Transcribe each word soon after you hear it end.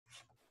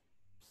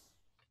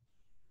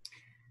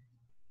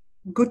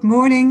Good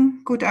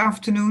morning, good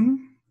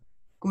afternoon,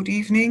 good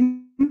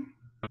evening.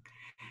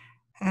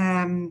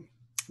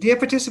 Dear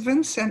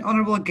participants and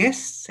honorable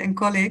guests and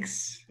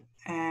colleagues,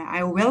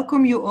 I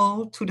welcome you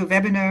all to the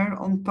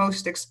webinar on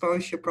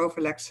post-exposure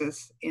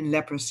prophylaxis in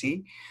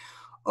leprosy,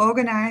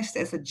 organized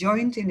as a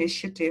joint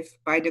initiative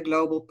by the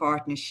Global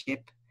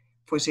Partnership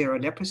for Zero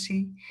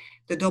Leprosy,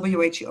 the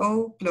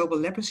WHO Global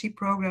Leprosy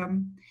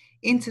Programme,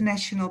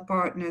 international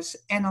partners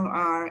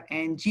NLR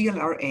and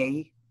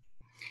GLRA,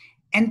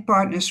 and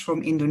partners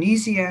from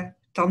Indonesia,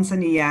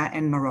 Tanzania,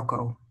 and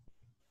Morocco.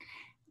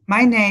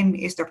 My name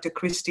is Dr.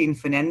 Christine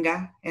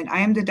Venenga, and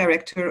I am the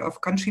Director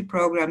of Country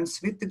Programs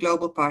with the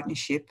Global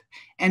Partnership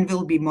and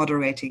will be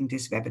moderating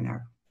this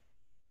webinar.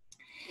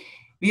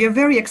 We are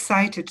very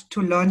excited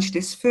to launch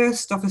this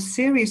first of a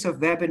series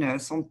of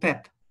webinars on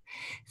PEP,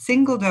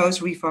 single-dose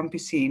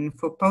rifampicin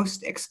for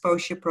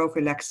post-exposure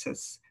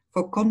prophylaxis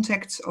for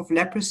contacts of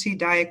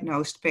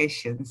leprosy-diagnosed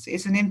patients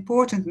is an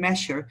important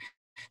measure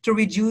to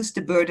reduce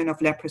the burden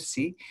of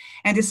leprosy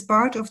and is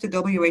part of the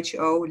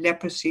WHO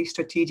Leprosy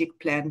Strategic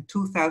Plan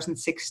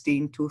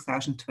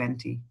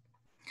 2016-2020.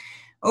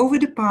 Over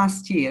the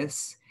past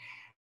years,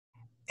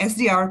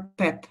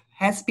 SDR-PEP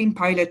has been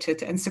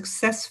piloted and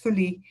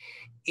successfully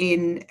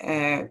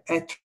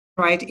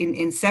tried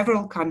in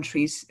several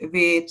countries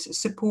with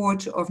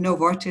support of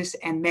Novartis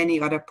and many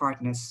other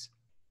partners.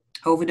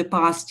 Over the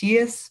past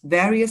years,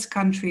 various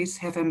countries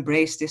have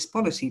embraced this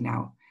policy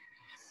now.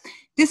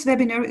 This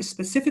webinar is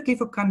specifically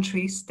for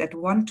countries that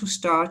want to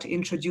start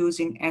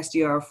introducing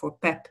SDR for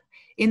PEP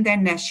in their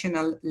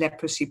national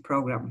leprosy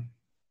program.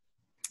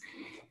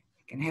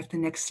 Can I have the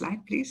next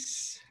slide,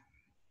 please?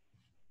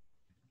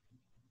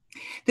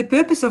 The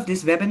purpose of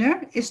this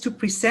webinar is to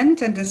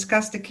present and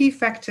discuss the key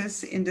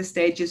factors in the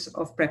stages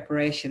of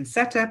preparation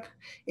setup,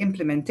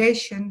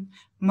 implementation,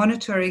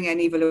 monitoring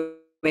and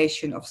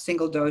evaluation of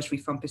single-dose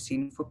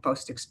rifampicin for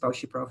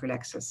post-exposure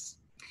prophylaxis.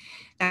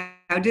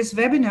 Now, this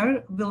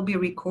webinar will be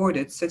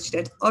recorded such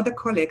that other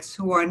colleagues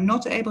who are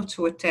not able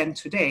to attend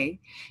today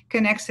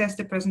can access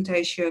the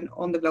presentation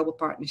on the Global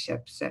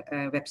Partnership's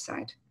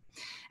website.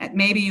 And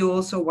maybe you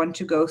also want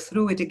to go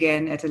through it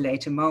again at a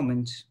later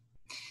moment.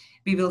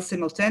 We will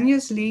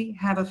simultaneously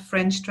have a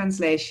French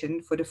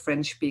translation for the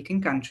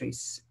French-speaking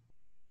countries.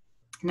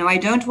 Now, I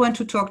don't want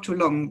to talk too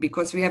long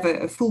because we have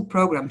a full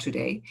program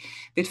today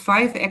with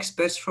 5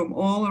 experts from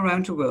all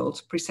around the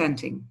world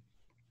presenting.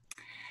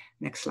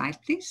 Next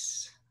slide,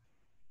 please.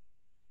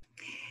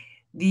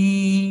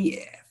 The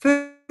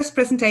first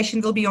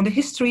presentation will be on the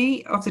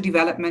history of the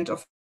development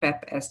of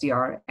PEP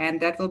SDR, and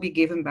that will be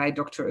given by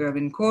Dr.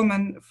 Erwin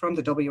Koorman from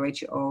the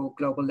WHO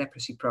Global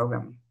Leprosy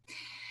Programme.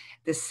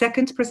 The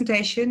second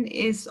presentation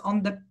is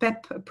on the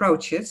PEP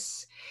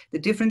approaches, the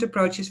different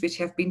approaches which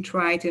have been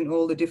tried in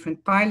all the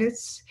different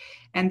pilots,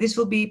 and this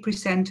will be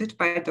presented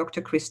by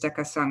Dr. Christa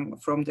Kasang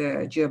from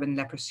the German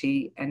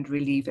Leprosy and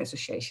Relief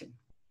Association.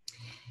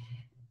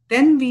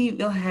 Then we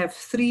will have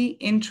 3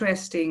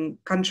 interesting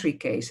country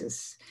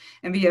cases.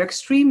 And we are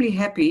extremely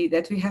happy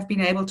that we have been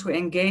able to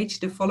engage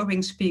the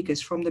following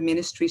speakers from the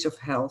Ministries of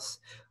Health,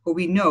 who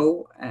we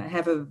know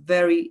have a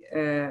very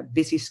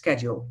busy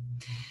schedule.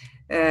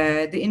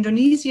 The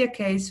Indonesia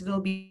case will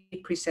be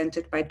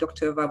presented by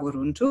Dr.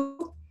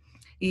 Wawuruntu.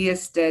 He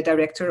is the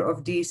Director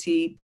of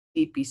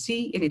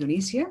DCPPC in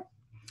Indonesia.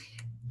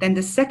 Then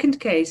the second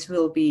case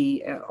will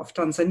be of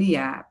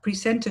Tanzania,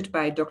 presented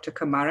by Dr.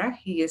 Kamara.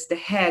 He is the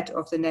head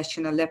of the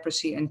National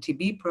Leprosy and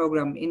TB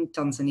program in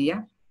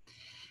Tanzania.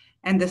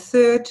 And the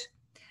third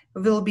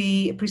will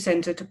be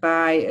presented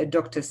by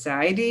Dr.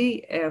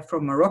 Saidi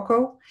from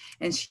Morocco.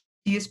 And she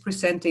is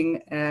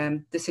presenting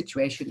the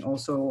situation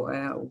also,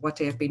 what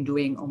they have been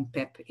doing on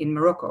PEP in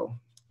Morocco.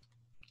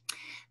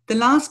 The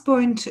last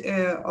point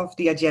of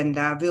the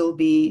agenda will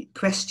be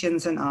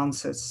questions and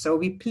answers. So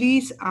we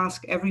please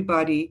ask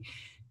everybody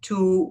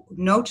to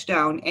note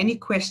down any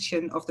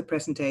question of the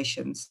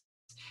presentations.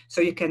 So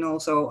you can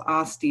also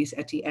ask these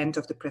at the end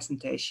of the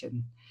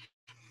presentation.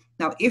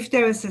 Now, if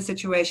there is a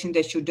situation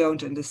that you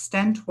don't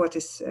understand what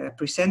is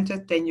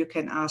presented, then you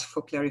can ask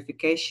for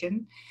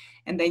clarification,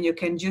 and then you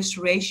can just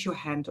raise your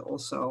hand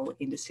also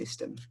in the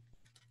system.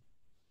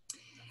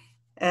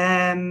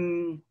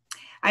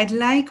 I'd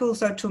like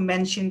also to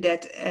mention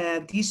that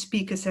these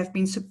speakers have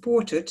been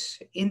supported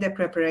in the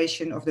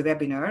preparation of the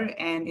webinar,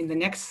 and in the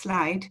next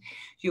slide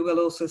you will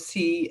also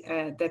see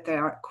that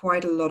there are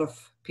quite a lot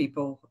of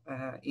people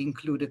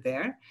included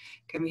there.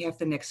 Can we have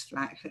the next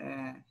slide,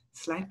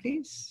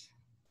 please?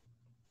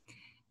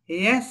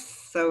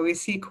 Yes, so we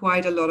see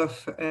quite a lot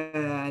of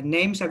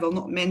names. I will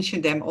not mention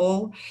them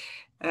all,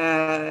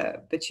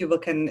 but you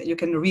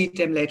can read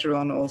them later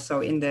on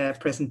also in the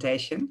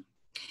presentation.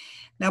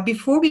 Now,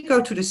 before we go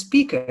to the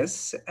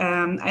speakers,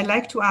 I'd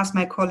like to ask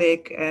my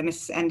colleague,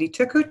 Mrs. Andy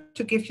Tucker,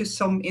 to give you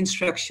some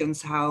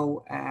instructions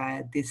how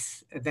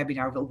this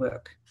webinar will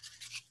work.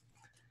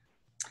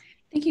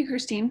 Thank you,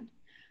 Christine.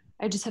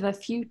 I just have a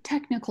few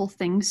technical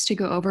things to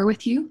go over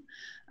with you,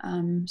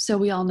 so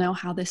we all know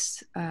how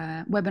this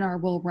webinar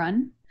will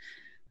run.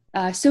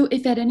 So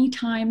if at any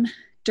time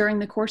during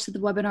the course of the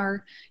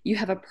webinar you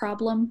have a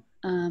problem,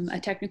 a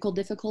technical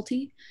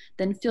difficulty,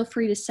 then feel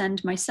free to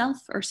send myself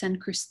or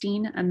send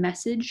Christine a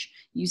message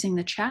using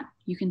the chat.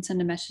 You can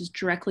send a message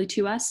directly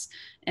to us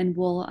and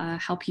we'll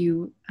help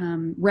you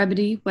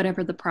remedy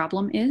whatever the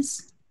problem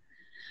is.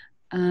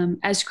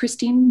 As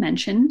Christine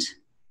mentioned,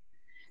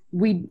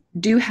 we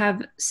do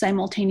have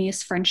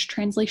simultaneous French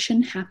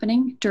translation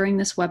happening during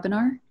this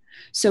webinar.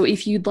 So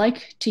if you'd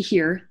like to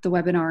hear the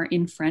webinar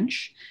in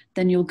French,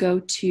 then you'll go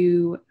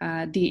to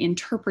the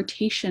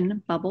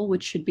interpretation bubble,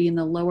 which should be in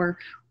the lower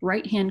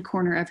right-hand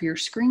corner of your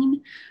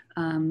screen.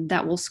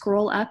 That will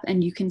scroll up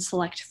and you can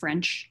select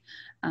French.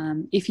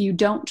 If you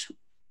don't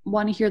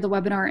want to hear the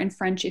webinar in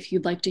French, if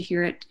you'd like to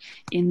hear it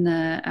in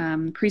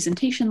the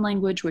presentation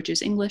language, which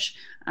is English,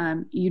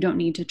 you don't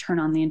need to turn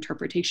on the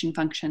interpretation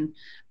function.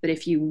 But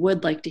if you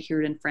would like to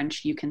hear it in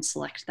French, you can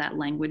select that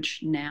language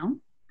now.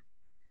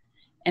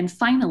 And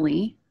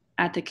finally,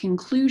 at the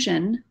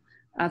conclusion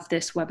of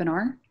this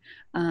webinar,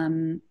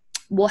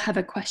 we'll have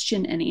a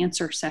question and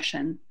answer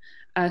session.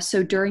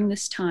 So during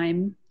this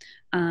time,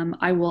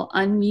 I will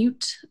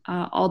unmute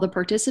all the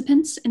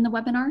participants in the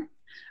webinar,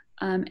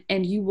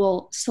 and you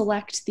will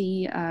select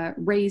the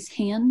raise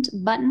hand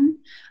button,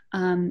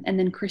 and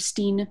then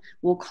Christine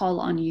will call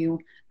on you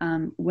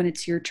when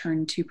it's your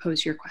turn to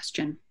pose your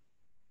question.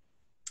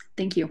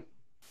 Thank you.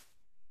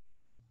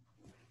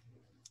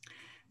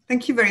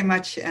 Thank you very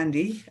much,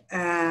 Andy.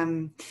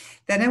 Then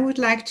I would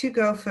like to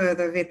go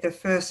further with the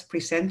first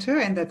presenter,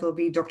 and that will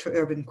be Dr.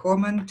 Urban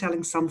Corman,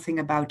 telling something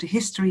about the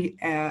history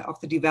of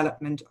the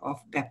development of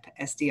PEP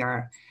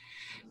SDR.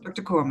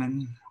 Dr.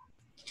 Corman.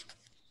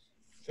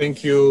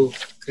 Thank you,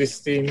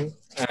 Christine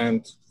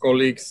and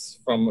colleagues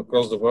from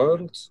across the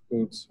world.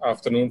 Good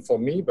afternoon for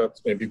me,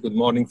 but maybe good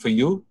morning for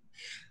you.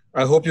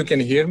 I hope you can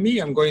hear me.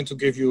 I'm going to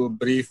give you a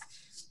brief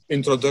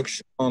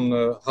introduction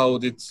on how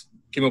did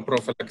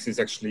chemoprophylaxis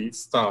actually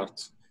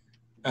start.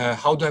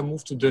 How do I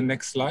move to the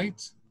next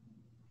slide?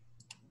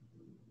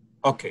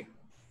 Okay.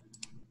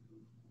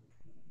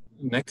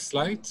 Next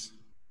slide.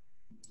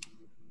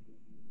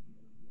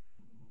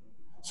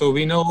 So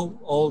we know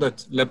all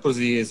that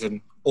leprosy is an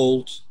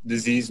old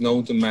disease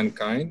known to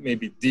mankind,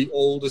 maybe the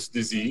oldest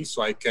disease.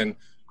 So I can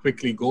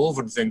quickly go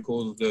over this and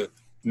go to the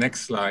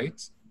next slide.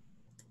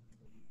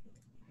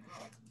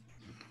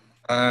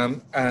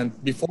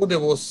 And before there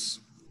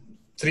was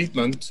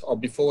treatment, or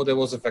before there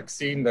was a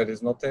vaccine, that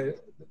is not the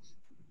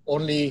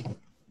only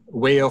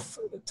way of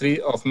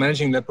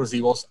managing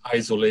leprosy was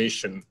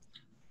isolation.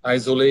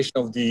 Isolation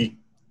of the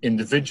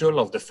individual,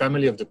 of the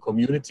family, of the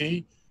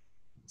community,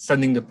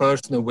 sending the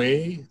person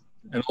away,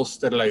 and also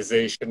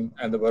sterilization,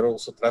 and there were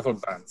also travel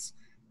bans.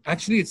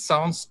 Actually, it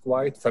sounds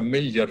quite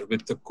familiar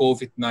with the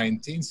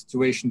COVID-19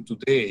 situation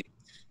today,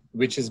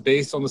 which is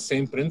based on the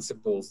same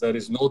principles. There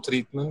is no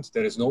treatment,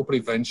 there is no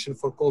prevention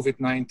for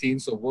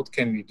COVID-19, so what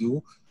can we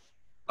do?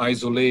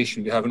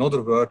 Isolation. We have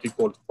another word, we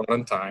call it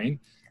quarantine,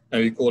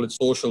 and we call it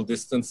social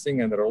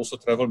distancing, and there are also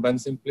travel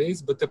bans in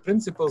place, but the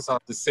principles are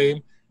the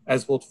same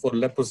as what for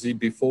leprosy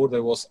before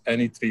there was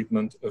any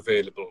treatment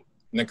available.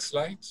 Next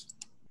slide.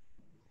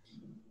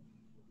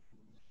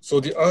 So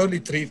the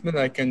early treatment,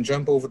 I can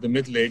jump over the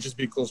Middle Ages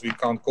because we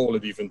can't call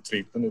it even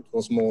treatment. It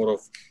was more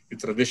of the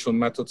traditional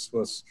methods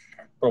was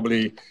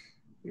probably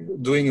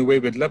doing away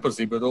with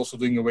leprosy, but also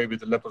doing away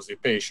with the leprosy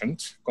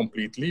patient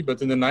completely.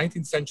 But in the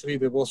 19th century,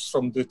 there was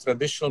from the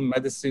traditional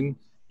medicine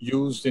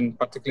used in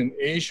particularly in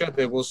Asia,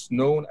 there was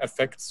known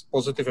effects,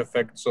 positive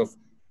effects of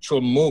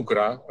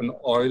cholmogra, an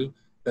oil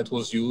that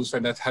was used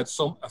and that had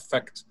some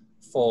effect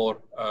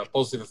for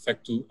positive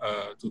effect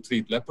to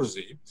treat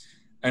leprosy.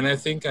 And I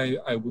think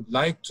I would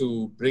like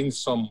to bring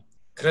some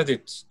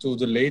credit to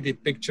the lady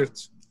pictured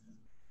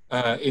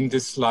in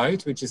this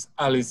slide, which is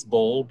Alice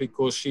Ball,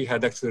 because she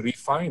had actually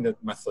refined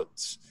that method.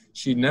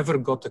 She never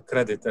got the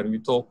credit, and we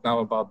talk now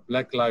about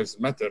Black Lives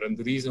Matter, and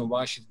the reason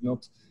why she did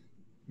not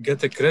get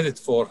the credit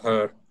for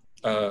her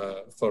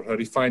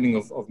refining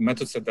of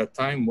methods at that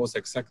time was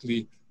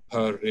exactly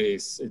her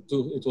race.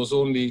 It was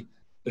only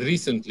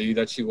recently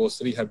that she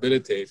was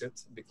rehabilitated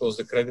because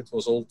the credit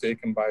was all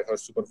taken by her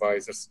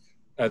supervisors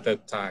at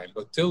that time.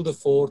 But till the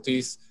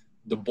 40s,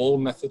 the Ball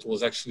method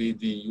was actually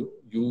the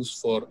use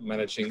for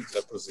managing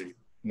leprosy.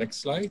 Next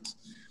slide.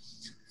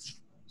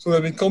 So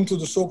then we come to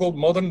the so-called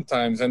modern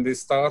times, and they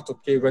start,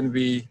 okay, when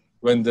the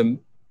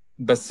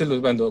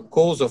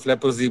cause of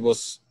leprosy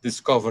was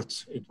discovered.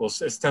 It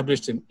was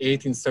established in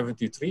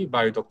 1873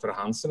 by Dr.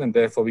 Hansen, and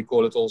therefore we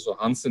call it also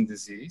Hansen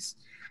disease.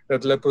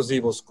 That leprosy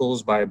was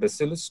caused by a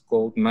bacillus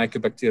called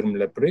Mycobacterium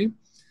leprae.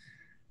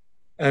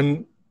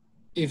 And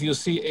if you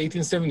see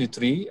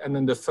 1873, and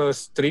then the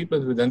first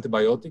treatment with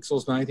antibiotics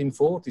was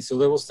 1940. So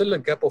there was still a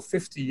gap of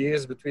 50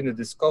 years between the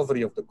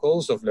discovery of the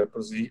cause of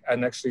leprosy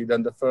and actually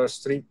then the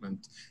first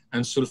treatment.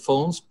 And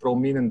sulfones,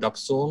 bromine and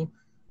dapsone,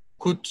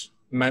 could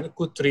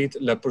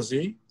treat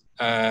leprosy.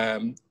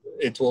 Dapsone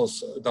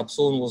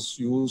was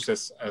used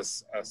as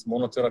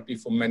monotherapy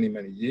for many,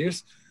 many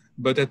years,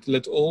 but it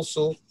led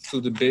also to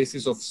the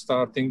basis of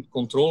starting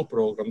control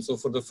programs. So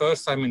for the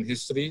first time in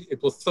history,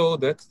 it was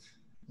thought that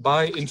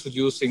by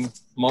introducing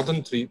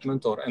modern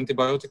treatment or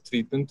antibiotic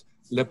treatment,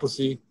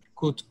 leprosy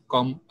could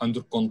come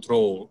under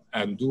control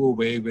and do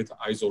away with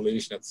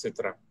isolation,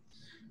 etc.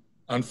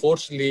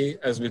 Unfortunately,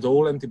 as with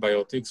all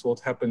antibiotics, what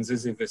happens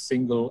is if a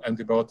single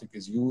antibiotic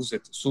is used,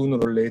 it sooner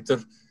or later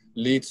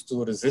leads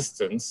to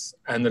resistance,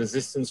 and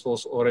resistance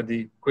was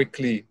already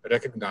quickly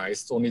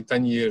recognized. Only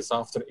 10 years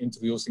after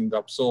introducing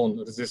dapsone,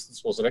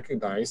 resistance was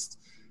recognized,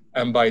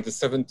 and by the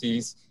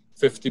 70s,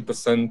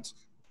 50%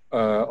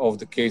 of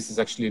the cases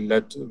actually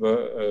led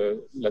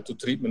to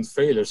treatment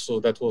failure. So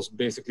that was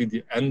basically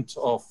the end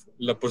of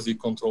leprosy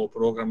control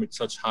program with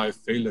such high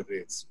failure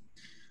rates.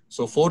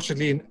 So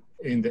fortunately,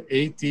 in the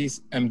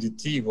 80s,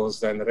 MDT was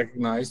then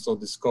recognized or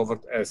discovered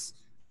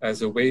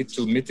as a way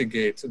to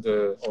mitigate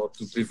or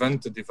to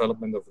prevent the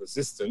development of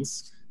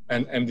resistance.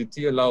 And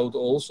MDT allowed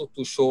also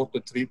to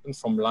shorten the treatment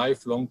from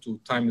lifelong to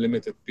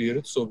time-limited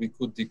periods, so we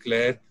could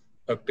declare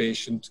a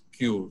patient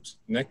cured.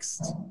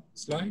 Next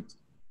slide.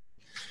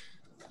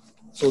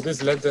 So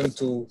this led then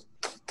to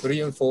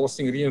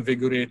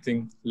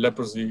reinvigorating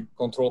leprosy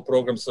control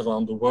programs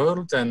around the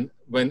world. And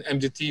when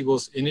MDT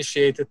was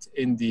initiated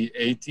in the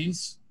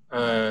 80s,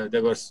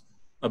 there was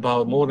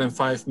about more than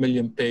 5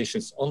 million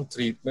patients on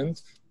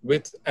treatment.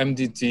 With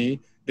MDT,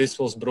 this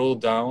was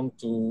brought down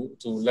to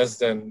less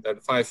than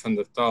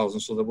 500,000.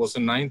 So there was a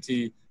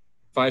 95%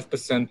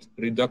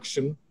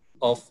 reduction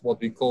of what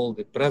we call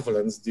the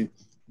prevalence,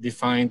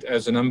 defined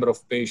as a number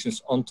of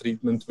patients on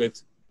treatment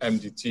with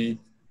MDT,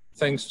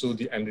 thanks to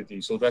the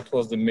MDT. So that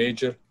was the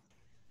major.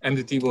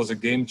 MDT was a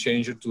game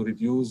changer to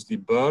reduce the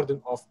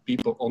burden of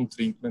people on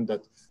treatment,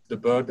 that the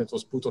burden that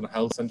was put on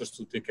health centers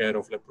to take care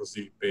of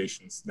leprosy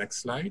patients.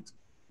 Next slide.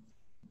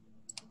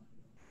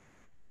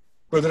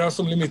 But there are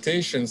some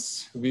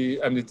limitations.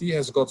 MDT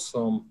has got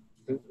some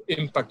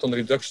impact on the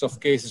reduction of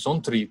cases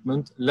on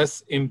treatment,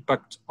 less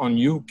impact on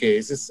new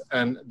cases.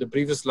 And the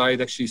previous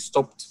slide actually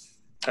stopped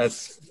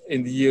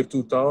in the year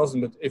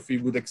 2000, but if we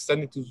would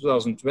extend it to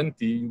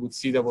 2020, you would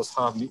see there was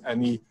hardly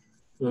any,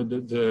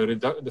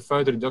 the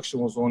further reduction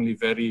was only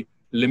very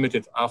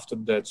limited after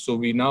that. So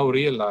we now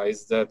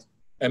realize that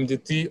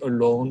MDT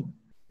alone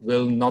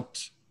will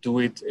not do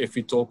it if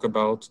we talk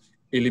about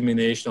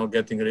elimination or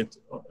getting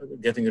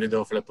rid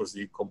of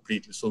leprosy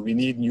completely. So we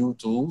need new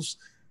tools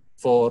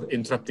for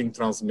interrupting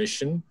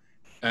transmission.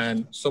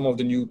 And some of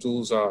the new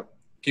tools are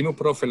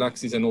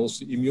chemoprophylaxis and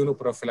also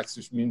immunoprophylaxis,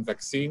 which mean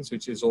vaccines,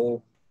 which is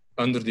all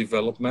under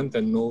development,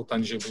 and no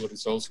tangible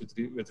results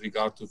with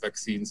regard to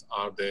vaccines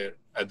are there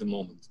at the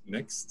moment.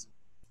 Next.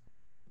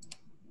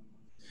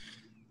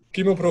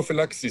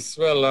 Chemoprophylaxis.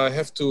 Well, I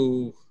have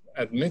to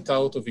admit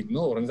out of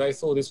ignorance, I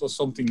thought this was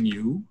something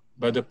new,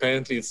 but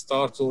apparently it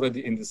starts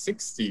already in the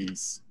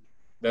 60s,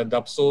 that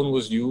dapsone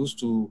was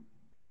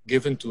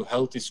given to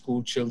healthy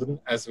school children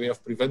as a way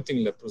of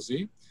preventing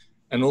leprosy.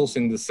 And also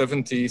in the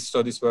 70s,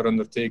 studies were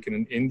undertaken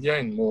in India,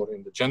 in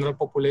the general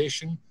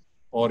population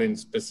or in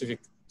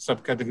specific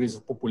subcategories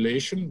of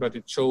population, but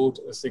it showed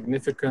a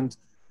significant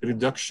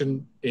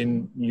reduction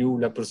in new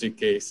leprosy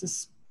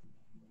cases.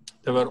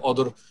 There were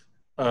other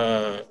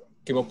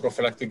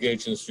chemoprophylactic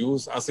agents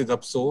used,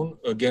 acidapsone,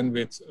 again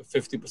with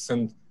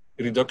 50%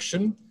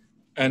 reduction.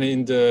 And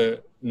in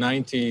the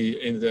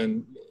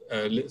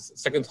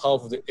second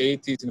half of the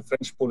 80s in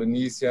French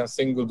Polynesia,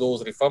 single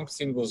dose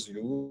rifampicin was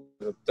used.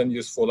 The 10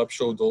 years follow-up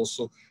showed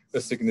also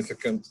a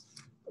significant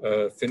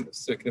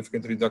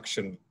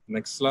reduction.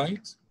 Next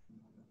slide.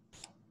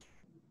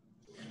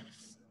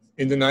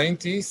 In the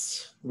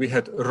 90s, we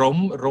had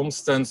ROM. ROM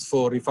stands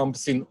for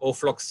rifampicin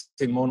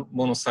ofloxacin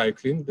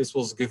monocycline. This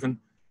was given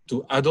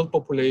to adult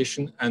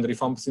population and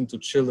rifampicin to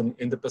children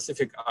in the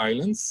Pacific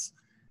Islands,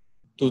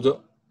 to the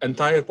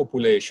entire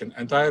population.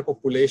 Entire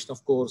population,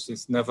 of course,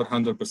 is never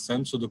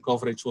 100%, so the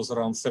coverage was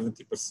around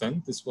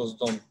 70%. This was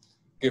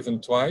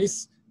given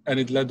twice, and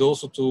it led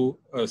also to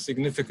a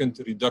significant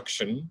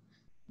reduction,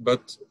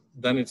 but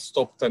then it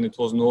stopped and it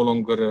was no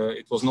longer,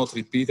 it was not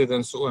repeated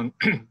and so on.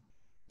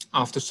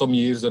 After some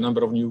years, the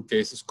number of new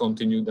cases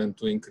continued then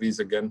to increase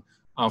again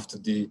after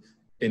the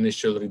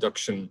initial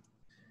reduction.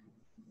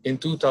 In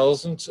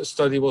 2000, a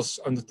study was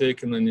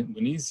undertaken in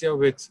Indonesia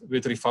with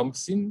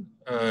rifampicin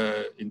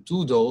in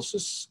 2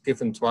 doses,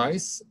 given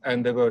twice,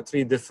 and there were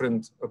 3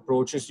 different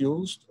approaches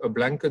used: a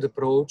blanket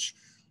approach,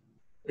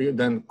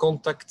 then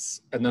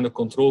contacts, and then a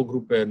control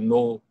group where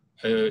no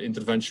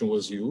intervention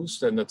was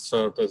used, and that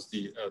served as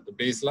the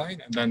baseline.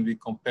 And then we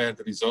compared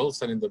the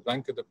results, and in the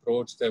blanket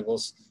approach, there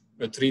was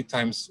a 3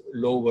 times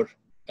lower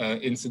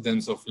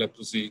incidence of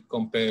leprosy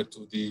compared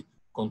to the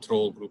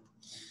control group.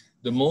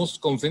 The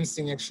most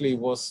convincing actually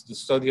was the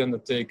study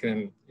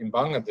undertaken in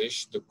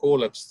Bangladesh, the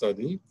COLAB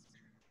study,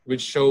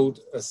 which showed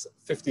a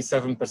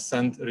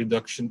 57%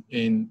 reduction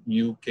in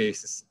new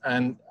cases.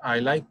 And I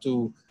like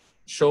to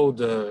show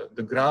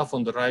the graph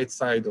on the right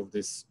side of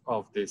this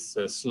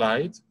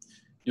slide.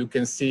 You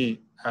can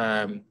see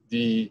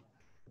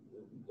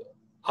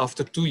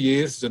after 2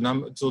 years,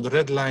 so the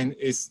red line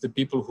is the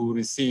people who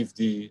received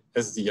the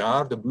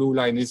SDR. The blue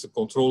line is a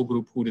control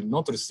group who did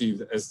not receive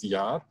the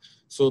SDR.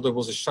 So there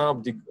was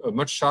a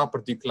much sharper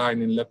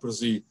decline in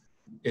leprosy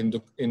in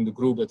the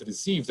group that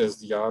received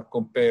SDR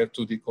compared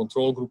to the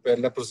control group, where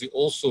leprosy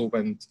also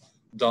went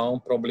down,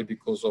 probably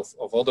because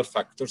of other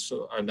factors,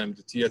 so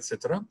LMDT,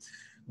 etc.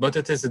 But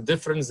it is a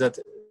difference that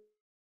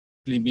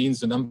means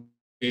the number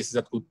of cases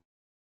that could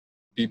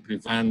be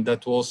prevented, and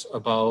that was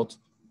about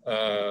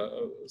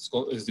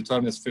is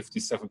determined as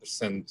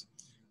 57%.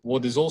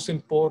 What is also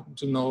important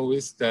to know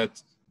is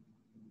that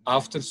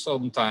after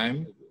some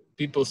time,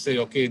 people say,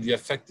 okay, the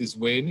effect is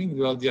waning.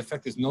 Well, the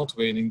effect is not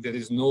waning. There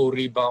is no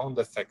rebound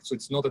effect. So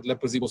it's not that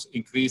leprosy was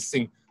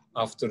increasing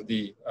after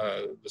the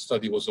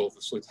study was over.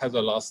 So it had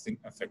a lasting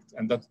effect.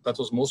 And that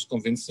was most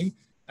convincing.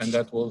 And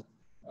that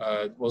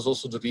was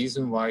also the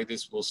reason why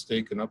this was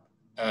taken up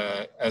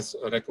as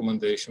a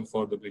recommendation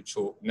for the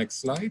WHO.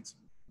 Next slide.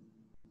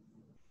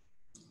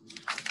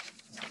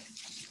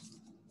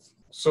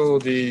 So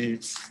there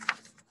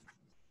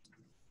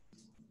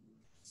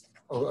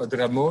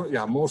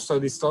are more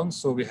studies done.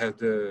 So we had,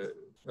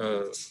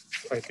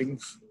 I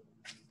think,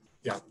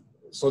 yeah.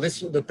 So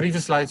the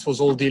previous slides was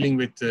all dealing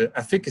with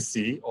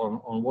efficacy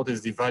on what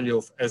is the value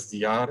of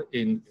SDR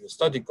in a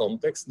study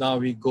context. Now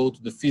we go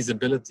to the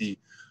feasibility.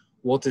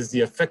 What is the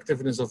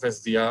effectiveness of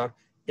SDR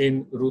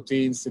in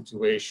routine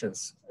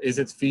situations? Is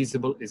it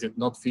feasible? Is it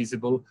not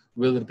feasible?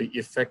 Will there be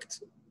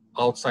effect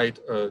outside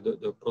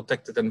the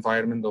protected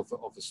environment of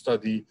a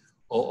study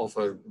or of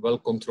a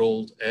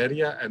well-controlled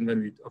area, and when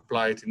we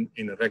apply it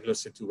in a regular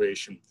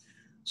situation?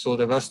 So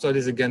there were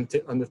studies again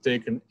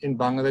undertaken in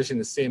Bangladesh in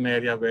the same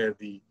area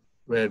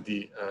where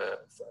the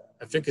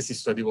efficacy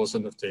study was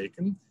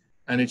undertaken,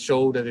 and it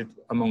showed that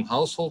among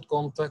household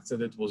contacts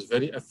that it was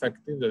very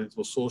effective, that it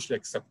was socially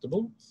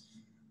acceptable.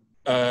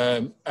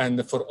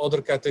 And for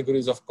other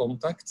categories of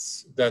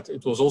contacts, that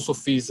it was also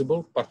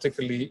feasible,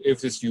 particularly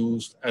if it's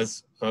used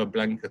as a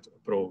blanket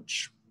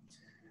approach.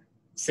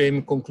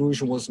 Same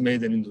conclusion was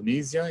made in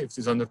Indonesia. If it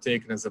is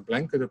undertaken as a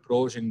blanket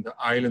approach in the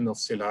island of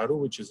Selaru,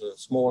 which is a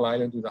small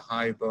island with a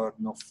high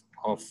burden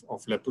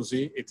of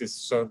leprosy, it is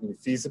certainly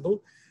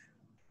feasible.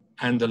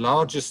 And the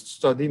largest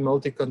study,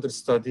 multi-country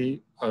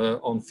study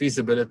on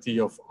feasibility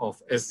of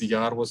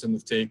SDR was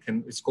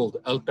undertaken. It's called the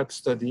LPEP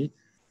study,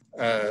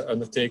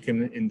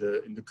 undertaken in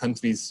the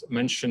countries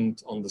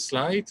mentioned on the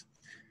slide,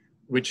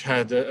 which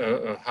had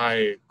a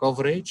high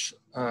coverage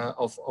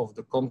of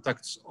the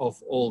contacts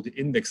of all the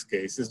index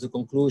cases. The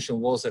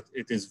conclusion was that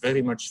it is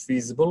very much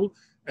feasible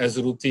as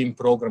a routine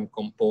program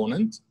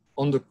component,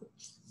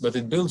 but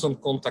it builds on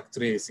contact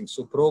tracing.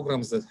 So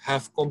programs that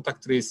have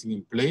contact tracing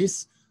in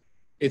place,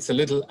 it's a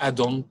little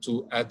add-on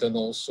to add on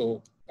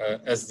also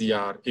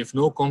SDR. If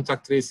no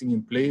contact tracing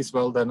in place,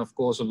 well, then of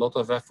course a lot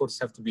of efforts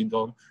have to be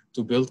done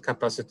to build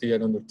capacity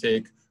and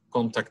undertake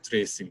contact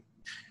tracing.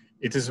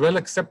 It is well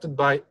accepted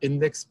by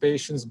index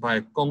patients, by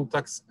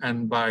contacts,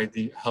 and by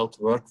the health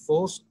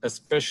workforce,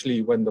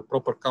 especially when the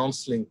proper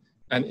counseling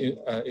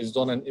is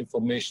done and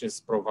information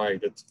is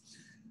provided.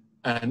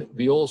 And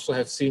we also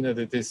have seen that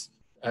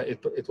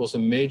it was a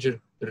major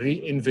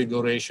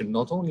reinvigoration,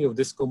 not only of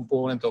this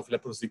component of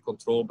leprosy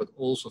control, but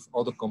also of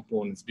other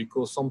components,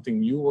 because something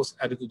new was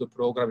added to the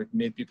program. It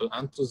made people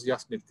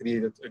enthusiastic. It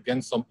created,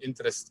 again, some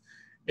interest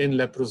in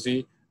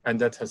leprosy, and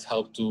that has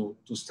helped to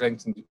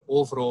strengthen the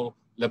overall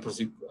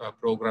leprosy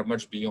program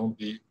much beyond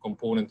the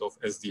component of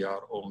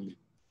SDR only.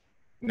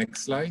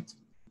 Next slide.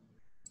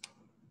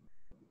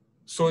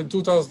 So in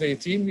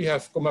 2018, we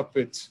have come up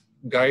with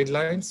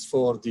guidelines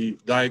for the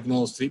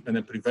diagnosis, treatment,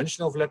 and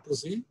prevention of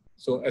leprosy.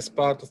 So as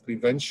part of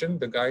prevention,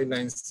 the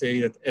guidelines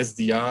say that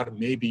SDR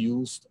may be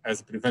used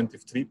as a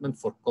preventive treatment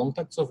for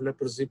contacts of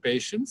leprosy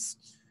patients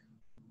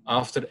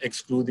after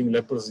excluding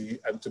leprosy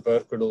and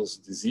tuberculosis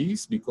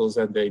disease, because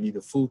then they need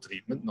a full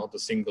treatment, not a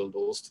single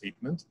dose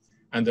treatment.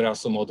 And there are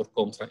some other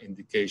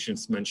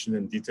contraindications mentioned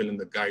in detail in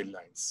the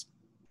guidelines.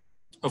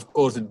 Of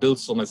course, it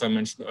builds on, as I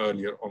mentioned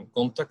earlier, on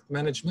contact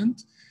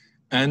management,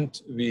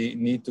 and we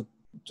need to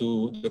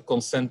the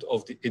consent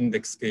of the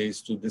index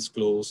case to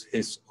disclose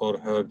his or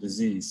her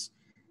disease.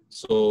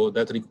 So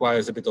that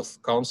requires a bit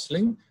of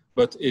counseling,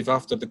 but if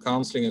after the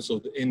counseling and so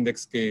the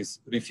index case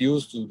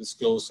refused to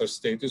disclose her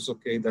status,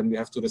 okay, then we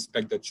have to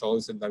respect the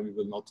choice and then we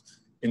will not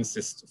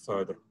insist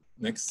further.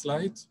 Next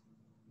slide.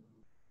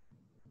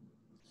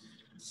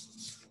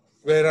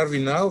 Where are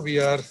we now? We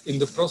are in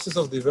the process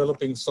of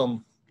developing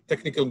some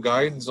technical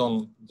guides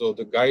on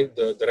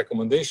the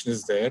recommendation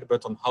is there,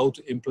 but on how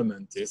to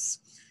implement this.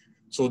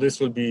 So this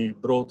will be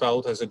brought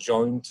out as a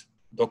joint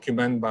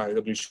document by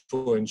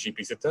WHO and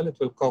GPZL. It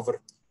will cover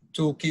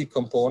two key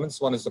components.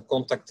 One is the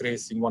contact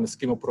tracing, one is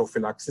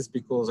chemoprophylaxis,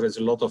 because there is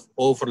a lot of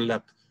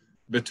overlap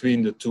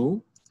between the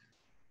two.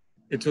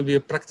 It will be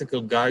a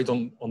practical guide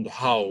on the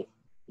how,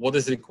 what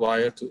is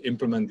required to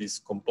implement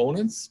these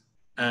components.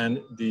 And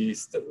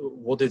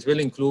what it will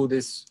include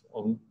is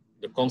on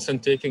the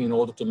consent taking in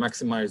order to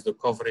maximize the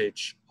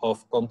coverage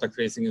of contact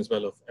tracing as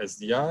well as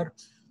SDR.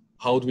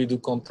 How do we do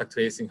contact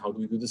tracing? How do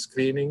we do the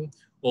screening?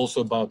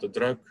 Also about the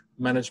drug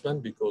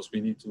management, because we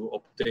need to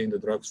obtain the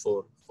drugs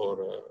for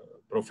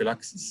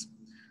prophylaxis.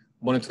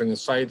 Monitoring of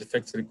side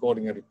effects,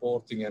 recording and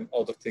reporting, and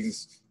other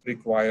things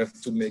required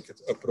to make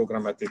it a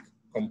programmatic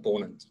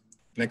component.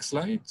 Next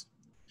slide.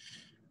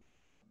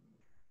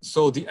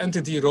 So the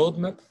NTD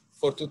roadmap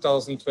for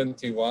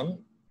 2021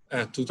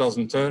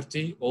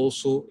 2030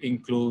 also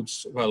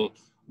includes, well,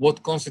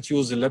 what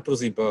constitutes the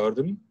leprosy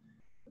burden.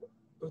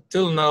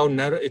 Till now,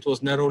 it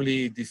was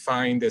narrowly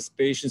defined as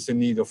patients in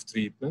need of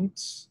treatment.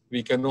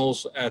 We can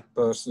also add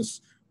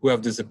persons who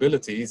have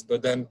disabilities,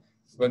 but then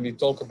when we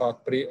talk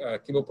about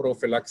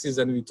chemoprophylaxis,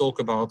 then we talk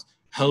about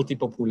healthy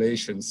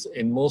populations.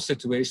 In most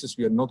situations,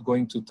 we are not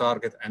going to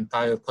target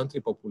entire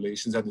country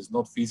populations. That is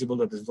not feasible,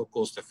 that is not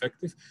cost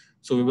effective.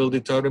 So we will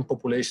determine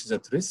populations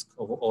at risk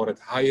or at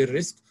higher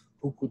risk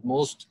who could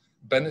most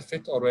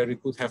benefit or where we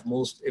could have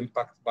most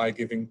impact by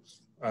giving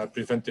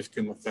preventive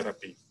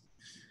chemotherapy.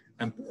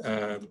 And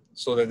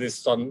so that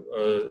is done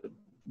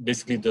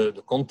basically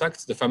the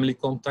contacts, the family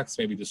contacts,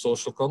 maybe the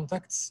social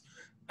contacts,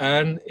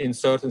 and in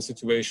certain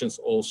situations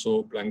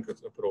also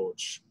blanket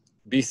approach.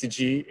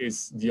 BCG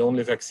is the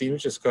only vaccine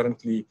which is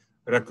currently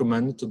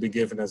recommended to be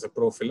given as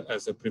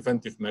a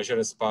preventive measure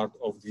as part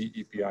of the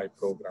EPI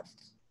program.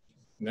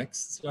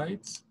 Next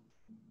slide.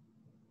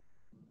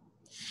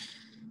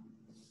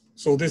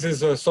 So this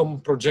is some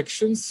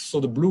projections. So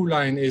the blue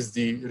line is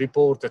the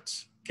reported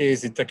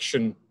case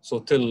detection, so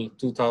till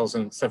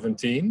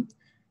 2017.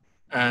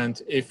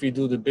 And if we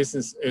do the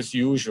business as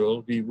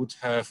usual, we would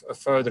have a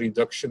further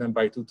reduction. And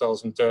by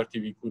 2030,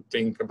 we could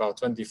think about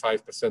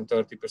 25%,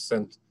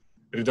 30%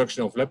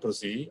 reduction of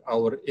leprosy.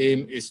 Our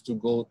aim is to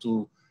go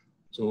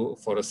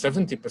for a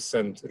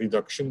 70%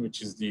 reduction,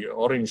 which is the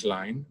orange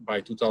line,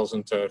 by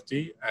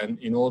 2030. And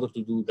in order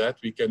to do that,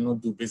 we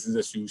cannot do business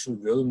as usual.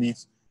 We'll need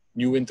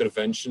new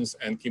interventions,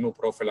 and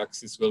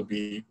chemoprophylaxis will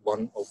be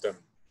one of them.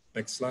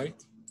 Next slide.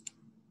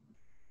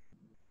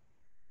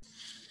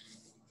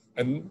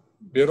 And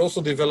we're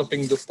also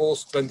developing the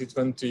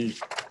post-2020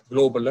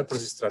 Global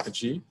Leprosy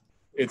Strategy.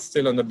 It's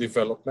still under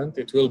development.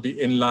 It will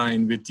be in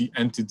line with the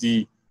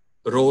NTD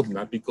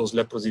roadmap because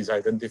leprosy is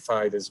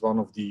identified as one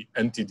of the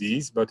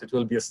NTDs, but it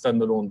will be a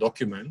standalone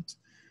document.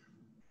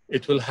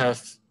 It will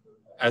have,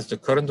 as the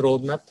current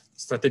roadmap,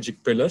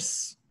 strategic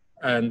pillars,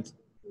 and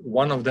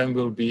one of them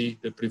will be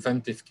the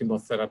preventive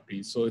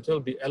chemotherapy. So it will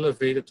be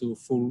elevated to a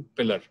full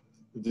pillar.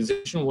 The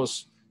decision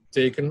was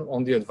taken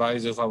on the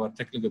advice of our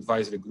technical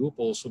advisory group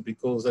also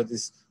because that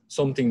is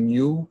something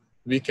new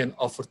we can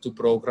offer to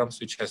programs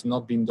which has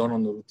not been done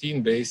on a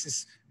routine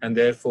basis. And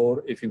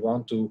therefore, if you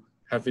want to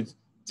have it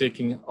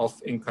taking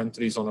off in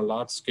countries on a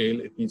large scale,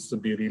 it needs to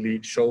be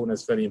really shown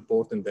as very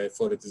important.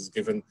 Therefore, it is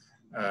given,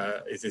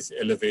 it is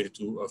elevated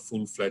to a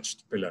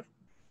full-fledged pillar.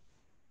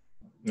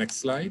 Next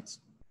slide.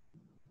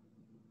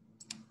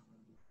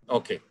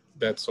 Okay,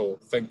 that's all.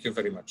 Thank you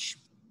very much.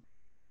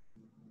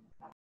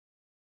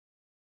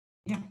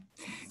 Yeah.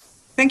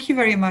 Thank you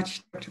very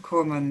much, Dr.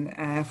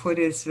 Corman, for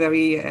this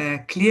very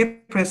clear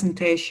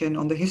presentation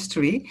on the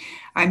history.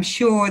 I'm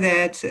sure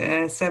that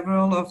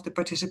several of the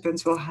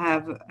participants will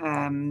have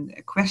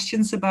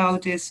questions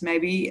about this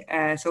maybe,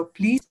 so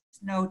please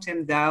note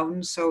them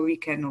down so we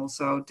can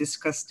also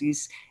discuss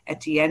these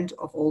at the end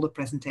of all the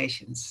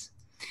presentations.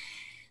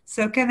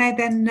 So can I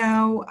then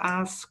now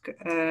ask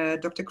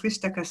Dr.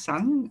 Krista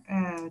Kasang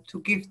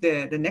to give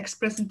the next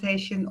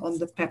presentation on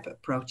the PEP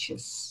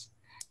approaches.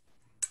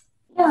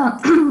 Yeah,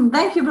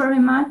 thank you very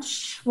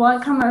much.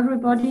 Welcome,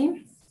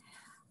 everybody.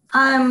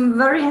 I'm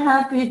very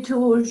happy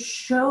to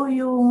show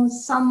you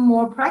some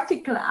more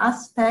practical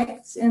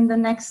aspects in the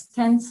next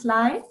 10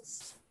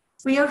 slides.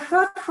 We have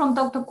heard from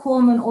Dr.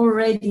 Corman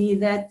already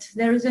that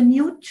there is a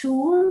new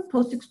tool,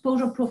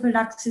 post-exposure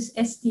prophylaxis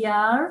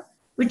SDR,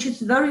 which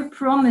is very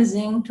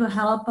promising to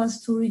help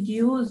us to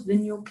reduce the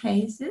new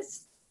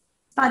cases.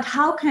 But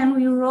how can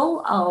we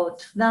roll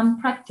out them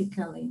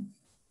practically?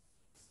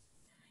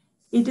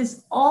 It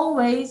is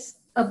always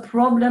a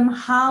problem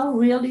how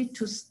really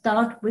to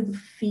start with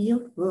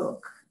field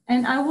work.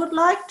 And I would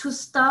like to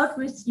start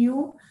with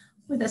you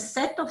with a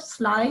set of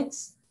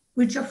slides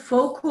which are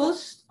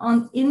focused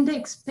on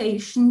index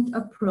patient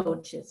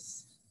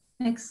approaches.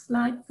 Next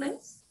slide,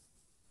 please.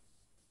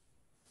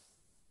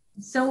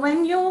 So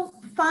when you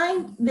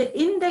find the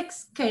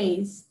index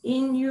case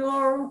in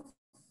your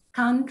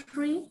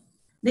country,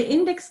 the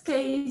index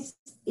case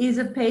is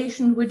a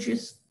patient which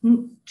is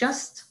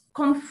just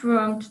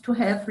confirmed to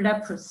have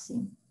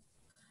leprosy.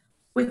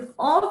 With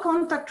all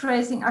contact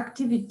tracing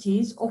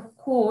activities, of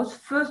course,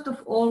 first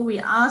of all, we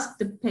ask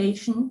the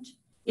patient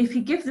if he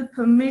gives the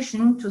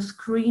permission to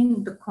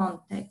screen the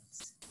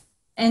contacts.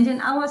 And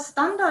in our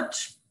standard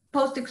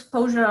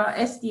post-exposure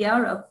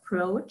SDR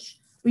approach,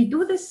 we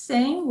do the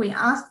same. We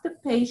ask the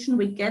patient,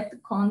 we get the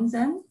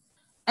consent,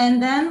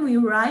 and then we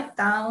write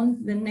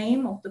down the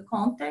name of the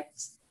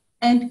contacts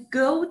and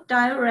go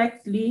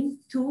directly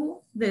to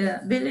the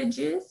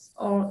villages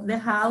or the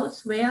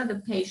house where the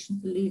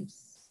patient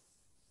lives.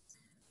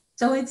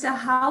 So it's a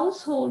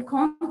household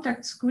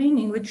contact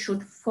screening which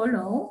should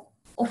follow,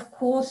 of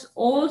course,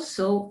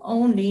 also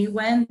only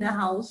when the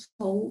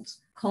households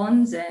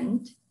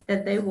consent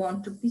that they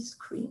want to be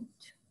screened.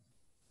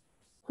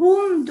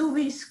 Whom do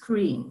we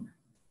screen?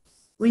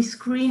 We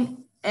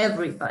screen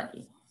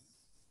everybody.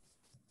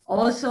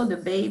 also the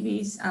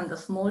babies and the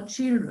small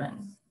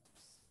children.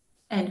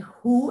 And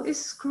who is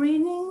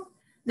screening?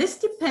 This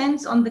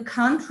depends on the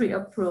country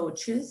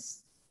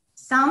approaches.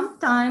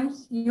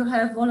 Sometimes you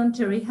have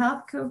voluntary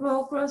healthcare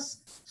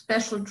workers,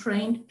 special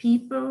trained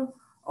people,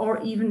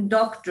 or even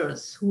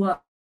doctors who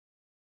are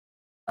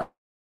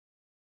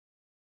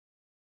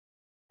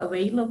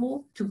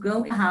available to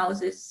go in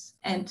houses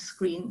and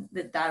screen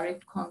the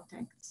direct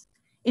contacts.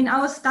 In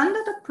our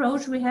standard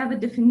approach, we have a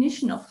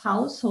definition of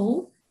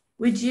household,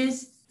 which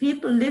is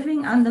people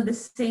living under the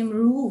same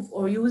roof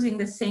or using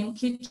the same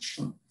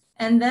kitchen.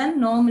 And then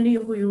normally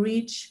we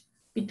reach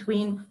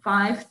between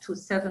 5 to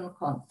 7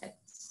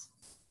 contacts.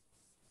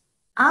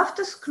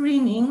 After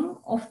screening,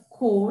 of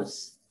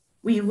course,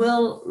 we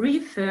will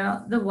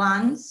refer the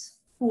ones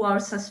who are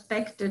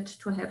suspected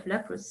to have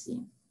leprosy.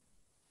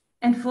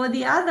 And for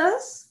the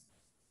others,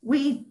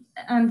 we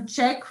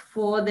check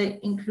for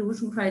the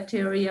inclusion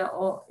criteria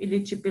or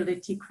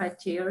eligibility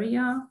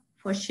criteria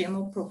for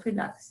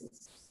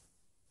chemoprophylaxis.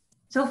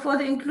 So for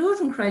the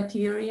inclusion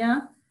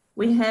criteria,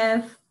 we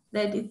have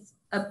that it's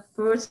a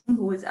person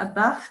who is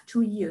above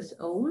 2 years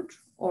old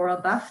or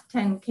above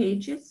 10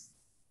 kgs,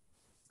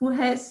 who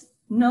has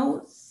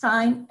no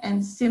sign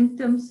and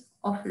symptoms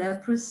of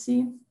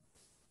leprosy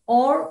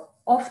or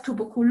of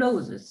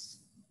tuberculosis.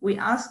 We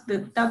ask the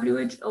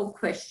WHO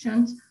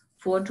questions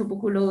for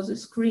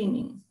tuberculosis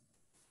screening.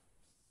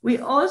 We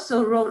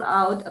also roll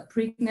out a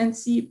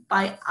pregnancy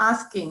by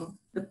asking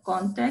the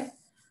contact,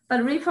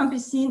 but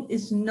rifampicin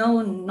is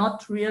known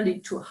not really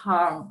to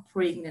harm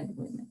pregnant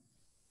women.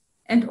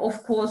 And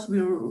of course, we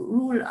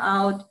rule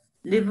out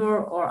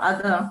liver or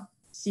other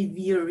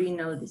severe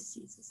renal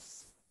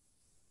diseases.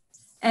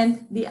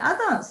 And the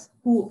others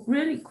who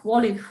really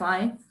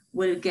qualify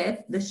will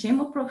get the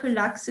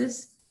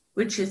chemoprophylaxis,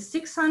 which is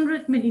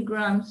 600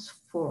 milligrams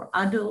for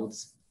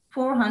adults,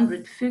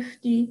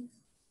 450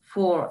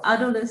 for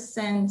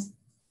adolescents,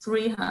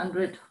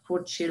 300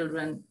 for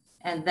children,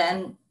 and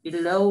then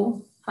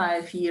below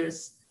 5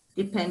 years,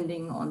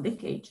 depending on the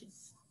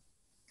cages.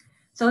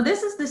 So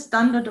this is the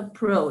standard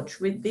approach.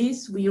 With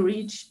this, we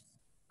reach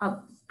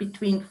up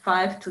between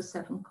 5 to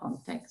 7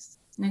 contacts.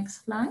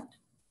 Next slide.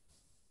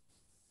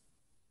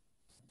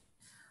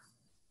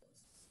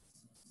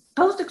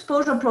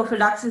 Post-exposure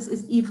prophylaxis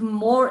is even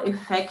more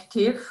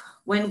effective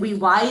when we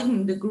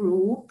widen the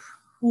group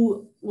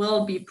who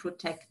will be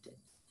protected.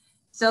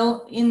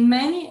 So in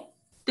many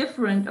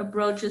different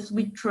approaches,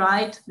 we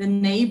tried the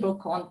neighbor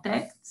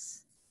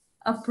contacts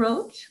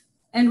approach.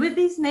 And with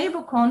these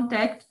neighbor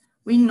contacts,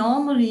 we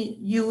normally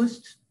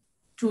used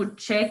to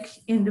check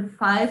in the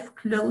 5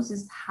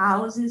 closest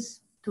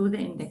houses to the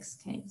index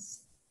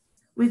case.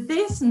 With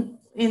this,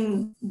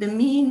 in the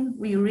mean,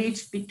 we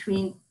reached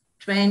between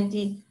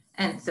 20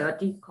 and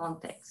 30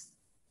 contacts.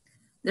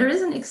 There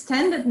is an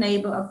extended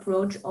neighbor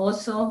approach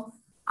also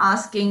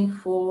asking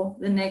for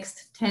the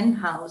next 10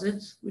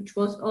 houses, which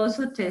was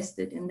also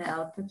tested in the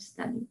SDR-PEP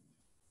study.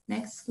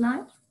 Next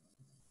slide.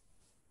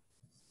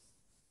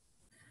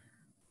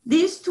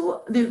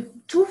 The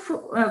two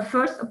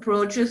first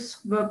approaches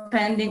were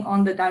depending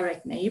on the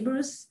direct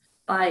neighbors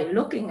by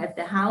looking at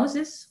the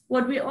houses.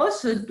 What we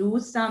also do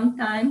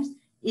sometimes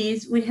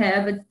is we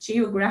have a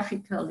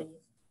geographically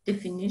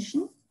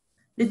definition.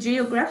 The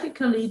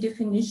geographically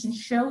definition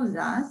shows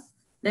us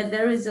that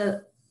there is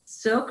a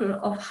circle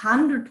of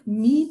 100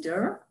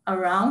 meters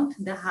around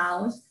the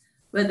house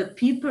where the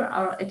people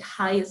are at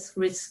highest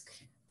risk.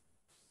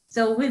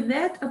 So with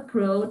that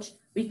approach,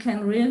 we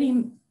can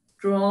really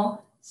draw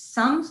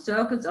some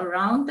circles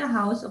around the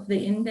house of the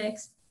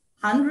index,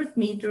 100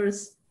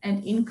 meters,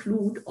 and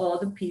include all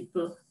the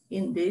people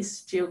in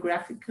this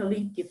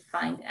geographically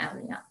defined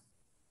area.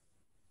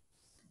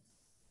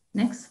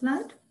 Next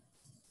slide.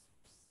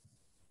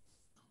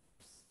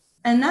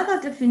 Another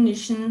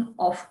definition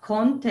of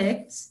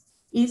contacts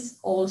is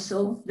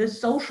also the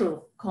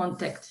social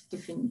contact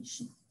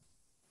definition.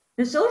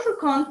 The social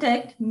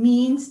contact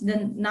means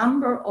the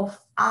number of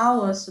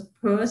hours a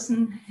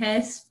person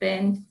has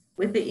spent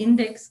with the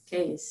index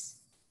case.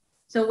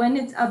 So when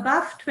it's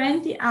above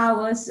 20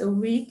 hours a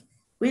week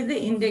with the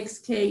index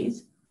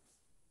case,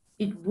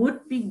 it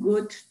would be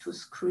good to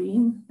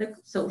screen the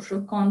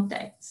social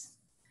contacts.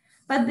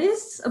 But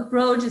this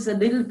approach is a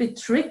little bit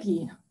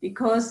tricky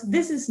because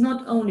this is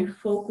not only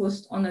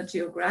focused on a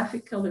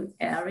geographical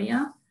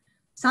area.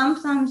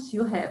 Sometimes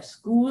you have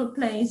school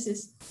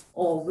places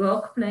or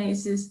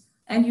workplaces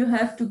and you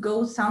have to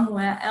go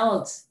somewhere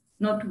else,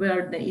 not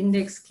where the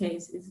index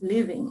case is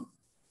living.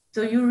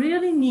 So you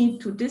really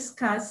need to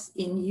discuss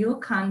in your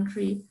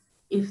country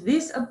if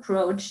this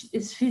approach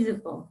is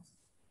feasible.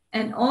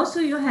 And also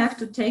you have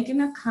to take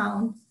into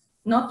account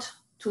not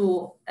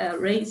to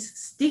raise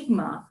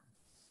stigma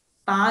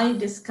by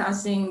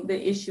discussing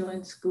the issue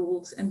in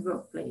schools and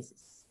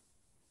workplaces.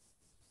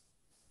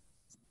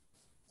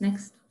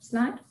 Next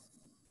slide.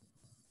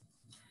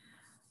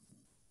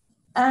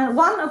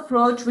 One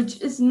approach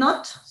which is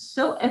not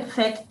so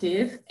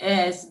effective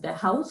as the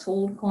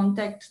household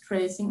contact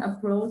tracing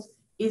approach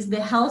is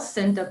the health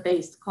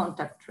center-based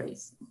contact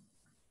tracing.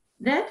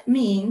 That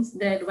means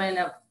that when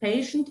a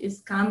patient is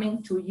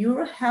coming to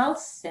your health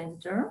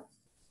center,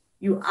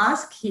 you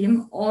ask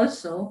him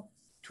also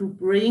to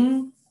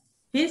bring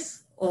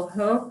his or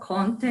her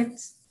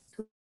contacts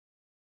to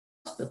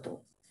the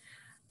hospital.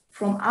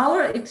 From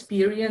our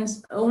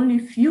experience, only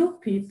few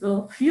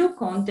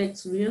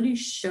contacts really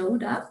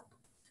showed up,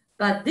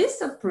 but this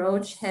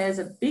approach has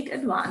a big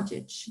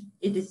advantage.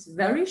 It is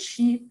very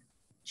cheap.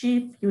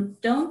 You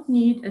don't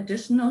need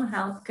additional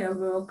healthcare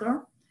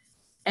worker,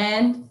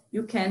 and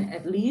you can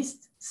at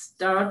least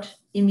start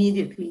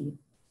immediately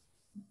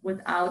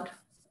without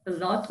a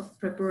lot of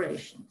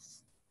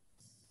preparations.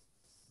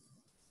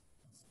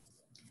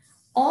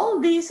 All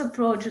these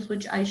approaches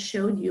which I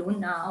showed you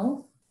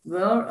now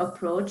were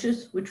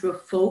approaches which were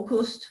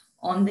focused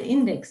on the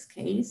index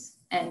case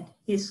and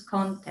his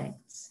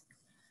contacts.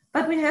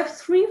 But we have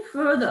 3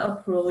 further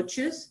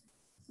approaches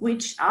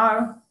which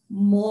are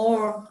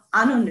more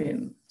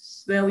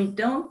anonymous, where we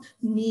don't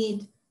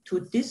need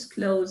to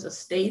disclose a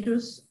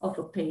status of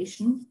a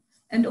patient,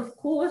 and of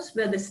course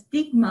where the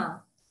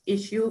stigma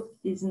issue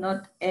is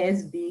not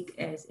as big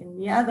as in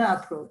the other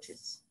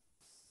approaches.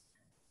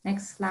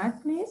 Next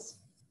slide, please.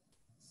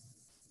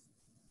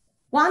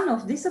 One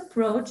of this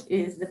approach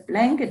is the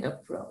blanket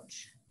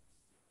approach.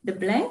 The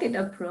blanket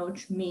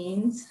approach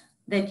means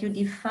that you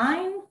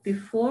define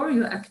before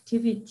your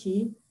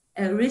activity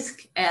a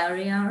risk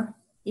area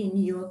in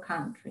your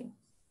country.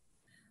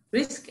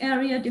 Risk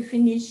area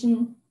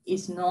definition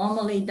is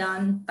normally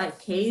done by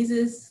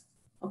cases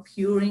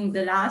occurring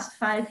the last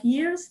 5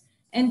 years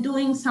and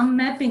doing some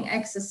mapping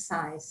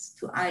exercise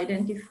to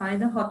identify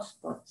the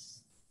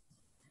hotspots.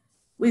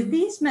 With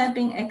this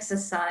mapping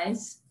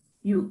exercise,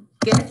 you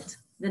get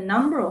the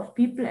number of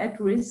people at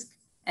risk,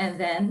 and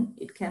then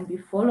it can be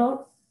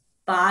followed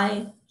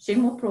by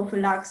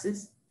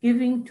chemoprophylaxis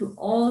giving to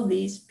all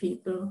these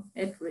people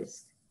at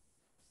risk.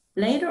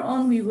 Later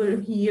on, we will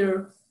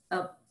hear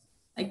an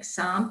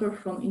example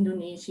from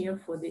Indonesia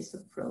for this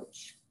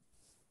approach.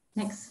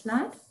 Next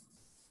slide.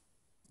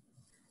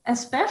 A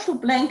special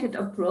blanket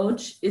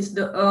approach is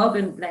the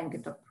urban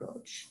blanket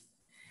approach.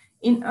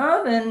 In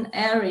urban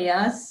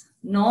areas,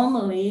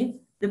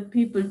 normally the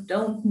people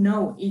don't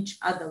know each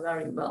other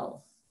very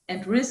well,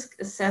 and risk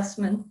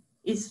assessment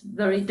is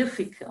very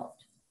difficult.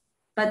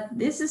 But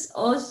this is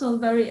also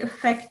very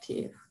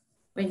effective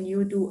when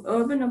you do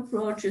urban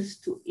approaches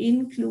to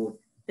include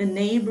the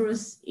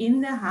neighbors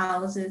in the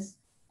houses,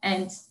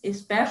 and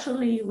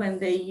especially when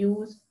they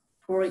use,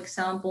 for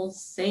example,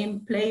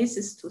 same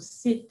places to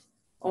sit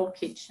or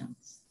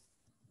kitchens.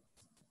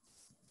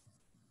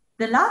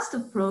 The last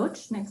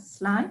approach, next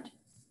slide,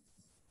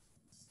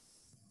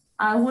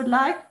 I would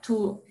like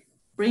to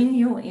bring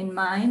you in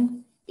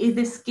mind is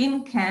the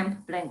skin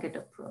camp blanket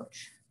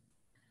approach.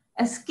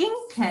 A skin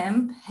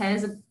camp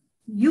has a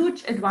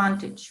huge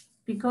advantage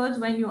because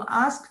when you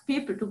ask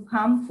people to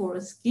come for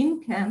a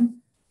skin camp,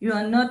 you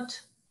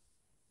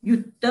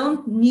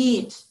don't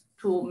need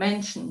to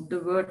mention the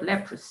word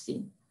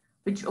leprosy,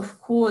 which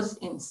of course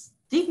in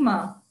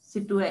stigma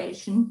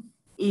situation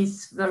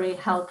is very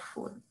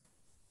helpful.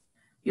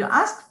 You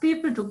ask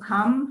people to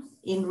come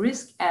in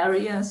risk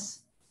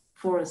areas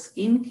for a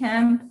skin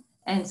camp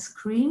and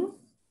screen,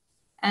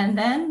 and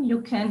then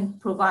you can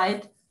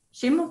provide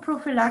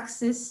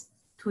chemoprophylaxis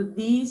to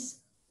these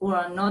who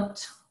are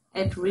not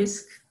at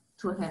risk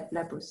to have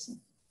leprosy.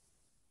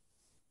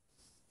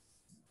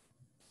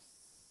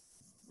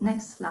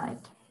 Next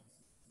slide.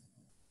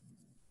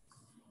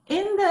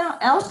 In the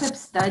SDR-PEP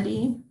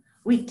study,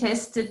 we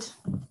tested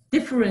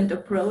different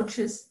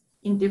approaches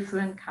in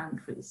different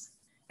countries.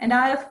 And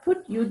I have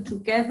put you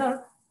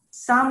together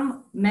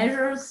some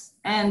measures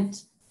and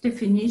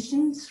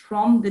definitions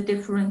from the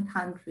different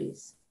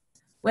countries.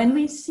 When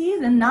we see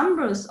the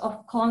numbers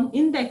of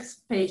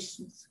contacts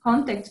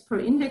per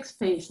index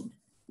patient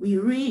we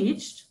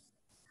reached,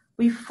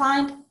 we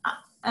find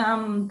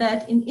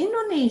that in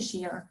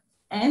Indonesia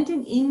and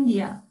in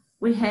India,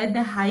 we had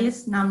the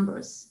highest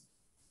numbers.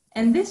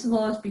 And this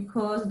was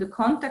because the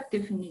contact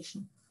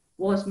definition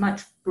was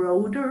much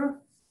broader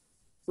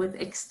with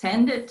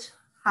extended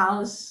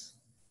house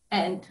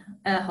and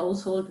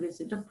household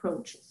visit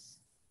approaches.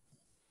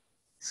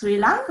 Sri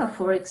Lanka,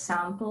 for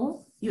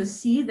example, you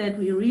see that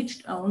we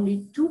reached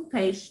only 2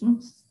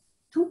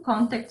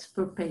 contacts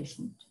per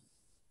patient.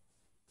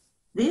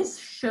 This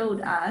showed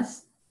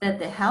us that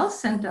the health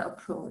center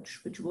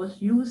approach, which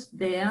was used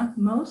there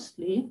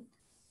mostly,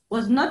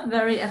 was not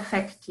very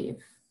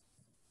effective,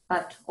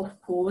 but of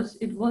course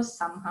it was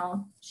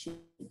somehow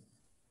cheap.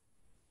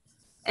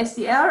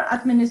 SDR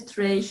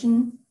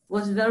administration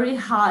was very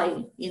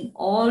high in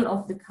all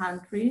of the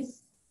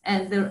countries,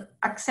 and the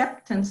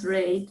acceptance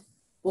rate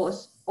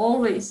was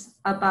always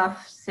above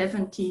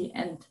 70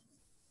 and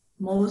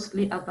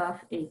mostly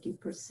above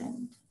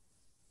 80%.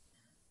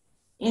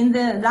 In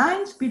the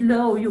lines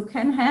below, you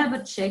can have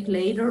a check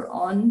later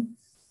on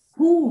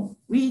who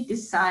we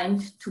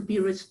designed to be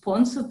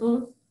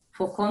responsible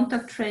for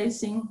contact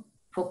tracing,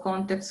 for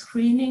contact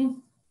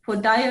screening, for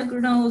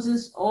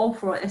diagnosis, or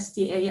for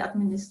SDA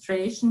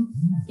administration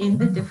in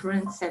the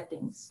different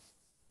settings.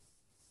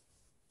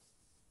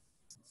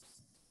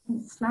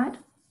 Next slide.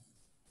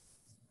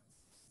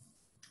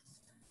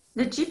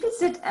 The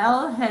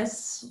GPZL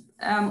has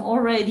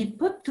already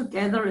put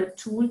together a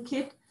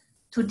toolkit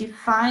to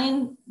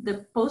define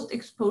the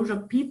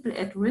post-exposure people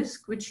at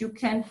risk, which you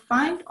can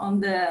find on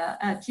the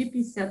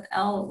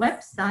GPZL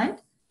website.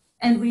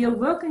 And we are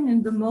working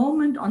in the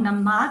moment on a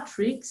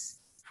matrix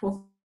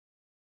for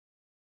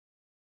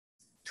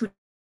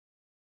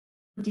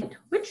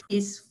which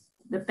is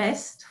the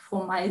best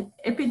for my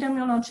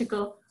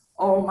epidemiological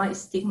or my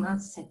stigma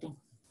setting.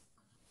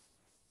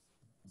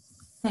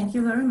 Thank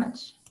you very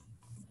much.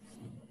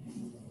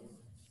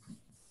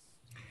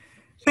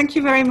 Thank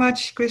you very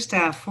much,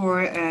 Krista,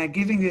 for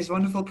giving this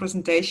wonderful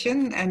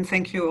presentation. And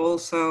thank you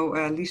also,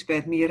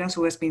 Lisbeth Miras,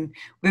 who has been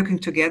working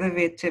together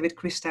with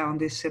Krista on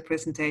this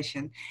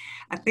presentation.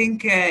 I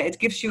think it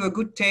gives you a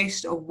good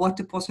taste of what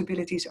the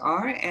possibilities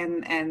are.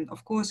 And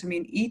of course, I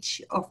mean,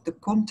 each of the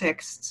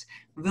contexts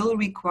will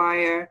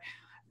require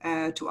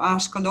to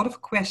ask a lot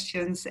of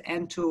questions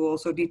and to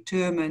also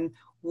determine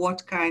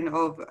what kind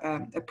of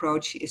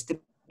approach is the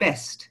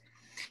best.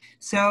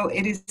 So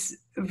it is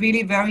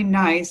really very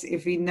nice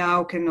if we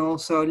now can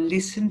also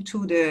listen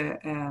to the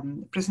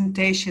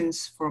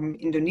presentations from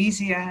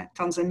Indonesia,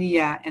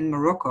 Tanzania, and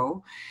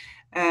Morocco,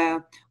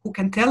 who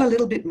can tell a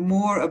little bit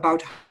more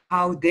about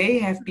how they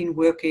have been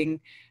working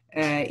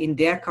in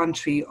their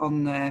country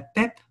on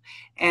PEP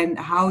and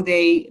how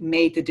they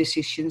made the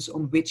decisions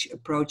on which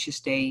approaches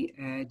they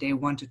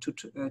wanted to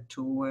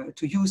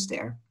use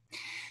there.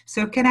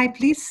 So can I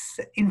please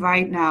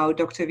invite now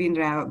Dr.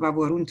 Windra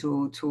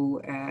Waworuntu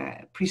to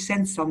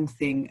present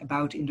something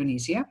about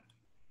Indonesia?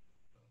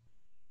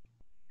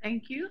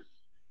 Thank you.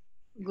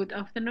 Good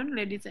afternoon,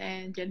 ladies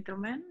and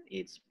gentlemen.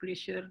 It's a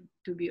pleasure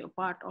to be a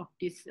part of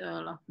this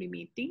lovely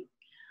meeting.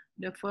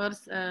 The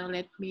first,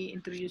 let me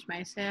introduce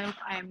myself.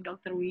 I am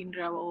Dr.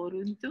 Windra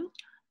Waworuntu,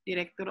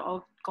 Director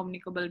of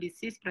Communicable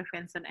Disease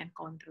Prevention and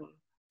Control,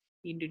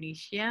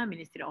 Indonesia,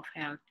 Ministry of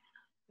Health.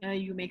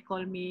 You may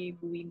call me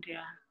Bu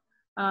Windra.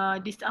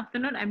 This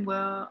afternoon, I'm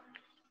going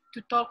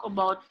to talk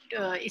about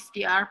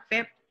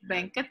SDR-PEP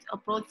blanket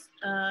approach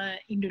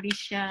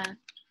Indonesia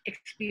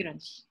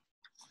experience.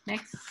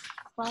 Next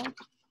slide.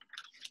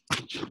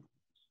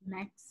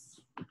 Next.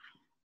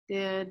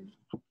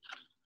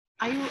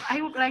 I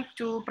would like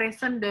to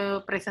present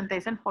the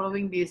presentation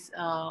following this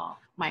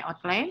my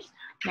outline.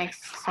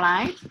 Next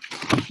slide.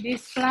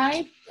 This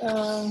slide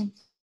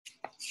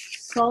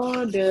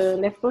show the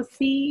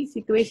leprosy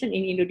situation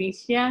in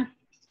Indonesia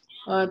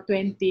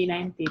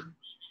 2019.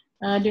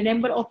 The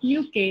number of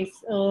new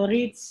cases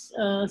reached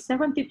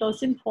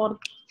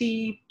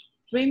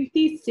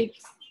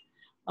 70,026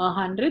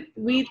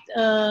 with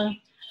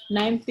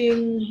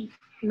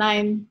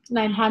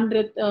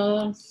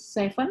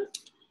 907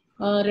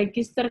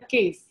 registered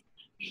case.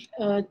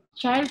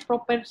 Child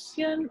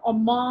proportion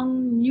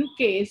among new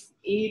case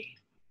is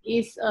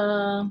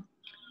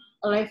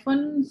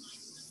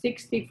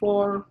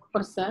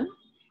 11.64%,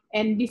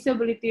 and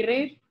disability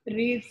rate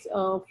reached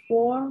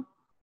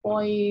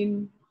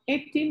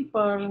 4.18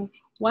 per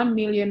 1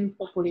 million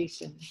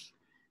population.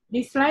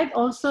 This slide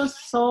also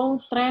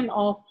shows trend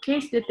of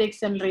case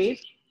detection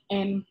rate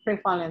and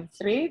prevalence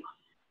rate,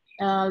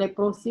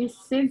 leprosy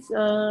since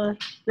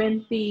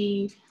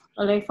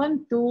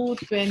 2011 to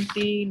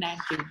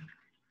 2019.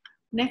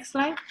 Next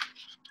slide.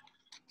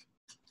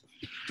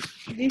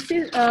 This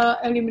is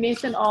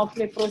elimination of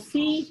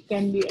leprosy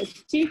can be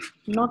achieved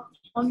not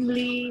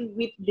only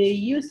with the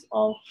use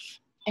of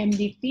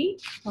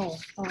MDT.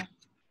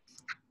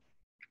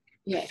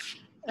 Yes.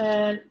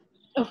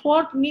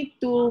 Effort need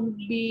to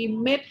be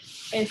made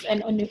as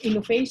an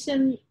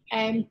innovation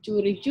aimed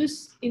to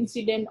reduce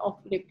incidence of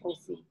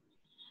leprosy.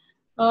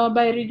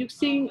 By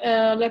reducing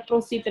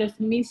leprosy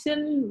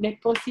transmission,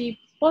 leprosy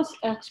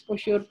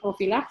post-exposure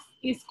prophylaxis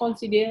is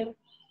considered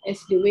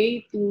as the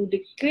way to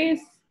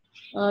decrease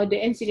the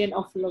incidence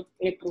of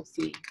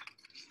leprosy.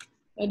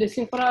 The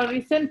several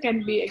reasons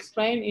can be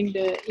explained in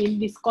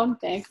this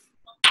context.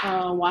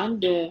 One,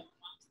 the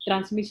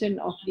transmission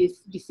of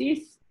this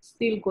disease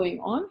still going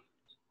on.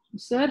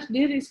 Third,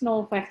 there is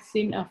no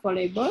vaccine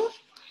available.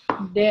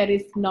 There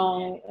is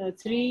no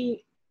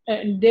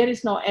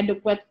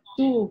adequate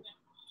tool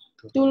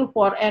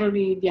for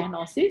early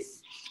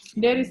diagnosis.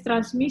 There is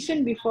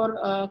transmission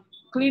before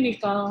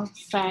clinical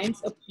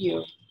signs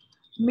appear.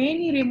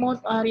 Many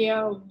remote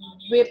areas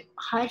with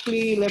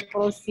highly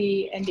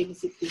leprosy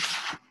endemicity.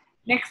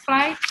 Next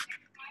slide.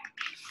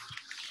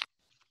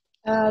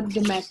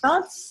 The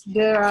methods.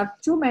 There are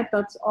two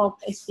methods of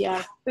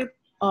SDR-PEP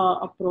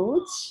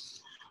approach.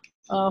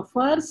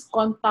 First,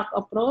 contact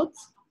approach.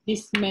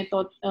 This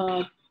method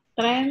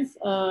trends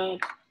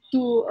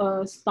to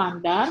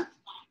standard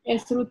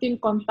as routine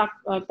contact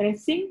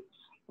tracing.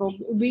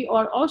 We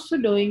are also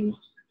doing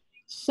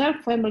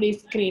self-family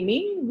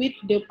screening with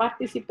the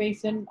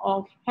participation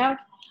of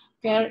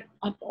healthcare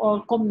at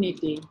all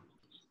community.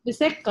 The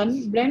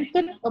second,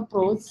 blanket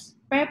approach,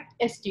 PEP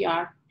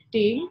SDR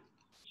team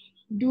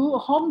do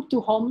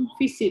home-to-home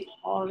visit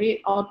or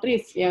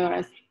outreach,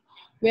 whereas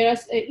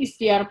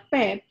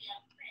SDR-PEP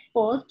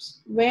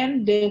pods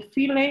when the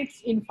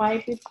village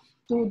invited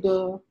to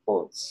the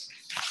pods.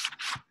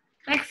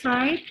 Next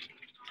slide.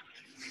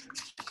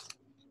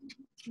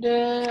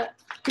 The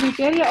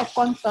criteria of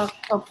contact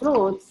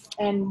approach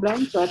and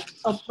blanket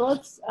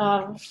approach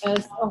are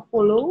as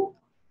follows.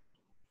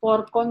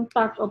 For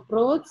contact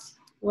approach,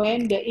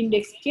 when the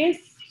index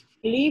case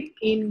live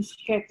in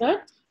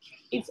scattered,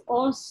 it's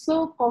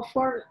also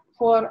covered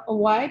for a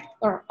wide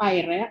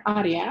area,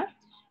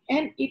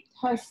 and it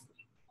has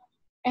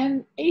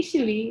an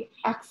easily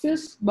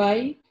accessed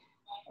by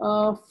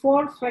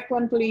for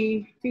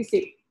frequently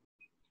visit.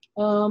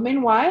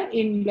 Meanwhile,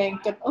 in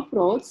blanket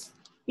approach,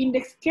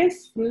 index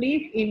case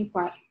live in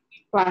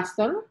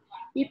cluster.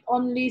 It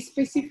only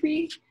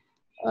specificity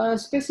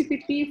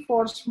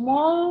for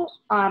small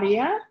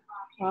area,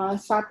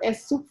 such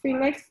as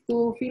sub-village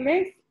to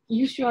village.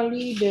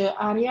 Usually, the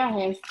area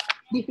has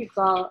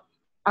difficult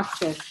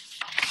access.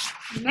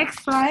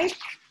 Next slide.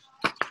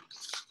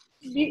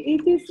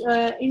 It is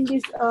in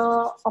this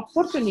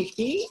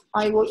opportunity,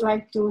 I would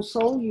like to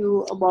show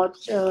you about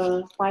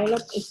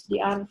pilot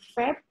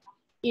SDR-PEP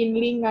in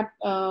Lingat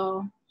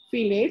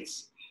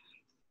village.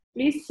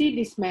 Please see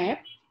this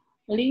map.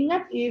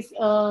 Lingat is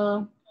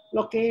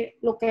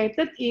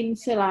located in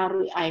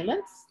Selaru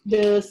Islands,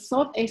 the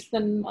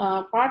southeastern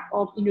part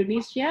of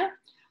Indonesia,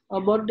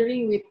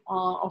 bordering with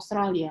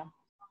Australia.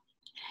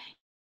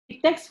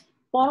 It takes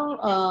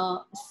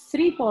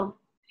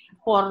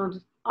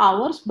 3-4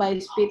 hours by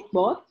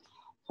speedboat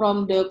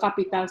from the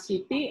capital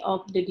city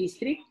of the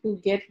district to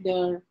get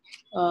there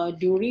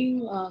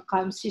during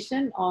calm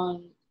season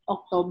on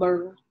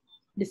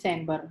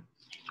October-December.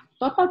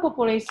 Total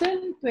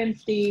population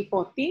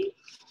 2014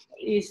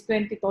 is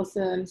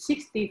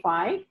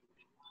 20,065.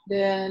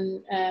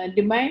 Then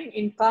the main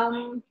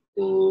income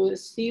to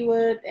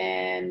steward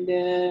and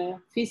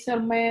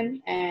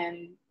fishermen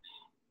and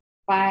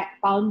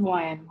palm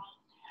wine.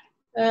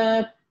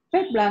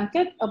 PEP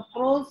blanket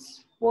approach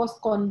was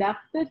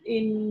conducted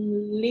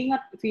in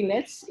Lingat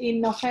village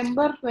in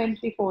November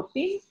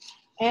 2014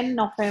 and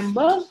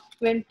November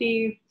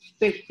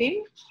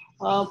 2015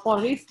 for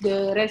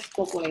the rest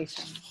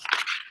population.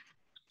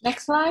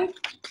 Next slide.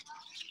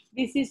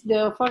 This is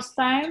the first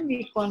time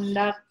we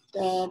conduct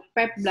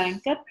PEP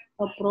blanket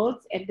approach.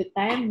 At the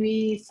time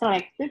we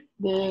selected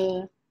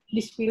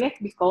this village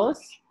because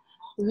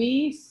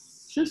we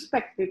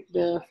suspected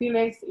the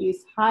village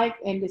is high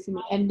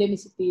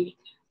endemicity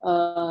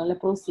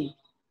leprosy.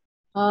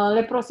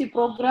 Leprosy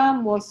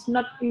program was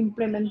not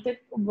implemented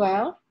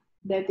well.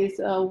 That is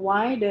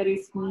why there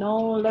is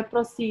no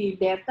leprosy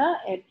data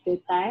at the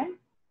time.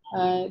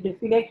 The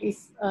village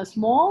is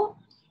small,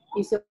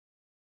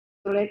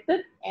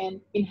 isolated,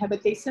 and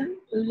inhabitation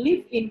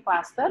live in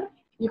cluster.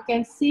 You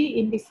can see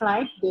in this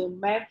slide the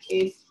map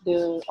is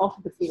of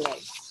the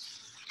village.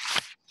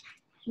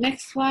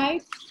 Next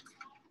slide.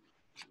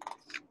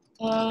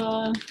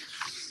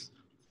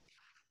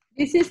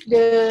 This is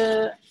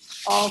the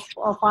of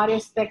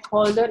various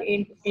stakeholders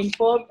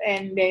involved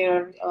and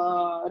their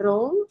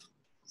role.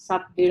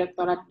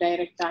 Subdirectorate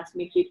Direct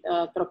Transmitted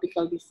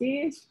Tropical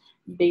Disease,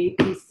 the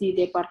DC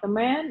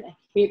Department,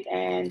 Heat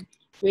and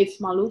Waste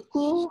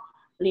Maluku,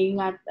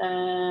 Lingat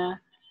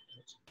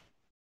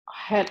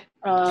head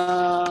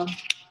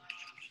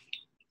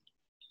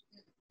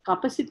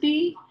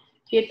capacity,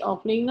 head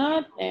of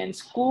Lingat, and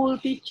school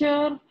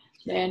teacher,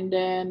 and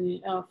then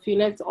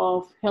village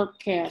of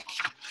healthcare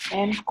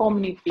and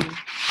community.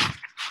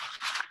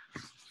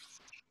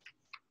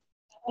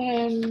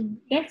 And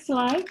next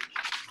slide.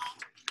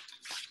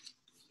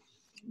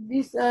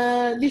 This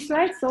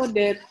slide shows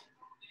that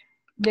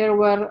there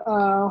were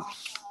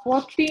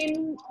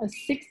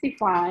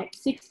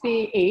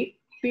 68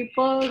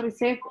 people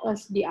received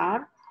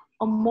SDR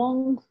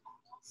among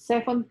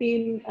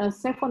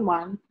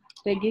 71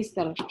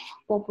 registered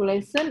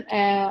population,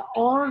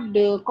 or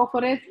the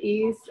coverage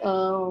is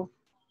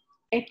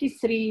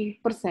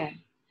 83%.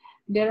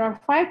 There are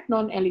 5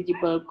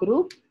 non-eligible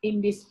groups in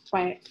this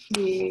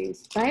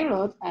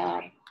pilot: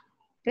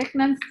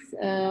 pregnant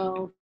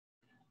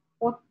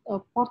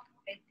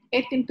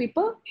 18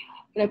 people,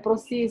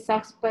 leprosy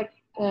suspect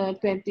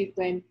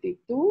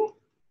 22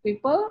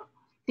 people,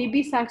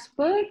 TB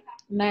suspect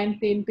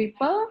 19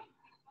 people,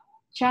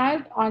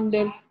 child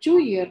under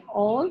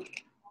 2-year-old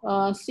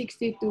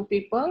 62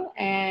 people,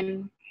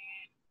 and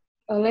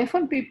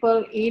 11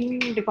 people in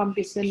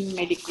rifampicin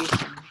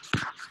medication.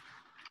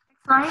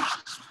 Slide.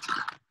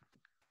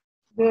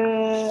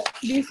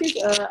 This is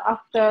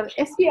after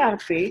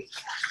SDR-PEP.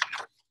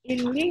 In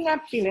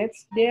Lingat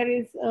village, there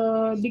is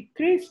a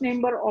decreased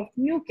number of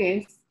new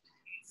cases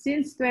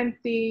since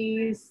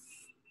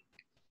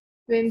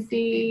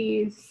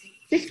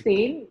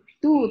 2016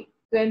 to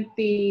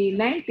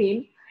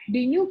 2019.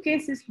 The new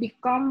cases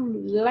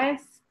become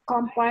less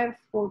compared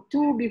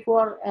to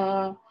before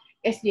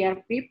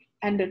SDR-PEP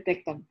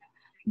undertaken.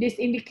 This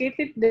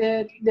indicated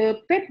that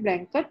the PEP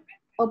blanket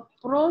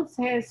approach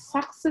has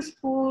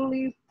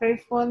successfully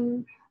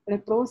prevented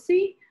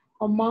leprosy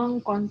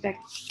among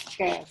contact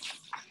cases.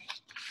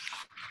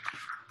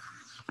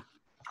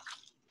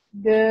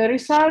 The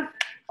result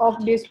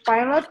of this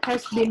pilot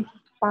has been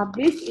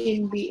published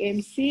in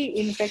BMC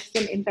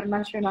Infection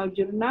International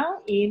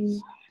Journal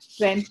in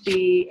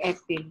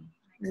 2018.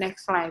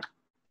 Next slide.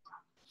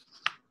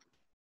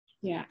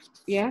 Yeah,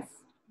 yes,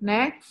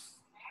 next.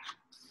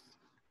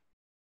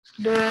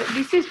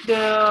 This is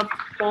the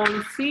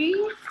policy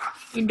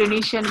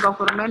Indonesian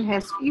government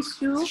has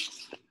issued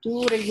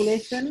to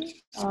regulation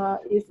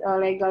is a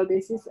legal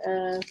basis.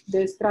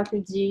 The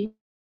strategy,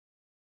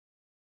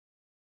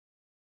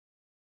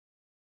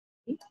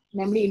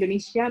 namely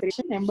Indonesia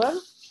number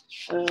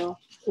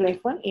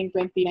 11 in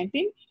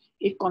 2019.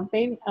 It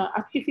contains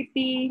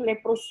activity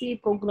leprosy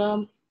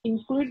program,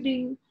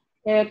 including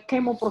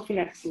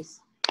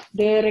chemoprophylaxis.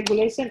 The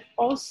regulation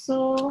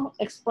also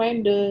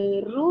explains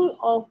the rule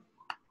of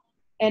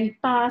and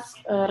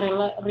tasks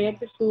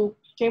related to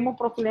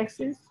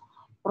chemoprophylaxis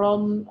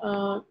from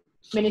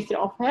Ministry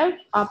of Health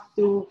up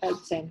to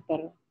health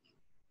center.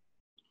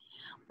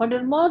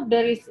 Furthermore,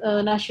 there is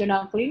a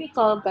national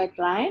clinical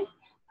guideline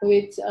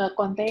which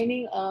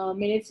containing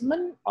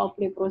management of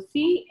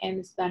leprosy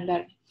and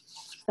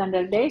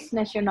standardized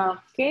national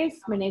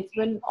case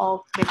management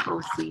of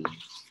leprosy.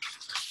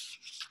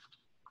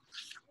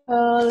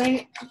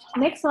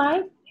 Next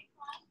slide.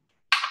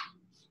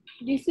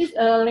 This is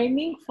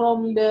learning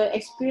from the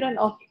experience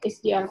of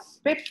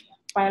SDR-PEP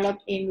pilot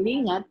in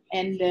Lingat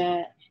and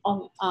the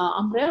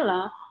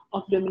umbrella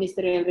of the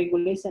ministerial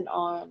regulation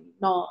on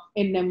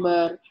in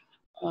number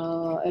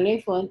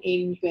 11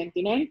 in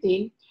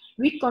 2019.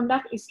 We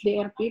conduct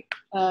SDR-PEP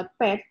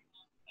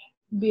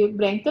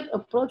blanket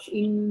approach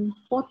in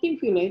 14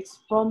 villages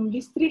from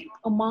district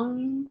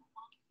among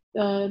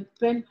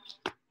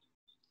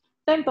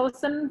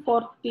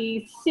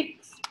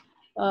 10,046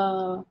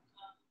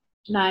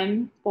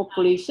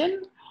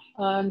 population,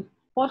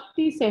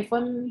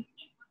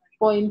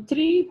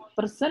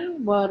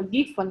 47.3% were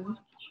given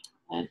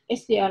an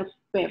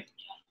SDR-PEP,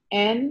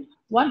 and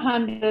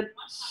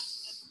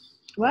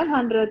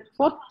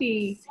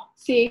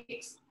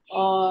 146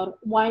 or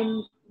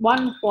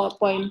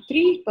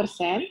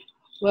 1.3%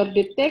 were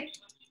detect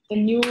a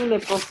new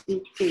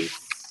leprosy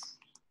case.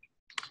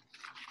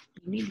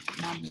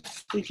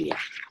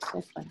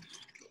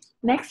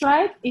 Next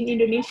slide. In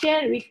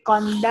Indonesia, we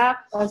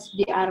conduct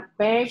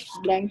SDR-PEP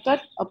blanket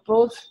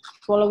approach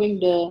following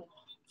the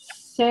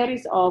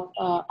series of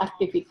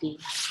activity.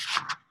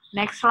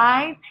 Next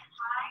slide.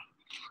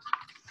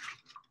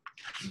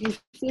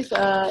 This is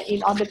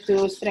in order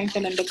to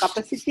strengthen the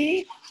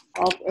capacity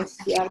of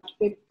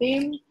SDR-PEP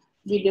team.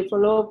 We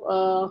develop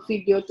a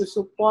video to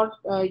support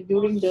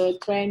during the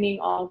training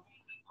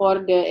for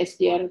the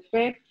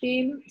SDR-PEP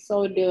team,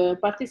 so the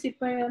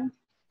participant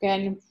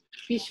can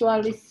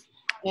visualize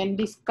and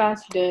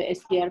discuss the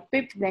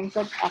SDR-PEP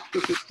blanket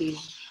activity.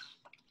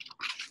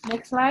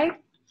 Next slide.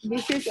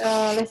 This is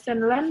a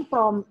lesson learned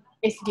from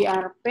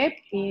SDR-PEP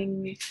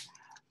in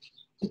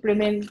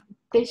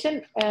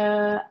implementation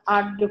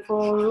at the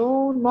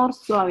Follow North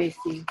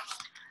Sulawesi.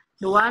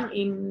 The one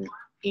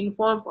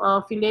involve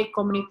village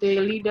community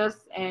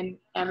leaders and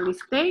early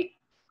stage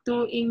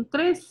to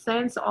increase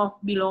sense of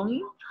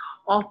belonging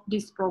of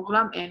this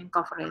program and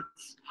coverage.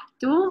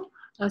 To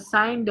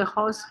assign the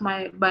house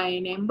by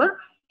number,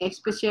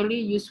 especially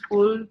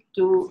useful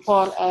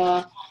for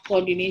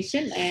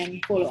coordination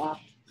and follow-up.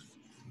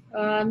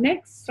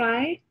 Next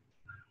slide.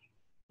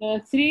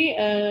 3,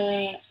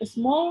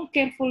 small,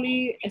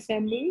 carefully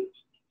assembled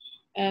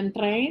and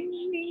train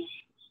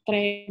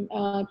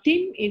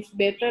team is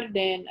better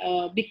than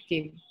a big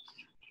team.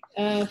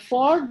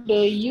 For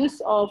the use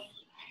of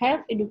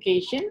health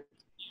education,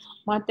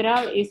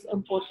 material is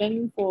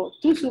important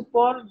to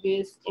support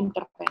this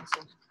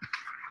intervention.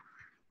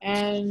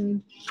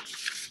 And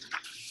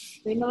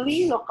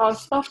finally, local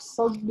staff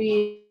should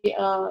be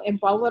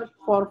empowered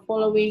for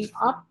following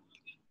up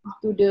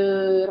to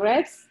the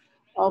rest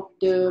of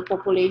the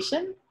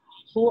population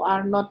who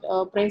are not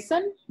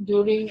present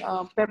during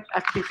PEP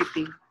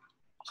activity.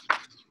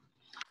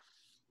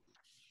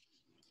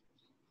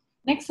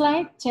 Next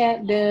slide.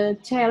 The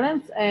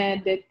challenge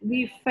that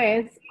we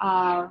face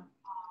are: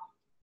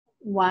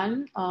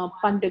 one,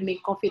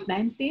 pandemic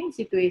COVID-19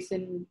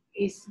 situation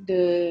is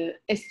the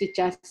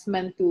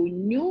adjustment to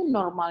new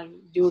normal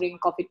during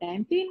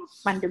COVID-19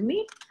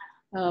 pandemic,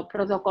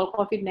 protocol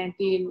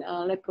COVID-19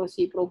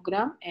 leprosy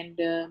program, and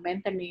the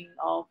maintaining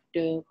of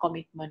the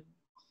commitment.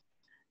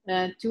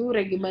 2,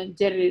 regimen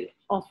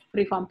of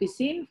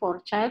rifampicin for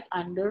child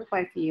under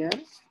 5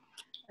 years.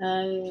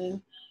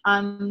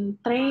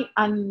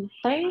 Untrained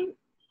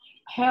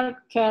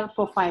healthcare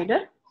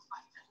provider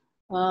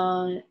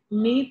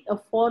need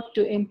effort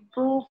to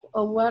improve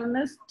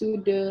awareness to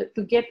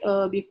get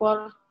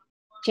before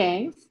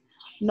change,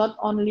 not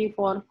only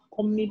for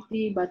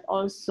community but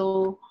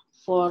also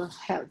for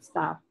health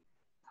staff.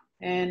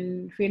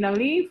 And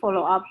finally,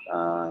 follow up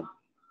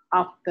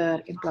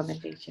after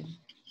implementation.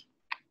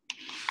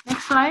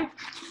 Next slide.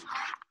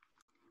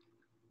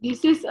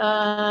 This is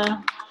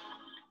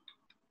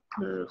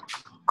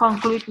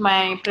conclude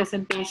my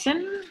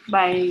presentation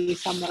by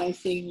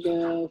summarizing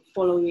the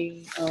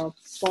following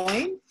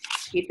point.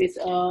 it is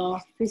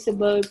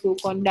feasible to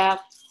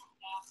conduct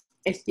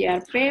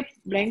SDR-PEP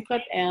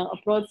blanket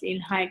approach in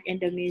high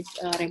endemic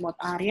remote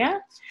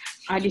area.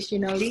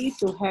 Additionally,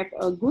 to have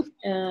a good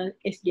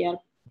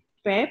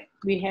SDR-PEP,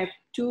 we have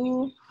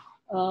to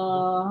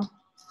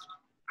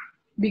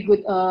be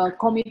good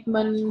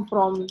commitment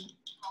from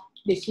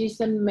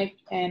decision make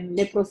and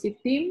leprosy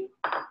team,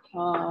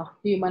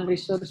 human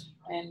resource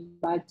and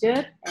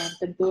budget, and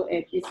tentu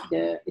it is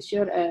the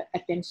assured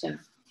attention.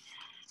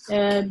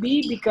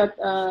 B, because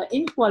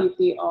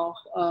inequality of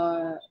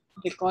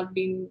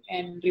recording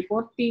and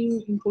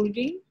reporting,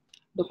 including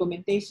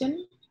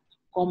documentation,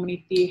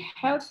 community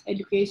health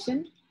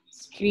education,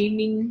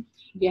 screening,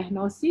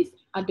 diagnosis,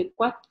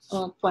 adequate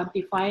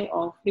quantify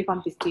of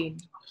rifampicin.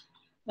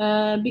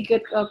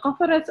 Because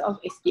coverage of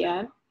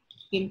SDR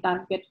in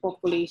target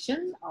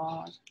population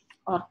or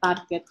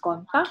target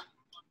contact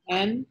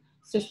and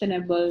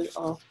sustainable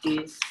of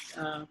this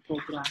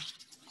program.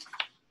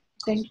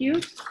 Thank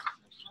you.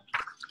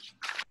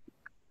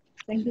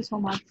 Thank you so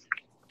much.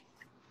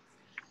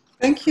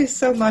 Thank you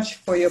so much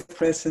for your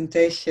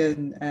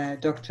presentation,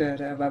 Dr.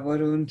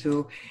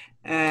 Waworuntu.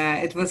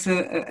 It was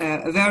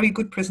a very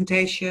good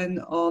presentation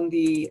on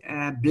the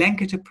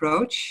blanket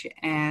approach,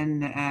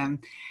 and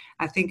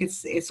I think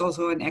it's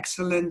also an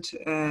excellent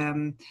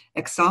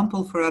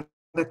example for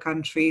other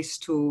countries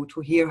to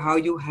hear how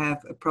you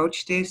have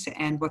approached this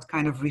and what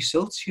kind of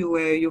results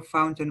you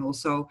found, and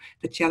also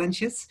the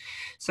challenges.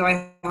 So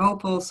I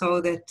hope also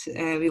that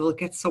we will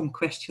get some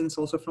questions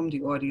also from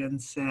the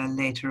audience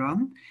later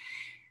on.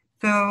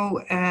 So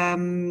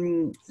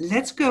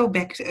let's go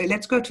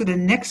to the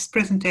next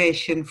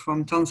presentation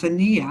from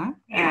Tanzania,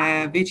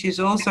 which is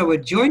also a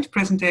joint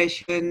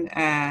presentation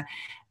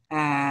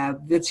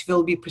which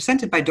will be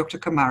presented by Dr.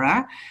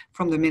 Kamara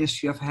from the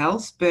Ministry of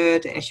Health.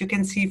 But as you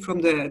can see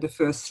from the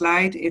first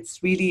slide,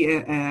 it's really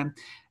a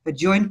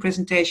joint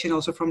presentation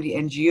also from the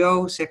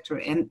NGO sector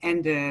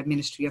and the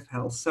Ministry of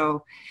Health.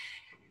 So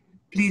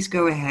please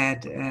go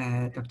ahead,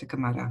 Dr.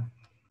 Kamara.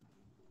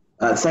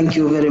 Thank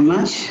you very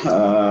much.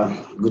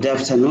 Good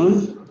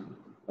afternoon,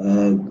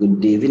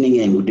 good evening,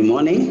 and good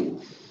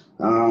morning.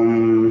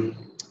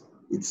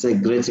 It's a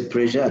great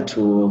pleasure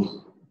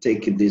to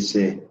take this,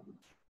 to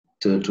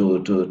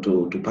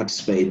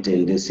participate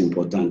in this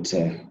important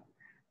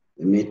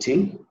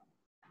meeting.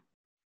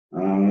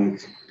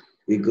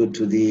 We go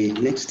to the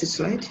next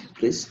slide,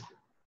 please.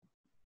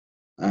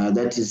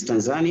 That is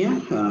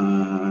Tanzania,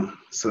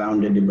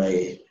 surrounded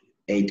by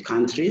 8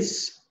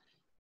 countries.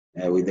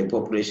 With a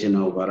population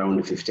of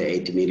around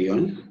 58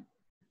 million.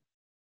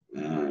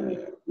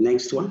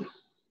 Next one.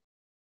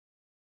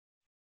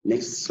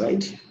 Next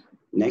slide.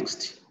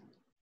 Next.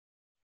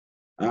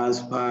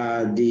 As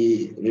per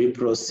the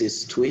leprosy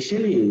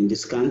situation in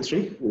this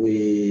country,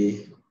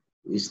 we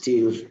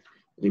still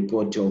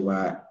report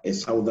over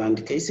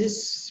 1,000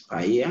 cases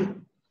per year.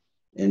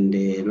 And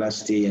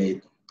last year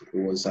it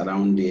was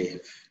around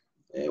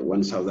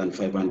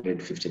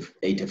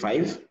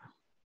 1,585.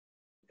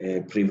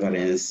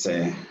 Prevalence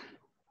of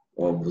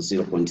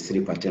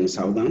 0.3 per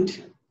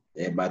 10,000.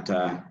 But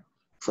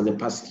for the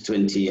past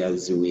 20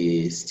 years,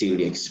 we still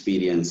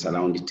experience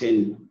around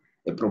a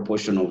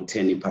proportion of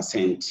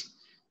 10%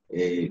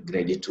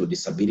 graded to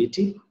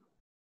disability.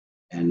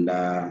 And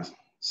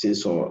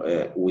since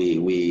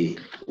we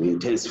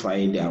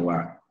intensified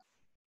our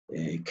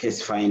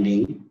case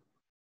finding,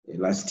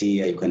 last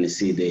year you can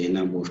see the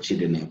number of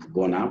children have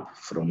gone up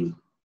from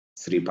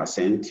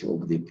 3%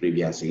 of the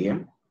previous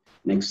year.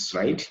 Next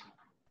slide.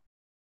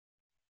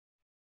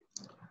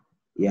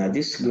 Yeah,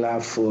 this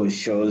graph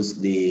shows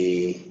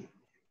the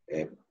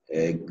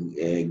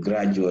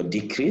gradual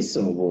decrease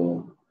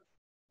of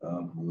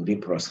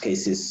leprosy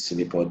cases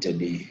reported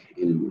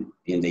in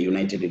the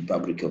United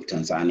Republic of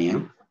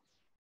Tanzania.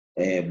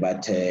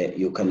 But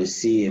you can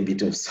see a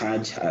bit of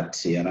surge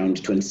at around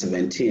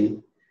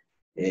 2017.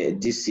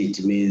 This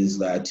it means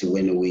that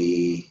when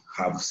we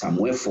have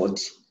some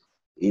effort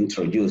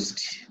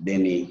introduced,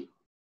 then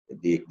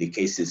the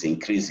cases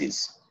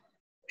increases.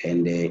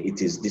 And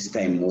it is this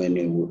time when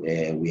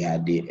we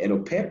had the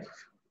SDR-PEP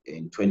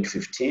in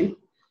 2015.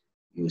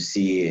 You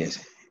see an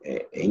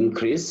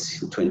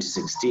increase in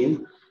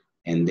 2016,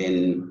 and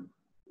then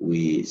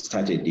we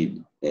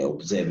started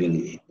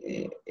observing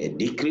a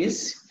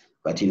decrease.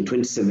 But in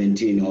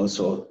 2017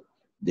 also,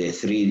 there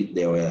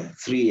were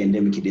 3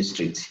 endemic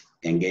districts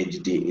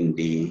engaged in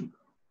the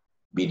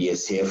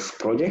BDSF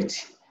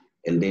project.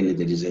 And then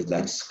there is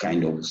that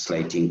kind of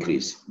slight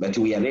increase. But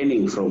we are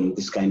learning from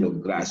this kind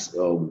of graph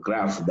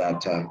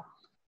that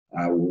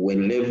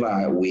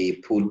whenever we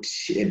put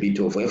a bit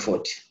of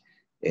effort,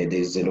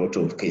 there's a lot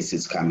of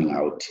cases coming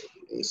out.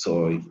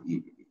 So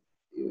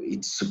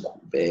it's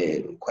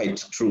quite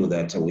true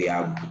that we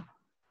have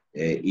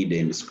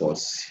hidden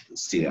spots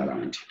still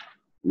around.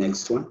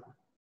 Next one.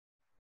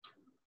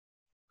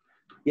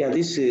 Yeah,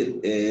 this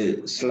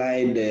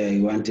slide I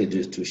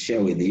wanted to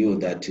share with you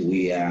that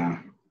we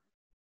are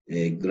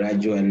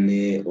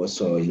gradually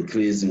also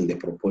increasing the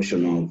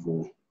proportion of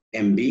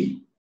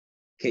MB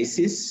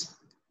cases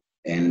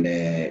and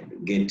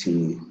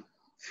getting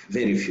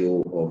very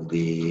few of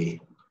the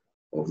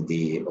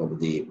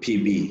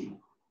PB,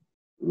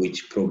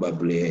 which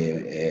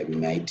probably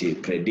might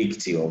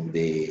predict of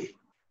the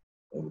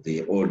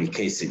old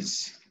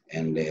cases,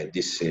 and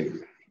this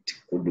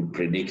could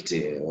predict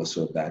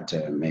also that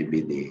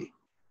maybe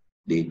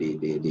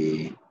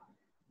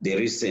the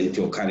recent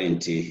or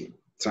current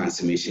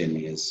transmission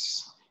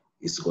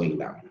is going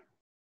down.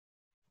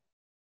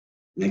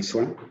 Next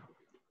one.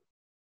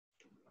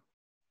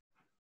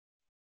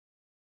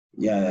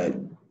 Yeah,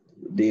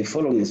 the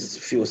following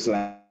few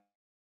slides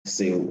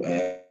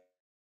the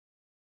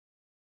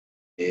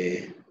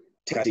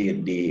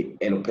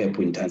LPEP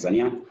in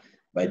Tanzania,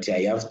 but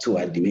I have to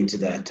admit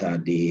that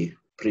the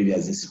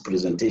previous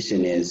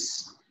presentation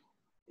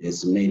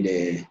has made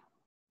a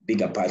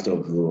bigger part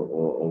of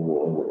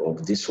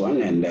this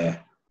one, and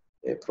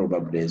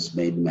probably has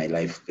made my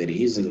life very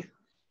easy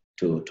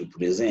to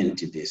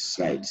present this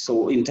slide.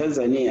 So in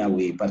Tanzania,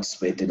 we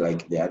participated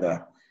like the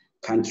other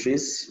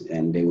countries,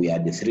 and we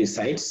had the 3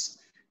 sites.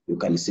 You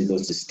can see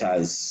those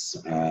stars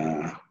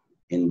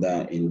in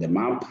the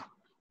map.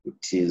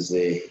 It is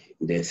the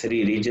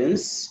 3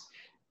 regions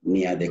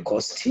near the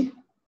coast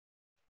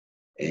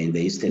in the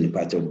eastern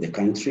part of the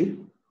country.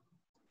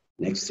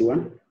 Next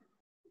one.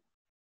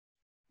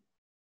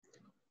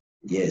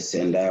 Yes,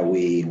 and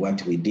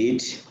what we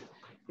did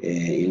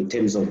in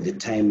terms of the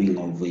timing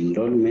of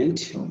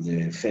enrollment of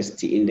the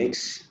first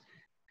index,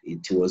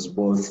 it was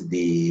both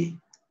the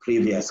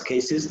previous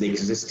cases, the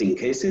existing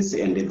cases,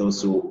 and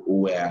those who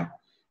were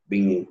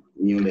being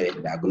newly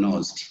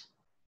diagnosed.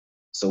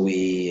 So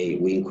we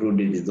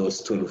included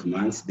those 12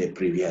 months the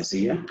previous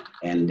year,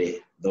 and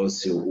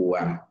those who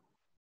were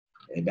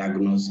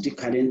diagnosed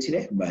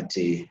currently, but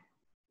the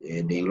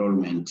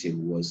enrollment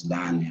was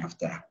done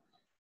after,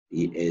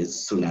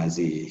 as soon as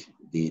the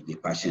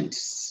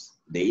patients,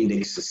 the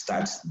index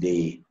starts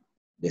the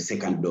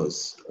second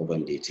dose of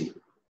MDT.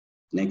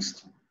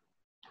 Next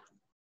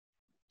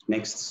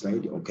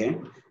slide, okay.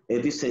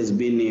 This has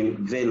been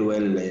very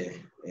well,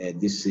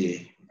 this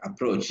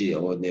approach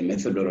or the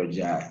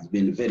methodology has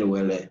been very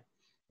well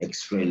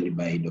explained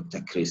by Dr.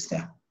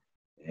 Krista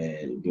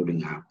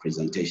during her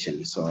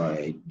presentation. So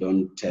I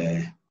don't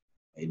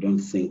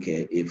think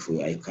if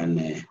I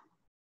can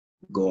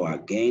go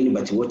again,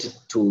 but what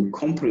to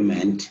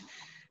complement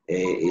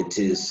it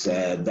is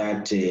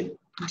that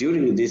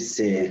during this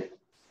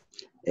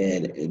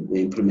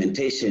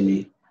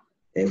implementation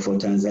for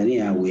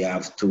Tanzania, we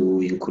have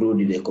to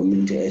include the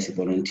community health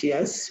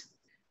volunteers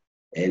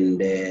and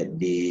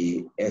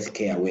the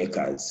healthcare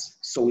workers.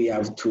 So we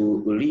have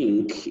to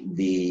link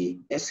the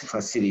health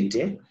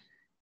facility,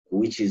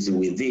 which is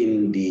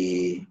within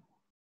the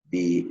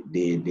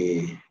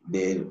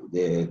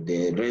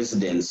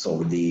residence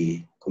of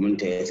the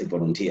community health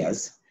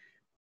volunteers.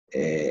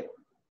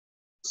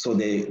 So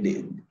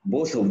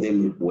both of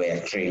them were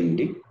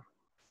trained,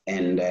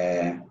 and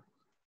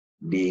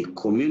the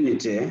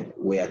community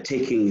were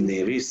taking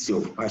the risk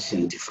of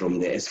patient from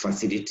the health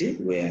facility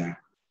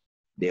where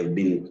they've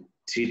been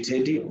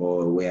treated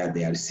or where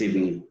they are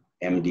receiving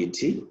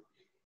MDT,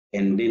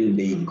 and then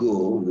they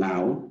go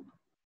now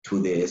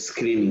to the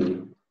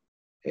screening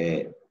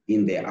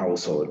in the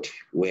household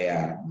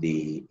where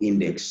the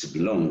index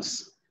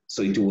belongs.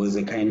 So it was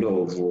a kind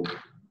of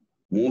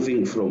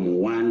moving from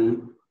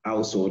one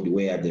household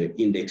where the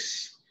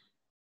index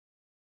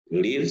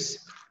lives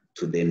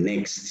to the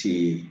next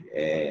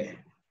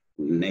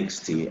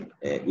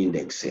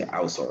index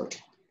household.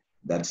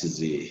 That's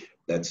the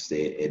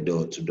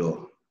door to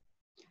door.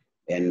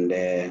 And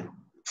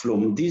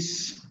from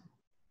this,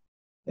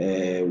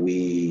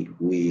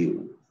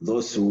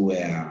 those who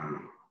were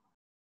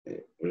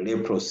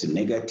leprosy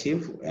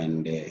negative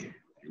and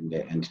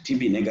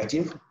TB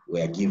negative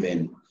were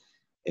given,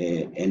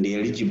 and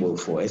eligible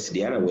for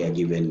SDR were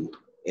given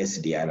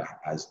SDR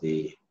as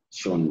they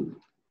shown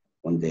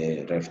on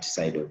the left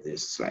side of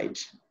this slide.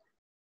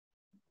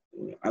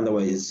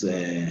 Otherwise,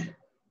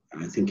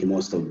 I think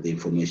most of the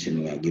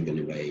information were given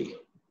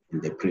in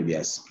the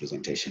previous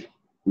presentation.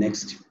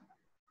 Next.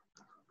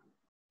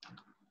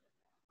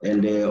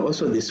 And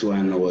also this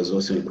one was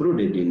also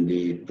included in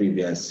the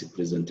previous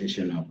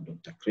presentation of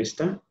Dr.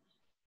 Krista,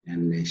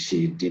 and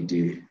she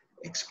did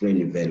explain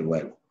it very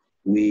well.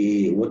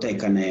 What I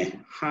can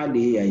add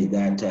here is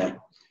that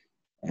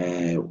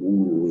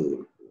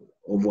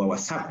of our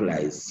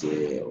supplies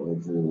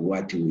of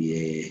what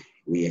we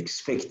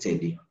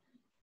expected,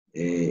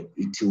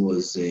 it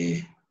was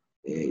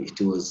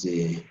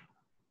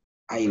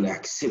highly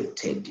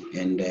accepted,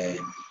 and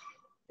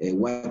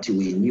what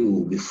we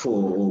knew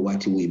before, or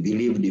what we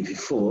believed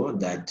before,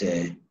 that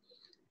the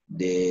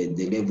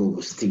level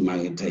of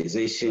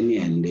stigmatization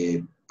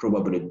and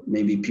probably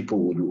maybe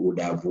people would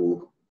have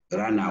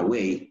run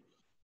away,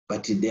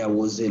 but there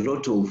was a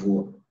lot of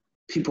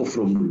people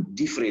from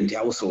different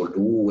households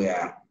who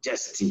were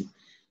just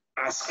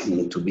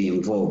asking to be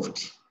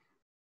involved.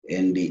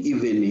 And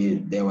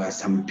even there were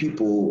some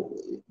people,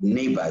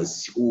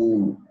 neighbors,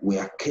 who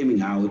were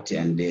coming out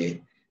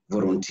and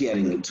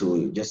volunteering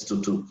to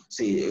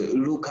say,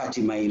 look at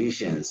my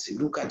lesions,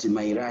 look at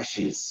my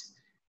rashes.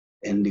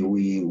 And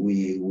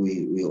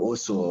we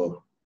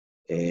also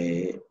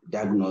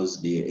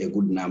diagnosed a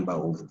good number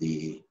of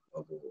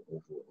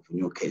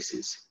new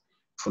cases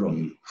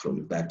from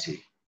that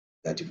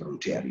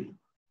volunteering.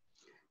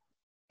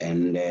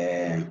 And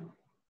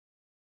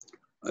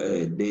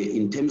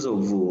in terms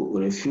of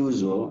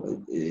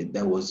refusal,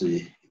 there was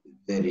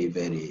very,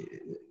 very,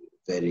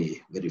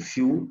 very, very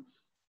few.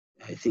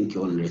 I think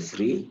only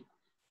 3.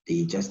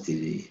 They just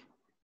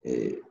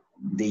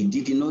they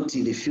did not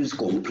refuse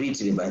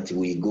completely, but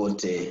we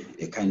got a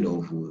kind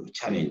of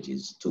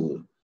challenges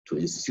to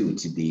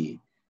institute the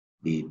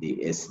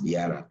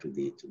SDR to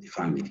the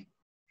family,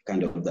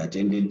 kind of that.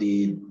 And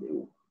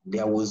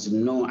there was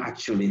no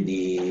actually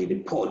the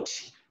report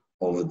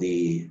of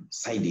the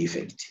side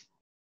effect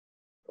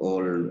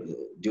or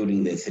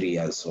during the 3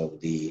 years of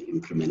the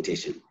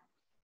implementation.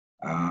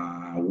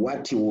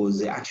 What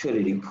was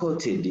actually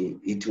reported,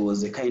 it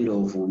was a kind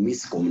of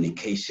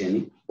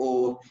miscommunication,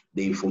 or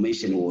the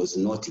information was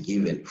not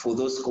given for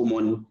those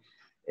common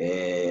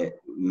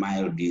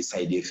mild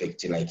side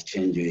effects like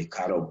change of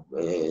color,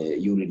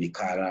 urine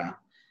color,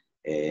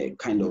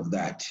 kind of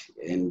that.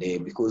 And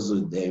because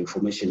the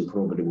information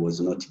probably was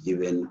not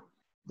given,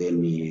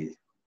 then the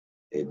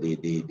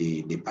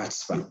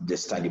participant, the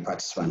study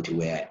participant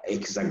were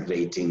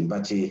exaggerating.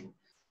 But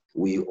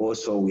we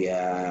also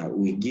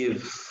we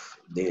give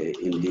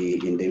in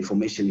the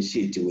information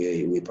sheet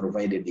we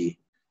provided the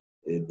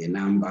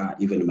number.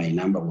 Even my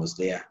number was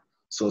there.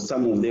 So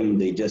some of them,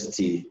 they just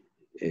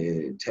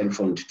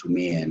telephoned to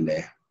me, and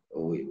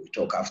we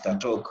talk after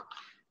talk.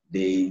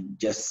 They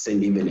just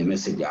send even a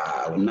message.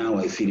 Now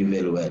I feel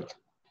very well.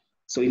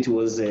 So it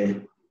was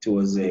a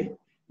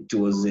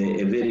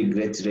very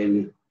great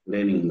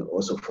learning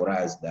also for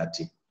us that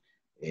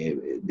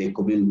the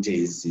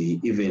community is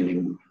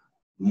even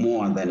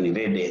more than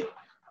ready,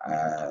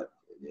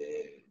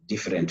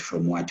 different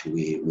from what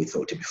we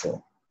thought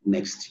before.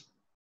 Next.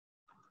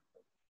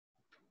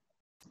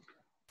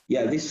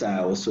 Yeah, these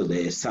are also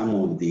some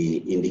of the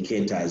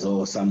indicators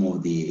or some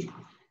of the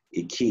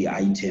key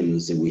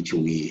items which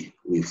we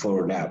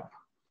followed up.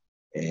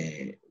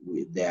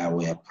 There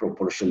were a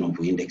proportion of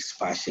index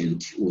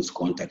patients whose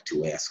contacts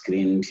were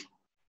screened.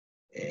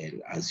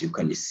 As you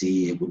can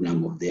see, a good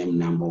number of them,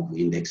 number of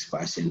index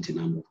patients,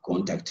 number of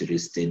contacts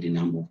listed,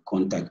 number of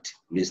contacts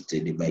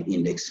listed by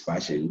index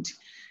patient,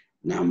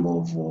 number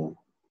of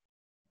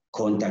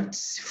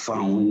contacts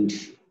found,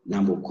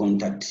 number of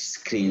contacts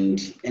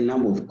screened, and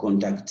number of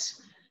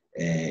contacts,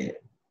 the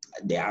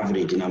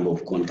average number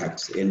of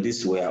contacts. And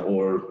these were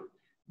all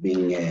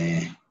being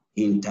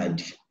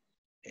entered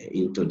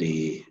into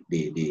the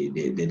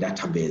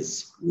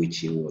database,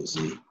 which was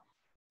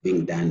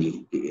being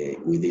done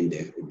within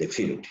the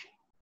field.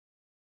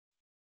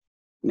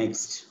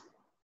 Next.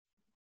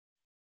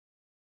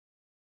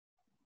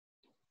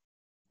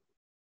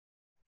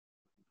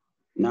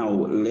 Now,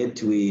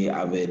 let we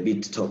have a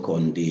bit talk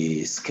on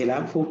the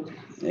scale-up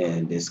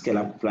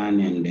plan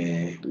and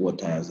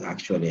what has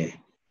actually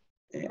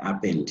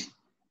happened.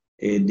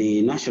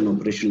 The National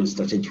Operational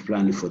Strategic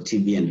Plan for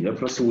TB and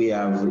leprosy, we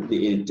have,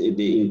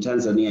 in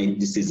Tanzania,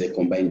 this is a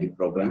combined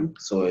program.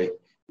 So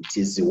it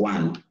is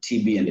one,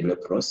 TB and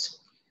leprosy.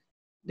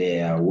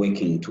 They are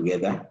working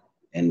together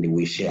and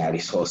we share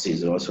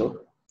resources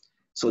also.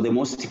 So the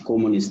most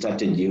common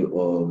strategy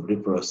of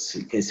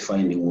leprosy case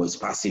finding was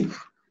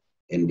passive,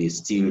 and it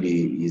still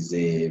is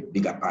a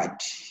bigger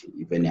part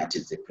even at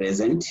the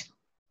present.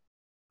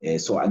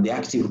 So the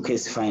active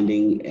case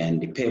finding and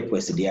the PEP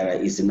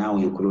SDR is now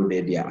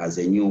included as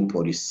a new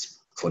policy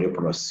for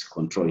leprosy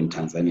control in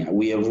Tanzania.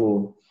 We have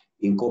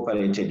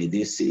incorporated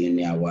this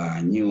in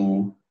our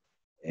new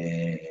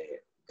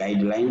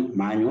guideline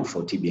manual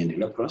for TB and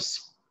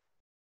leprosy,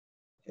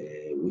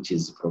 which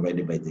is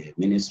provided by the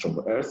Ministry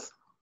of Health.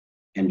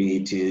 And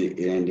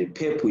the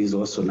PEP is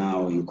also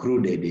now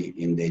included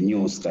in the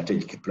new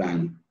strategic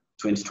plan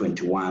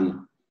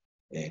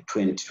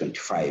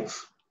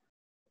 2021-2025.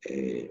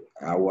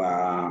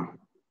 Our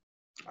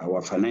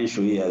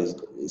financial year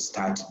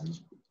starts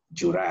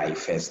July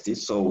 1st,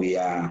 so we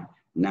are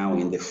now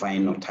in the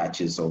final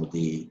touches of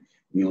the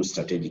new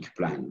strategic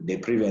plan. The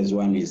previous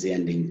one is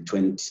ending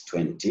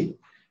 2020,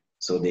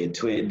 so the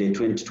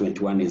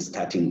 2021 is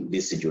starting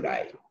this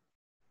July.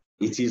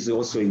 It is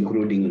also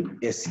including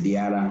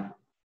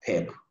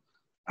SDR-PEP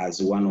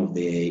as one of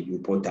the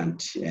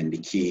important and the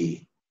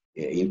key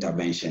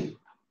intervention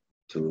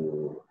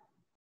to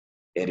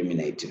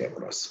eliminate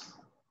leprosy.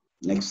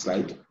 Next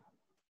slide.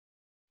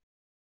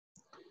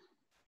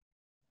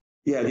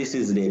 Yeah, this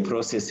is the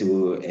process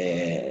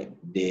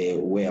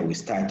where we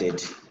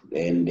started,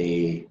 and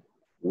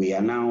we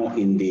are now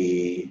in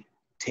the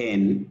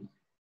 10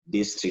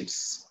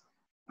 districts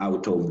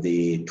out of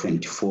the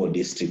 24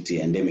 district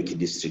endemic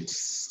districts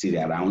still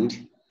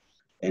around.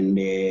 And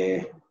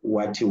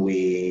what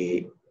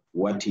you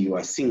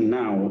are seeing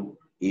now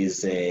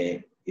is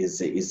a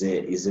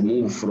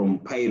move from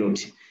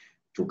pilot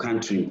to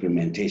country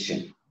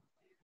implementation.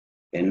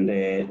 And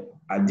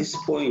at this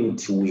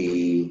point,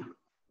 we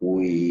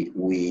we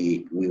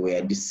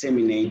were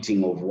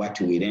disseminating of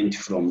what we learned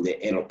from the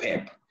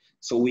SDR-PEP.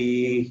 So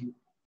we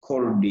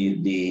called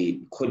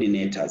the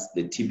coordinators,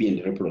 the TB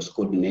and leprosy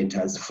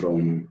coordinators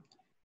from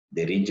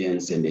the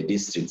regions and the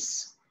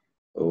districts,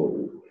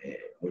 of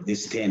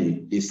these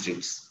 10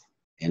 districts,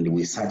 and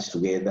we searched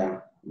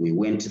together. We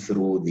went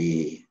through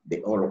the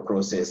oral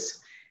process,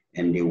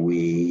 and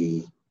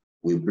we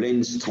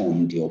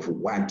brainstormed of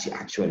what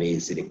actually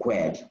is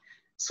required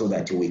so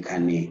that we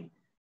can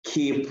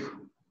keep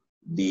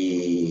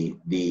the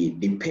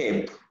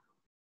PEP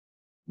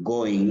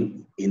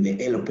going in the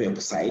SDR-PEP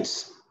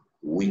sites,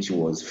 which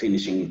was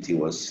finishing. It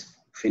was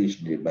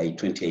finished by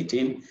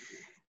 2018,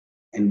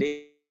 and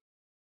then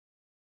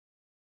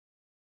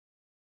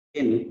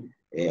in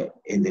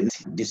the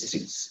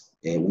districts,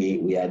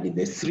 we had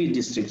the 3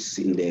 districts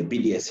in the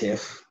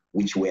BDSF,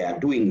 which were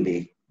doing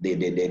the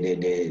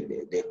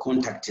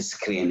contact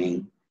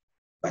screening,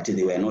 but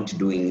they were not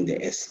doing the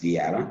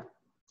SDR.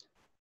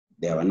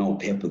 There were no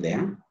PEP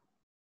there.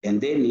 And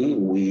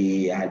then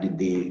we had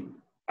the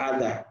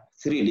other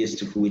 3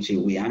 districts, which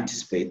we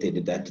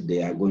anticipated that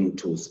they are going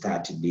to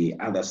start the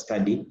other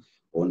study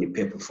on the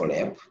PEP for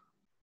EP.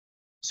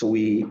 So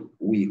we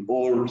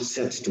all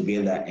sat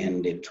together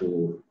and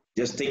to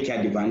just take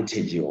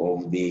advantage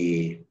of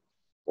the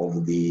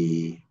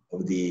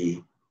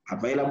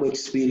available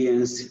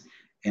experience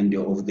and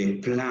of the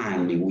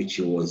plan which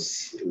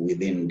was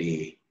within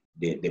the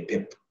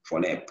PEP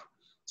for EP,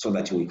 so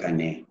that we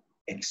can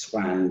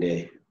expand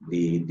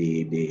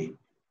the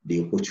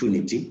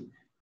opportunity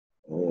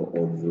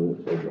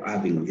of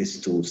having these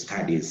 2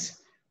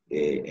 studies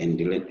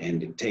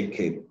and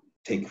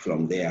take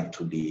from there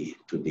to the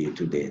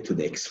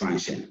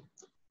expansion.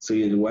 So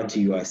what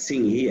you are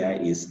seeing here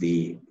is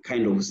the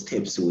kind of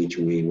steps which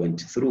we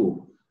went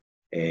through.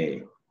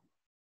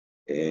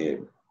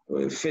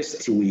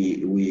 First,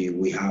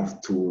 we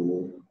have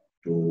to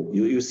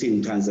you see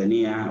in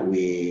Tanzania,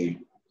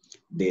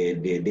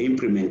 the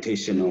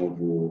implementation of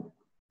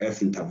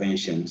health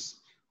interventions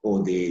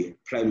or the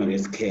primary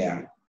health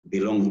care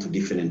belong to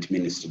different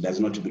ministries, does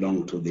not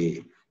belong to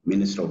the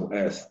Minister of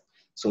Health.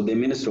 So the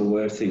Minister of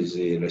Health is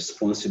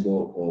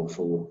responsible of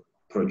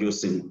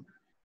producing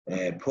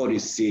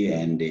policy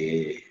and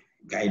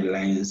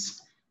guidelines,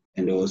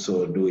 and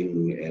also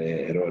doing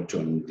a lot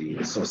on the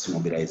resource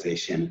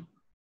mobilization.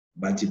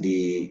 But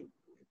the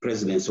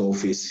President's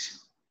Office,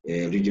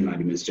 Regional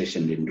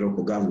Administration and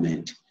Local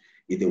Government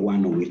is the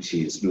one which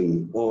is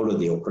doing all of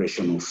the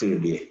operational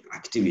field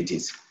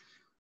activities.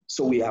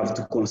 So we have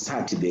to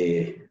consult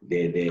in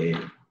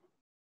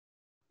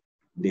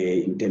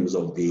terms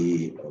of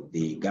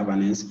the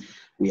governance,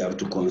 we have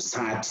to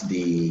consult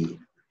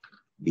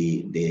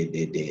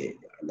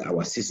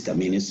our sister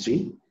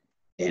ministry,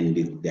 and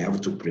they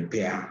have to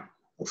prepare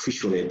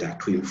official letter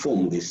to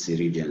inform these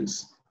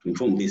regions, to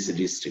inform these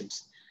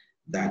districts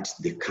that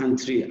the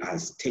country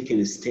has taken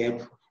a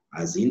step,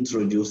 has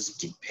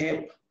introduced the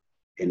PEP,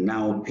 and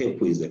now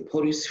PEP is a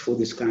policy for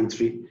this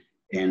country,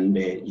 and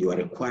you are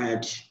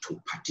required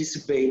to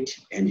participate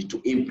and to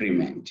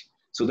implement.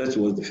 So that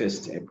was the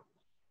first step.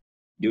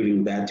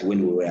 During that,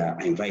 when we were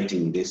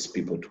inviting these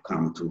people to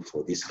come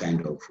for this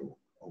kind of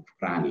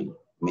planning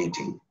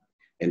meeting.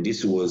 And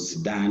this was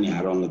done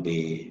around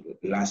the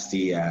last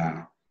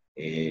year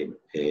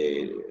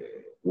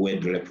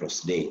World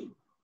Leprosy Day.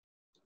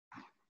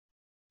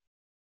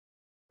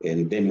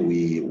 And then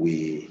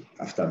we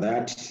after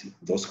that,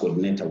 those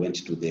coordinators went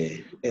to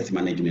the health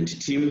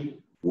management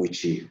team,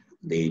 which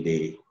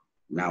they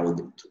now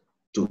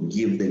to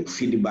give them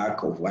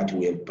feedback of what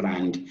we have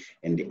planned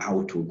and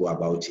how to go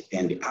about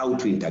and how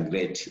to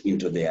integrate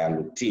into their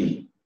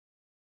routine.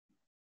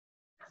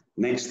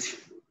 Next.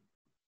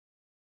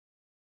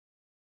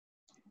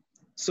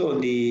 So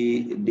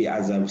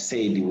as I've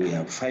said, we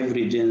have 5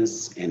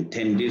 regions and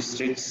 10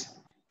 districts,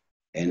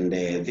 and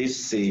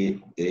this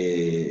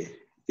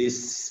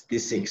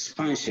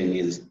expansion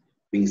is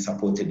being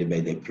supported by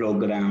the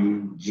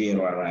program,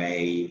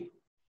 GRI,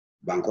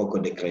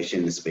 Bangkok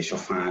Declaration Special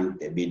Fund,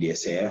 the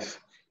BDSF,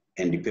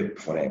 and the PEP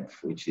for EP,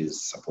 which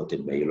is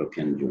supported by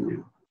European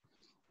Union.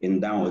 And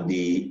now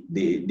the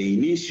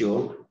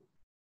initial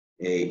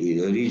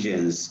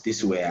regions,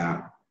 these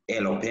were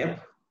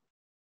SDR-PEP,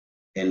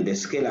 and the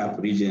scale-up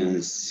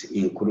regions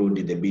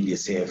include the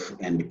BDSF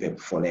and the PEP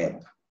for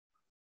EP.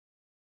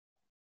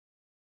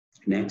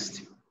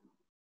 Next.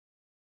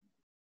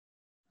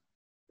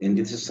 And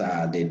this is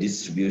the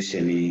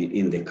distribution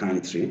in the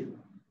country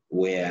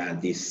where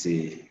these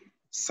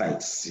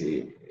sites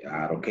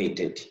are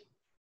located.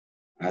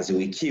 As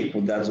we keep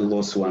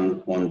those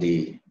one on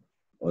the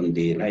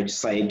right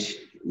side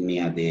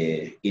near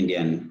the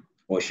Indian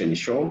Ocean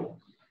shore,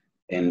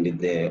 and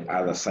the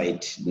other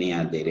side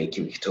near the Lake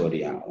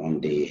Victoria on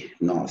the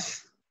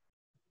north.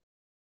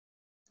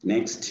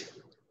 Next.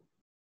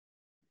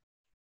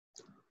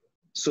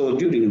 So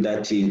during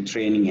that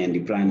training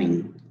and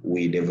planning,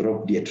 we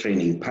developed a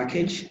training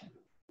package,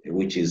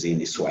 which is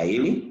in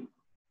Swahili,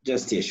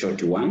 just a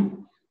short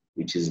one,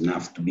 which is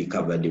enough to be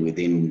covered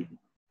within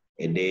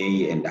a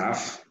day and a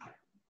half.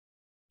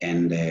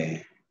 And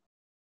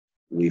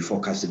we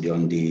focused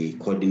on the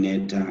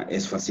coordinator,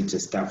 as facility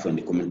staff, and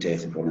the community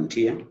health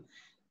volunteer.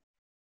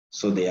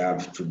 So they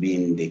have to be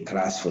in the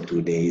class for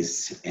 2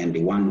 days and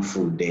 1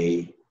 full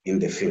day in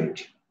the field,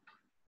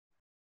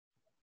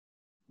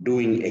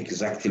 doing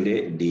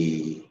exactly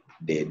the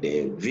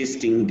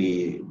visiting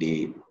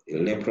the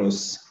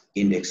leprosy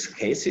index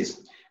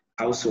cases,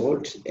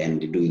 household,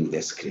 and doing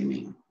the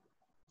screening.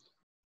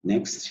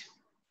 Next.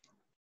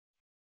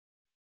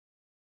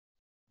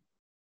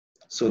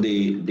 So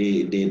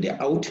the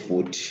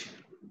output,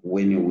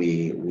 when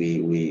we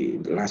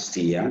last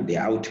year, the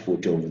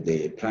output of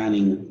the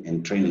planning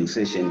and training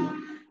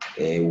session,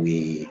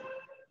 we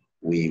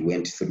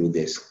went through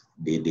this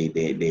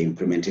the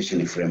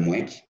implementation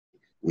framework,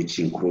 which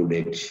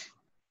included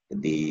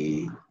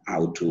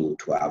how to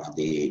have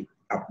the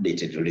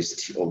updated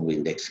list of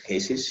index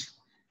cases,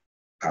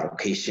 per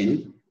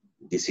location.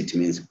 This it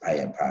means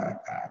per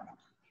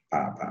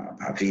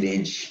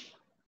village,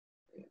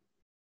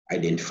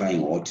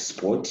 identifying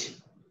hotspot,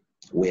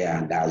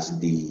 where does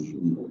the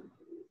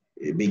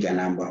bigger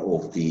number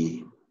of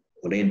the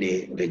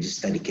already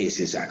registered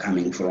cases are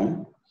coming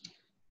from.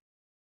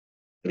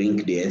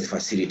 Link the health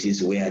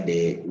facilities where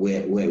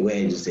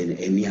is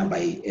a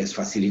nearby health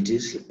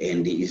facilities,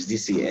 and is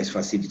this health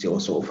facility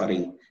also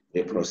offering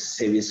leprosy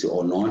service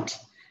or not?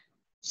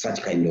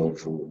 Such kind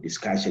of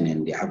discussion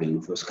and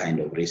having those kind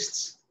of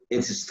lists.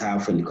 Health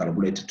staff and the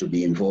collaborator to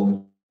be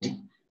involved,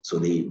 so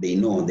they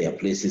know their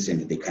places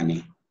and they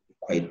can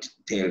quite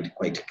tell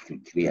quite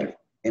clearly.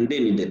 And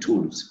then in the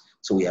tools,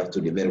 so we have to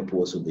develop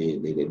also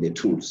the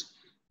tools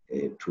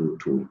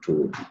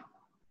to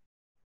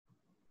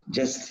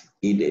just,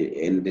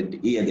 and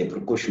here the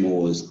precaution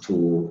was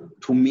to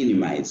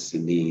minimize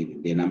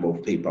the number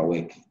of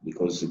paperwork,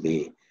 because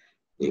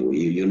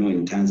you know,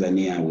 in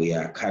Tanzania we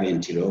are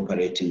currently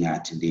operating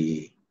at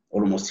the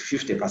almost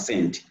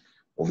 50%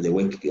 of the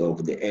work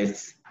of the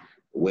health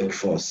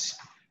workforce.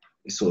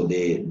 So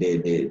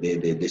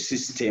the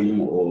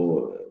system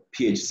or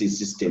PHC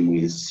system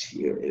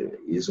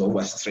is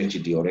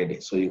overstretched already.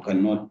 So you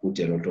cannot put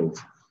a lot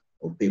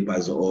of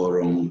papers or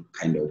wrong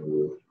kind of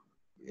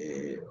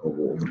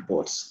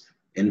reports.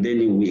 And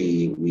then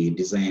we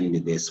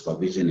designed the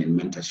supervision and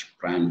mentorship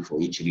plan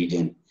for each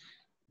region,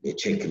 the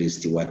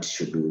checklist, what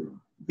should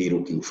be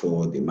looking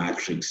for, the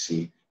matrix,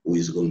 who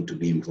is going to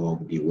be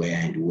involved, the where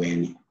and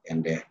when,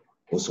 and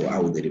also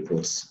how the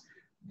reports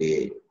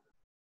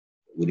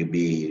will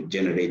be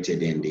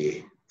generated and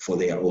for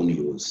their own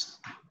use.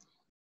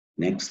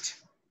 Next.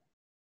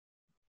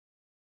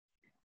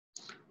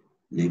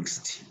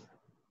 Next.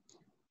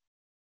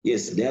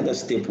 Yes, the other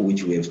step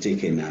which we have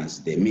taken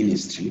as the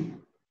ministry,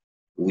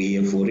 we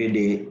have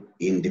already,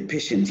 in the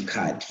patient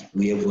card,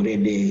 we have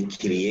already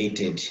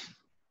created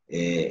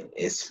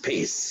a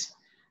space,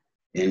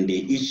 and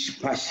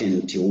each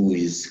patient who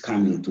is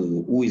coming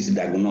to, who is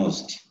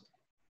diagnosed,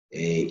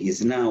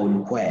 is now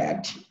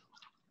required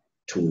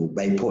to,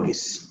 by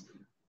policy,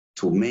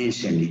 to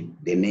mention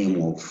the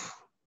name of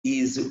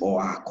his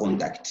or her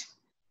contact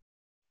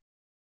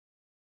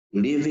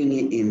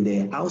living in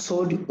the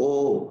household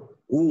or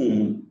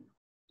whom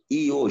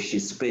he or she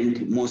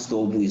spent most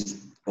of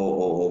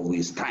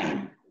his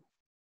time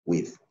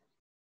with.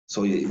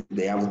 So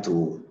they have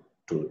to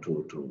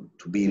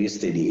be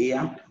listed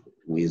here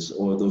with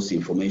all those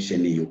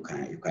information you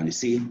can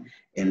see,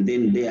 and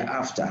then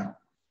thereafter,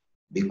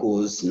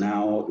 because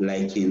now,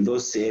 like in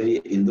those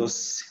areas, in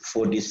those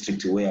 4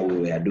 districts where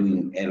we were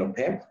doing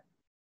SDR-PEP,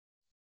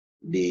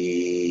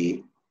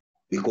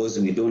 because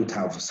we don't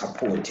have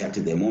support at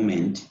the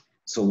moment,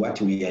 so what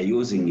we are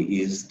using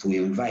is to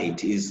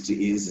invite, is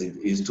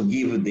to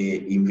give the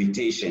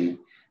invitation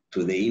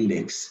to the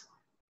index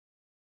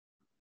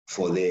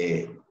for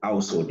the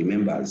household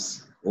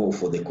members or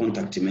for the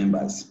contact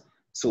members.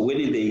 So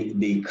when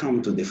they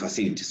come to the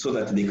facility, so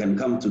that they can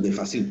come to the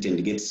facility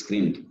and get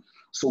screened.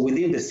 So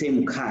within the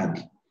same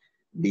card,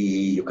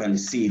 you can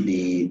see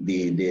the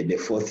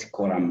 4th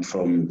column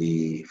from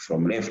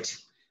left,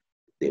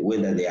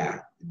 whether they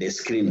are the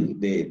screening,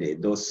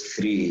 those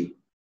three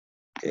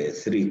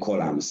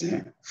columns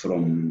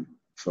from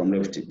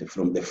left,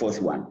 from the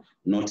 4th one,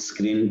 not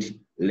screened,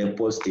 lab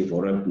positive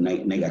or lab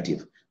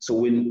negative. So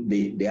when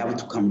they have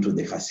to come to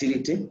the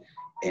facility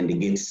and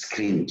get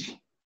screened,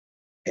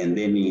 and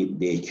then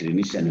the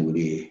clinician will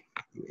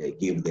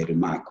give the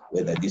remark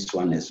whether this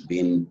one has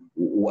been,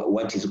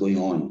 what is going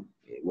on,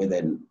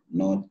 whether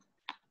not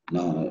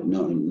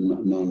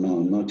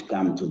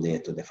come to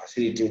the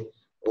facility,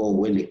 or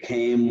when it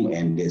came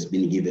and has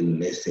been given,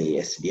 let's say,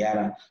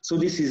 SDR. So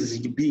this is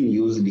being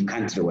used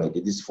countrywide,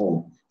 this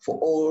form, for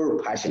all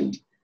patients,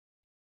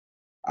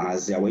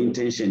 as our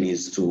intention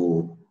is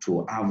to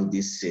have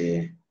this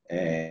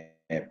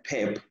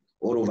PEP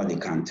all over the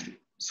country.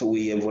 So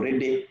we have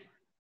already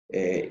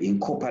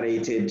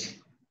incorporated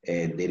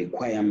the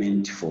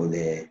requirement for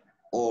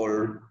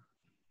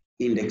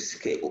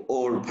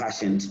all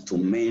patients to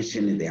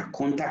mention their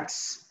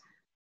contacts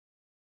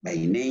by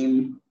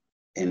name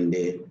and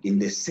in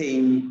the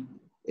same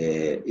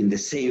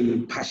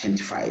patient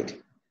file.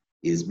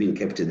 is being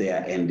kept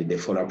there, and the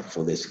follow-up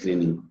for the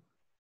screening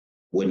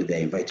when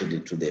they're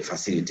invited to the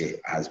facility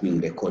has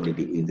been recorded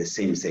in the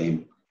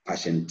same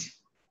patient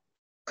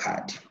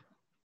card.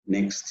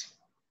 Next.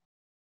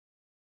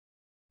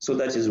 So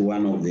that is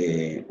one of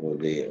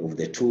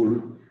the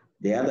tool.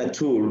 The other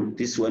tool,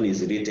 this one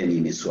is written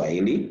in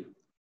Swahili.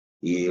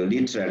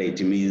 Literally,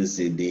 it means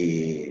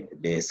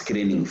the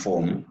screening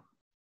form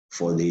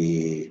for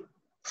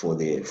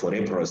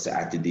leprosy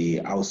at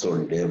the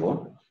household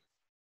level.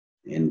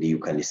 And you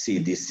can see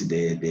this,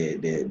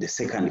 the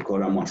second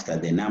column after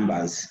the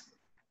numbers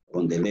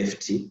on the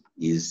left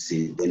is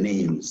the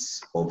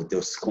names of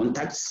those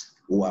contacts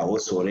who are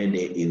also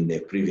already in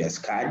the previous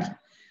card.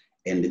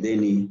 And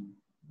then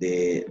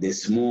the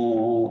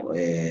small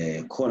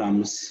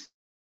columns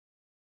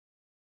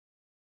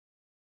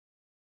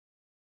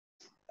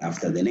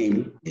after the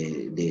name,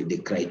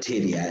 the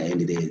criteria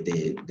and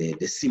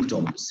the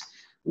symptoms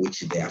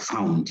which they are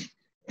found,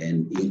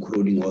 and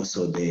including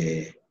also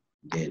the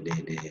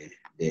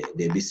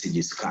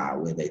BCG scar,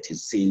 whether it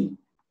is seen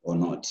or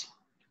not.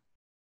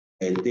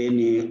 And then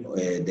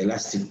the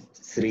last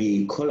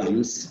three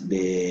columns,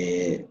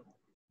 they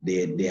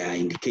are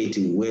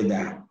indicating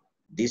whether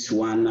this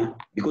one,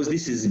 because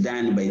this is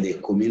done by the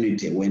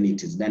community, when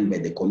it is done by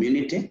the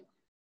community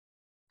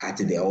at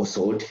the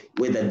household,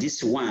 whether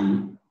this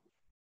one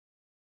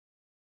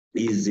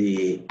is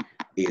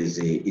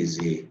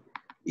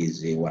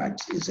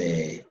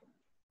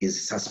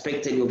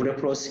suspected of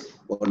leprosy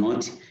or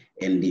not,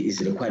 and is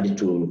required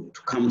to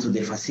come to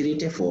the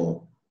facility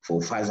for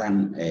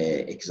further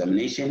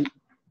examination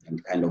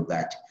and kind of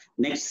that.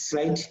 Next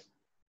slide.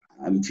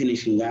 I'm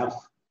finishing up,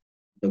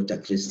 Dr.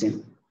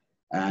 Christine.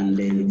 And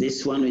then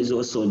this one is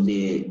also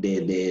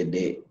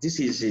this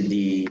is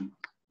the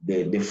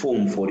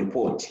form for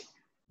report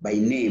by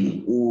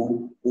name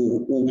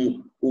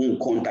whom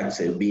contacts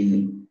have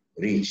been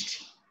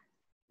reached.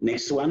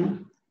 Next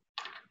one.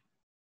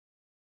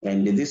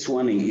 And this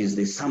one is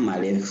the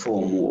summary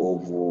form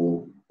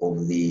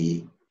of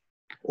the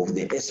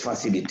S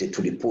facility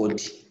to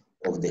report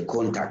of the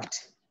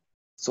contact.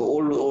 So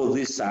all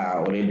these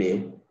are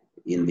already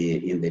in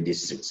the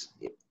districts,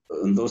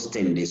 in those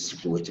 10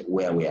 districts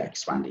where we are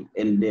expanding.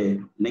 And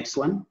the next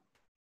one.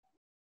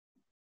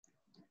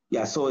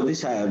 Yeah, so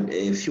these are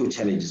a few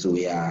challenges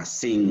we are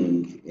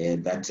seeing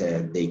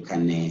that they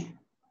can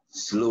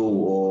slow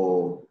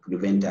or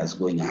prevent us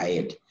going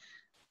ahead.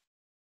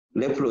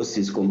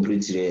 Leprosy is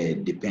completely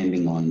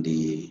depending on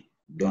the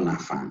donor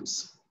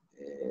funds.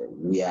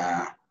 We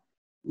are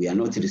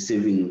not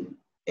receiving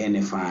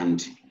any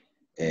fund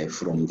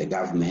from the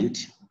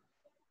government,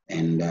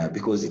 and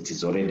because it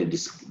is already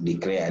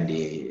declared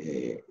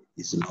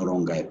it's no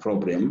longer a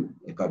problem,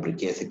 a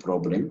public health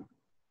problem.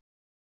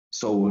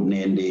 So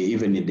and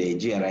even the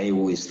GRI,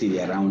 who is still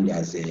around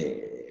as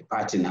a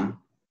partner,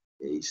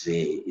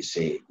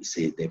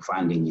 the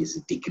funding is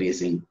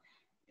decreasing.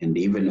 And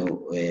even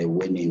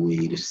when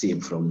we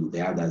receive from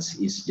the others,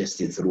 it's just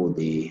through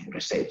the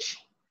research.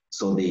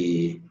 So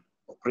the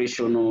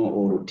operational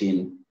or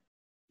routine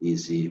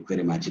is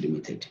very much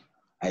limited.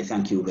 I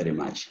thank you very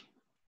much.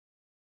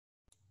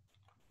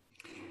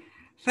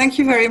 Thank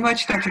you very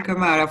much, Dr.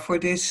 Kamara, for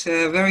this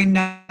very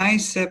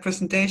nice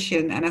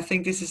presentation. And I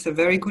think this is a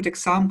very good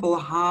example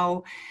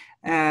how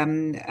a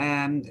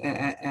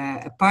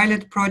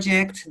pilot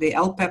project, the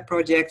SDR-PEP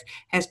project,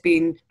 has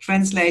been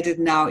translated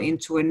now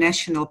into a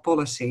national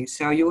policy.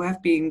 So you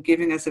have been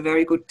giving us a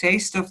very good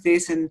taste of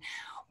this and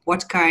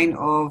what kind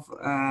of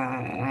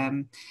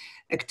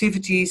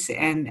activities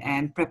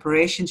and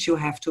preparations you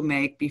have to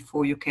make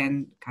before you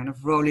can kind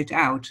of roll it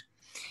out.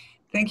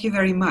 Thank you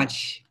very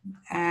much.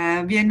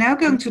 We are now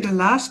going to the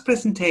last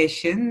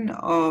presentation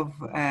of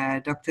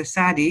Dr.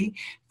 Sadi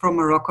from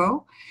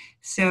Morocco.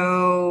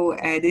 So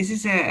this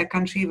is a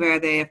country where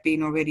they have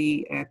been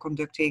already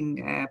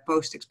conducting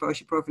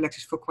post-exposure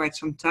prophylaxis for quite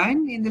some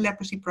time in the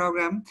leprosy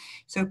program.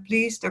 So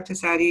please, Dr.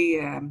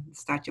 Sadi,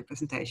 start your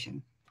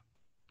presentation.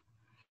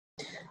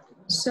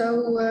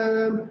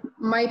 So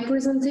my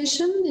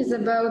presentation is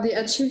about the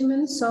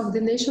achievements of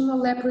the National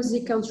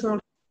Leprosy Control.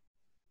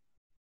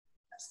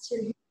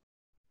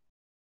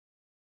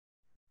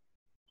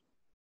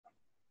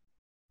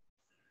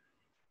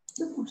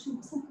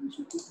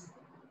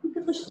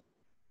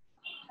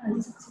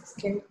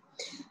 Okay.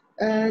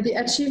 The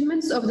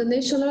achievements of the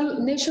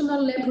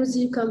National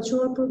Leprosy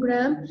Control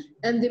Programme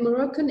and the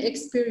Moroccan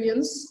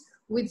experience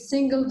with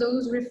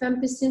single-dose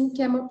rifampicin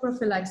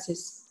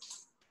chemoprophylaxis.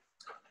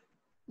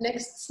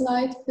 Next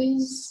slide,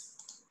 please.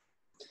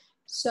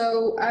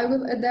 So I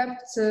will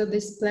adapt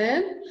this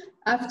plan.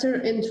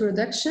 After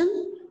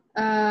introduction,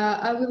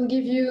 I will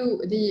give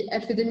you the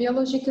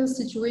epidemiological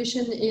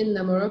situation in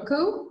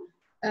Morocco,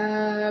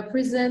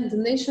 present the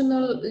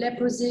National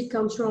Leprosy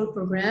Control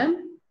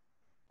Programme,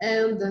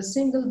 and the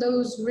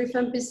single-dose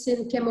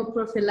rifampicin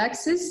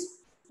chemoprophylaxis,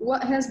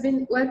 what has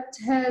been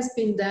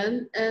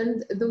done,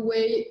 and the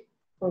way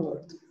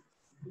forward.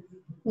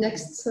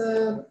 Next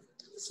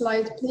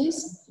slide,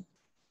 please.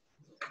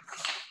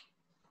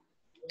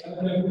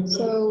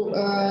 So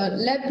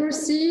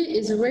leprosy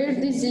is a rare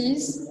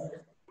disease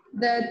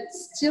that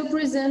still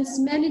presents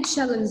many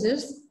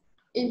challenges.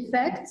 In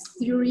fact,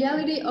 the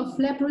reality of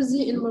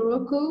leprosy in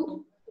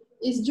Morocco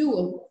is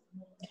dual.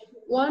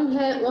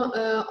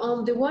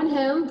 On the one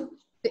hand,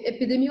 the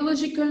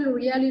epidemiological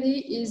reality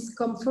is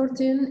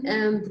comforting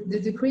and the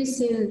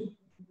decreasing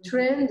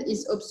trend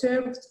is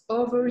observed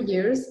over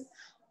years.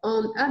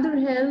 On the other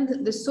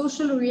hand, the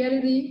social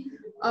reality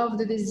of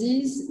the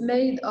disease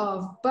made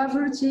of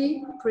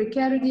poverty,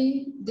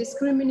 precarity,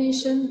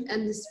 discrimination,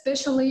 and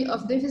especially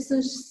of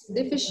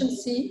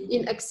deficiency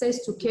in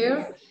access to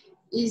care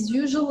is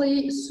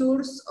usually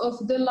source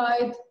of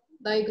delayed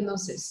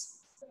diagnosis.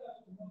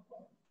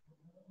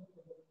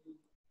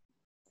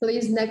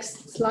 Please,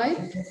 next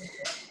slide.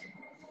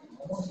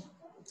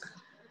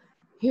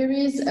 Here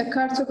is a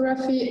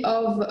cartography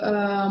of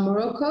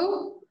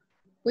Morocco.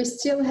 We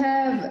still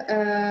have,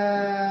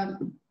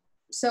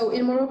 so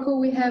in Morocco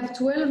we have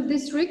 12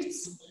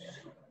 districts.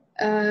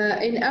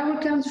 In our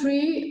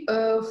country,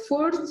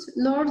 4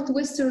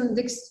 northwestern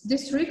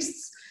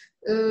districts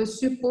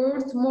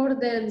support more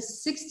than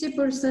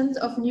 60%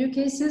 of new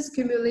cases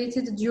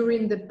accumulated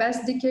during the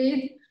past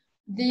decade.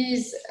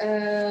 These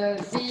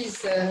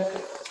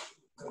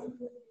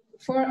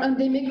 4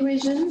 endemic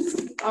regions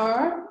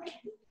are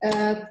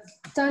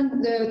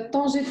Tangier,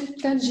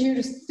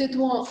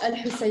 Tétouan, Al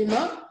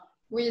Hoceima,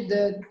 with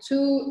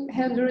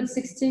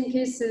 216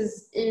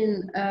 cases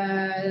in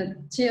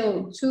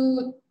till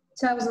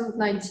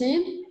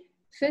 2019.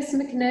 Fes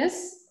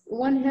Meknes,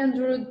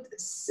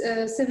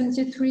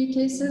 173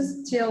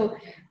 cases till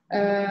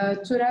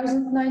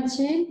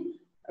 2019.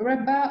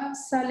 Rabat,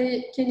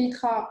 Saleh,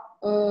 Kenitra,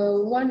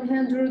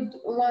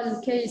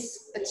 101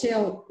 case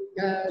till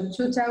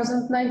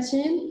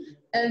 2019,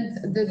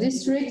 and the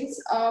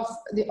districts of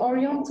the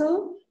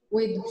Oriental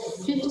with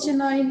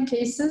 59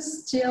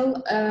 cases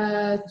till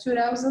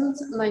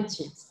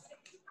 2019.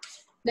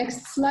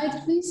 Next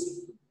slide,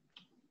 please.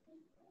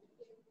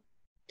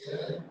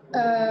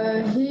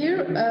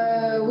 Here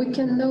we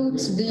can note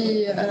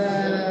the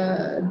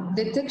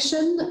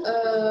detection.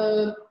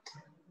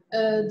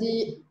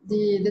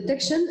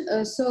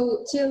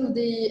 So till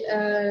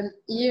the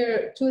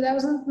year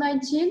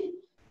 2019,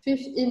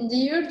 in the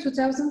year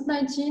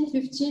 2019,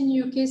 15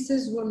 new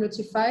cases were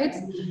notified.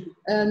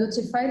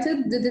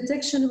 The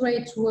detection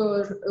rate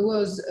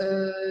was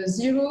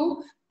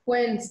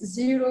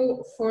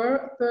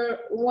 0.04 per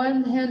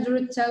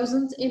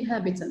 100,000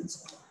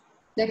 inhabitants.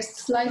 Next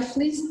slide,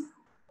 please.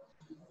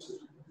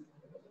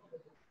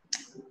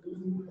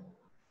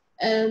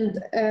 And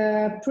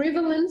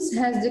prevalence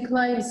has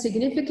declined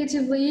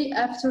significantly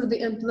after the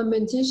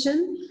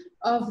implementation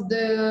of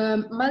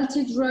the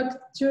multi-drug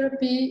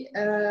therapy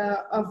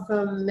of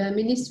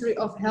Ministry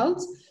of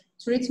Health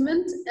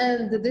treatment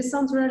and the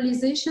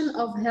decentralization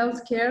of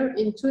healthcare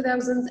in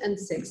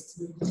 2006.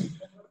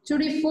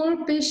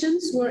 34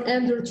 patients were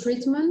under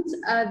treatment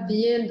at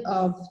the end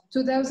of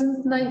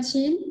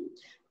 2019.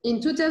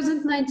 In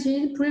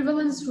 2019,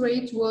 prevalence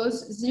rate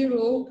was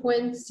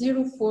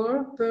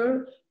 0.04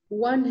 per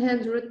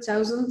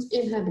 100,000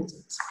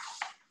 inhabitants.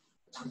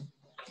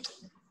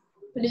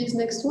 Please,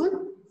 next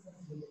one.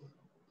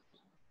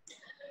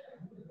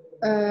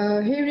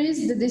 Here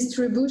is the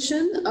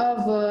distribution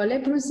of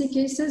leprosy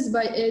cases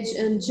by age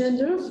and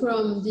gender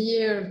from the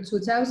year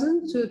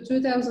 2000 to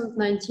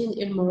 2019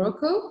 in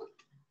Morocco.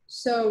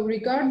 So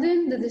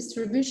regarding the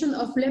distribution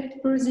of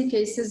leprosy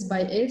cases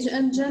by age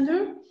and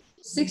gender,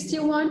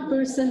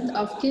 61%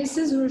 of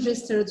cases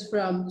registered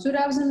from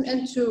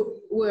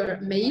 2002 were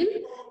male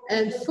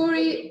and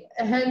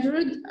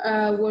 400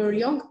 were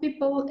young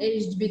people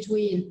aged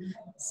between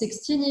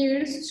 16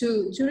 years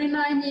to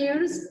 39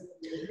 years.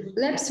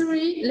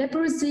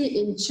 Leprosy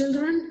in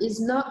children is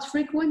not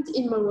frequent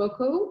in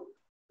Morocco.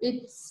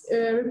 It's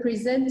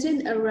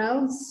representing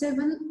around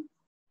 7%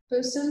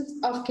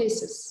 of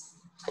cases.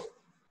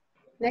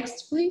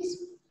 Next,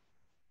 please.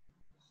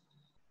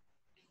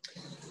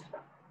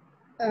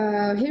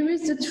 Here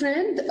is the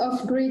trend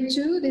of grade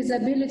 2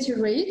 disability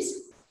rates.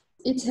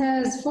 It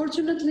has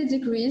fortunately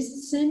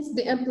decreased since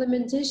the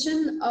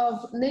implementation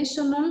of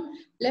National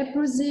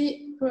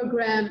Leprosy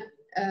Programme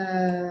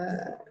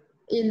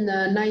in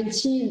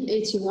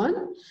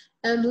 1981,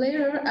 and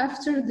later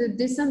after the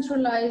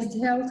decentralized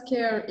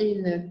healthcare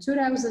in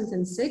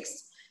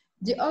 2006.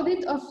 The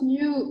audit of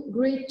new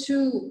grade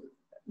 2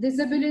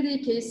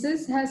 disability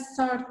cases has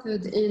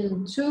started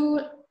in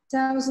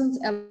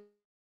 2011.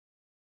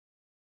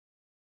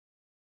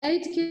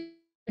 8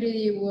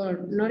 cases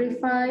were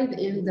notified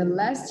in the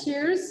last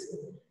years.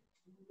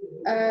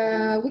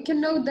 We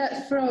can note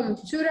that from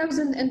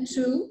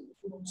 2002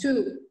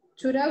 to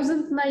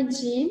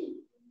 2019,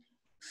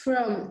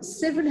 from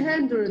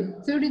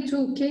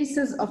 732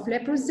 cases of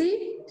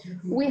leprosy,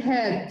 we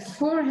had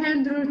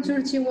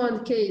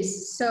 431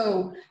 cases,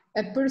 so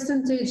a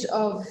percentage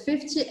of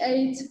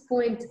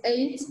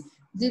 58.8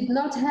 did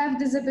not have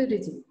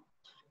disability.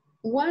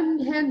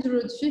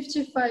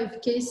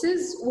 155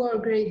 cases were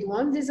grade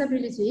 1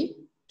 disability,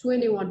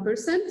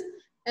 21%,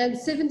 and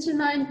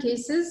 79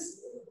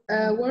 cases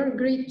were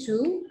grade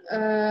 2.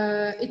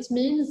 It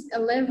means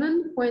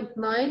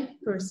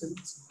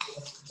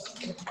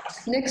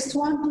 11.9%. Next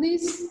one,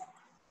 please.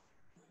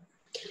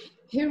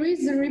 Here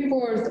is the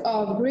report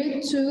of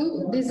grade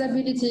 2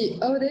 disability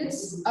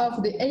audits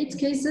of the 8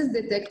 cases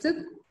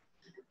detected.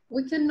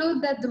 We can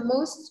note that the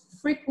most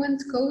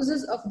frequent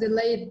causes of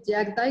delayed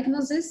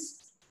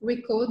diagnosis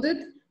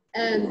recorded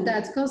and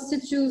that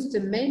constitutes the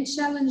main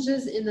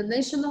challenges in the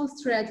national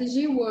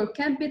strategy were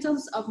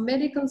competence of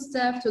medical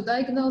staff to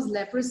diagnose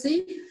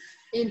leprosy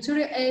in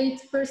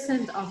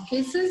 38% of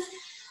cases,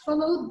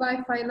 followed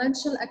by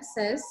financial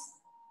access,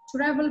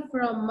 travel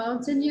from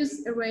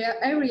mountainous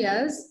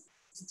areas,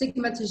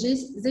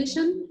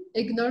 stigmatization,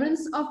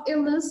 ignorance of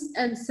illness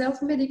and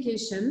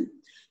self-medication,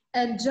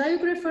 and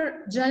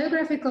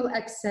geographical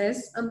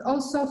access, and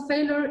also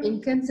failure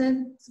in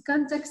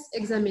context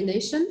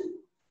examination,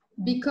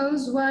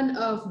 because one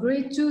of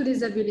grade 2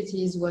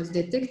 disabilities was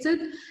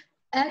detected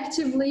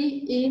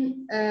actively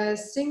in a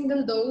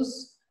single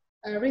dose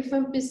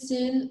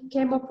rifampicin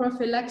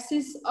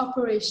chemoprophylaxis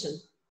operation.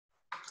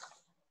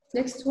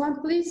 Next one,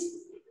 please.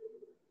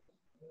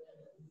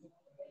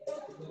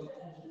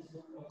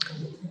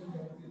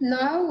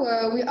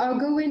 Now we are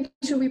going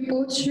to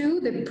report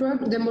you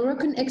the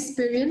Moroccan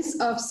experience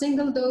of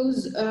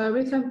single-dose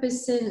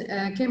rifampicin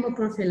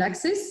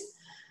chemoprophylaxis.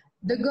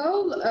 The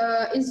goal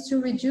is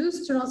to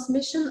reduce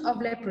transmission of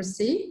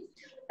leprosy,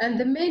 and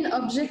the main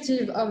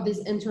objective of this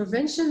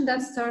intervention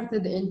that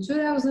started in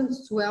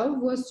 2012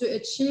 was to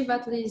achieve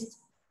at least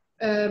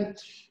 80%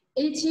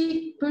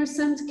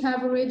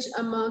 coverage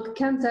among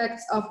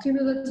contacts of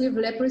cumulative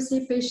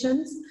leprosy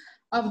patients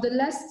of the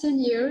last 10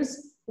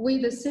 years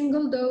with a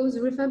single-dose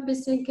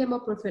rifampicin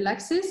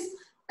chemoprophylaxis,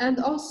 and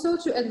also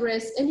to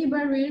address any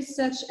barriers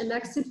such as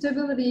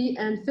acceptability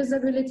and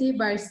feasibility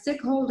by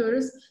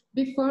stakeholders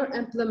before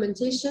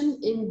implementation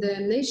in the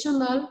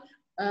National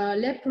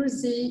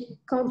Leprosy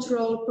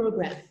Control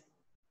Program.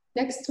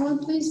 Next one,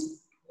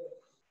 please.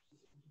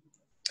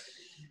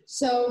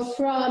 So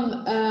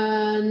from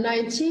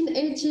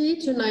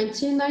 1980 to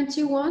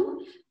 1991,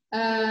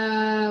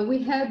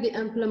 we had the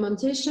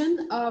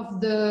implementation of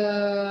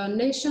the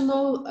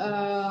National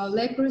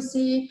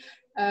Leprosy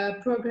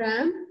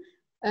Program.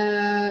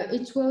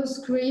 It was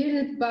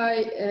created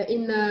by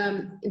in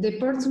a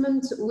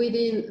department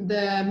within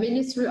the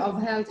Ministry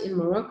of Health in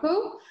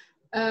Morocco.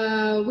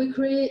 We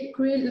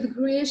created the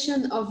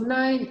creation of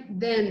 9,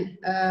 then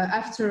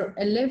after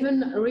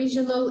 11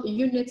 regional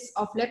units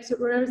of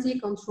leprosy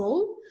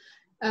control.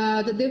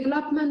 The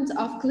development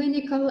of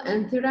clinical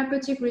and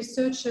therapeutic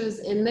researches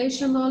in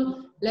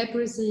National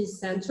Leprosy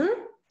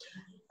Center.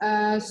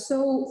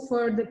 So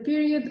for the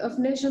period of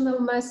national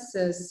mass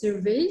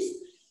surveys,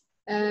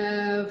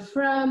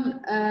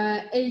 from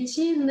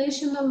 18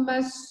 national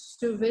mass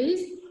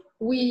surveys,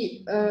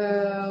 we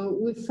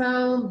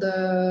found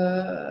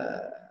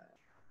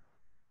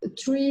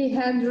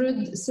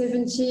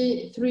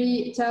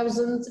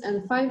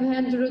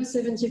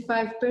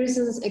 373,575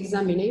 persons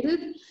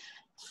examined.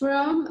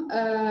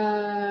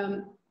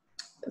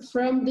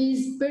 From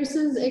these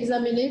persons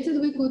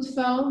examined, we could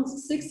find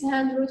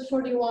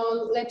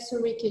 641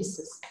 leprosy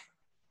cases.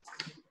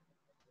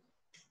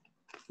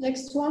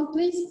 Next one,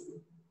 please.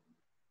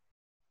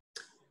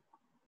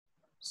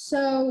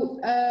 So,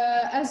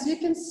 as you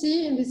can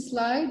see in this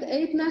slide,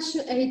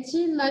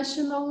 18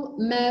 national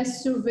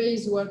mass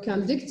surveys were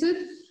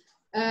conducted.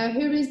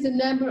 Here is the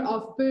number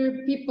of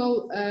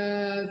people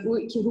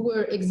who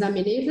were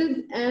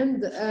examined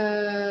and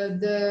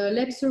the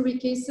leprosy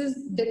cases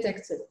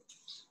detected.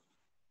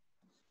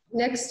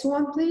 Next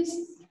one,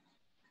 please.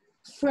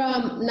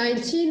 From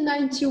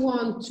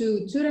 1991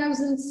 to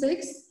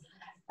 2006,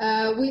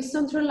 we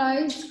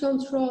centralized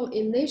control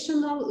in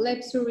National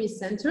Leprosy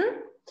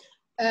Center.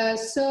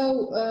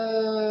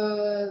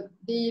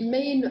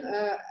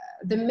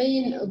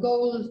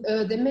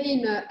 The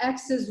main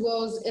axis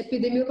was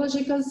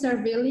epidemiological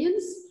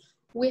surveillance.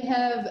 We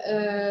have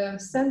a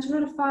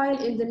central file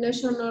in the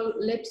National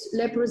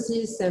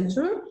Leprosy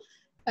Center.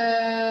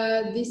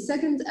 The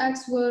second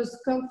axis was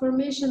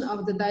confirmation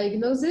of the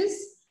diagnosis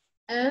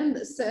and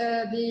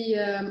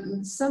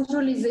the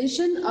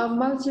centralization of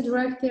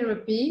multi-drug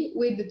therapy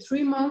with the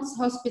 3 months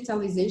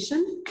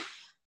hospitalization.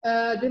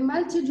 The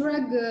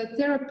multi-drug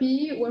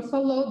therapy were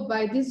followed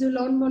by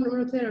disulone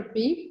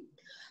monotherapy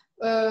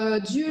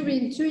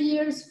during 2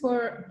 years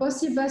for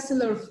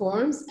possibacillar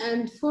forms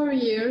and 4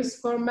 years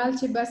for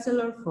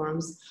multibacillar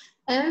forms.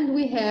 And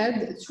we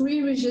had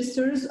 3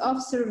 registers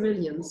of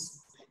surveillance.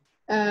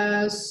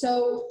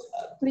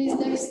 Please,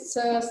 next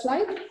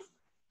slide.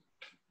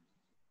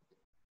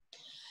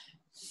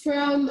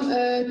 From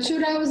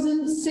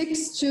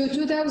 2006 to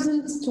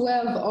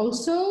 2012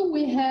 also,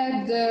 we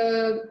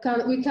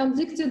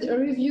conducted a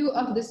review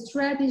of the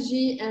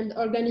strategy and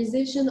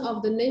organization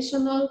of the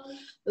National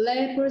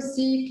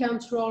Leprosy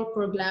Control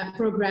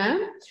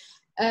Program,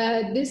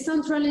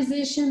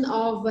 decentralization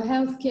of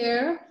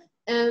healthcare,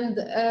 and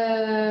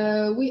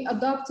we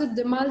adopted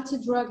the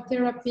multi-drug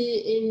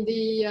therapy in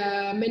the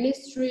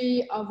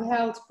Ministry of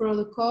Health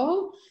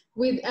protocol,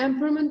 with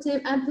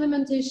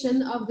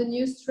implementation of the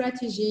new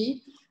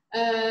strategy,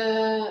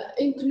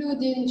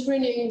 including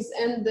trainings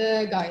and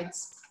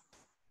guides.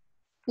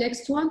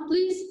 Next one,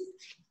 please.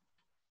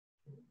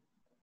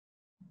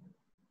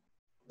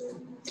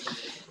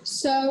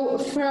 So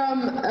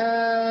from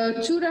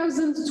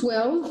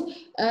 2012,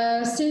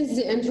 since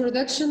the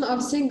introduction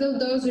of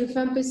single-dose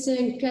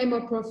rifampicin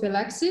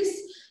chemoprophylaxis,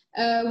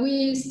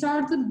 we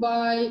started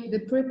by the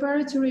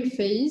preparatory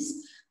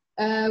phase.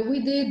 We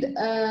did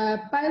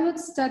a pilot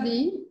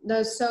study.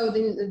 So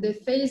the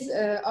phase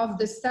of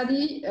the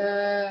study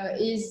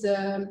is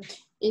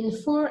in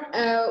four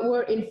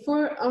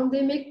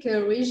endemic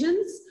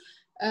regions,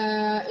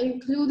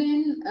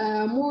 including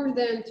more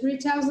than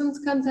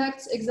 3,000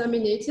 contacts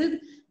examined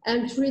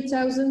and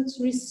 3,000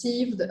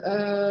 received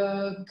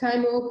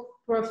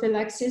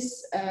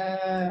chemoprophylaxis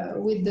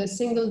with the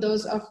single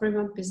dose of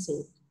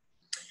rifampicin.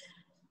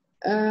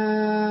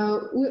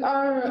 We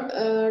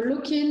are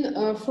looking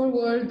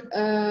forward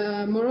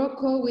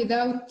Morocco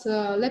without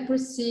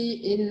leprosy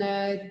in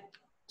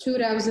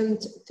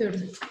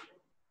 2030.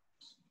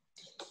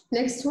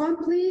 Next one,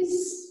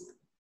 please.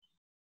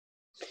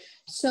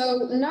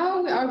 So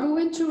now we are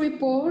going to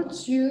report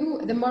to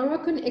you the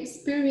Moroccan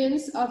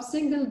experience of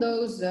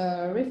single-dose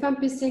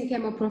rifampicin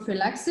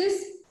chemoprophylaxis.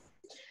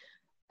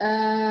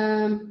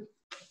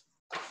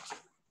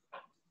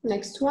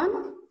 Next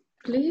one,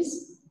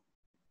 please.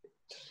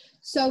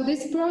 So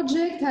this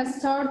project has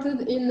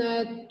started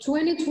in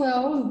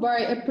 2012 by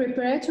a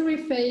preparatory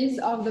phase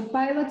of the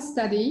pilot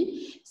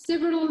study.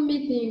 Several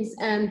meetings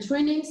and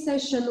training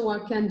sessions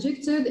were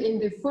conducted in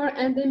the 4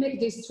 endemic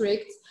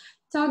districts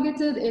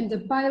targeted in the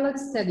pilot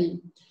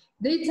study.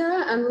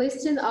 Data and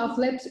listing of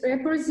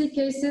leprosy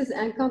cases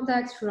and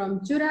contacts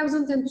from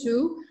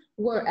 2002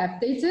 were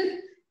updated.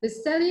 The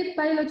study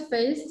pilot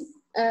phase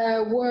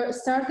were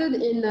started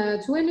in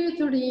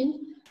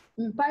 2013.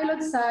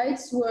 Pilot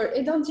sites were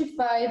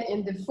identified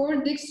in the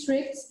 4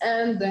 districts,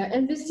 and the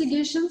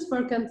investigations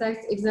for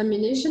contact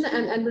examination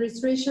and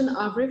administration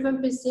of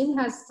rifampicin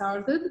has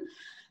started.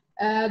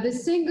 The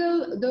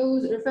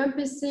single-dose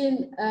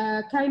rifampicin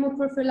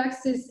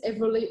chemoprophylaxis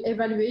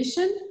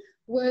evaluation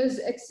was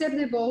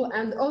acceptable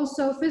and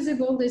also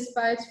feasible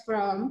despite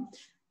from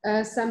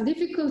some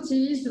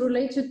difficulties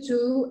related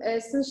to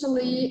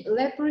essentially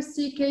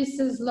leprosy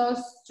cases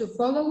lost to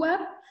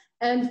follow-up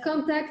and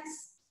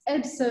contacts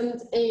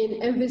absent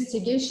in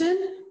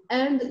investigation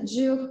and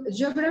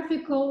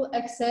geographical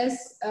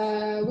access,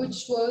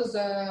 which was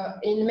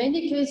in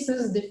many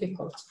cases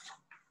difficult.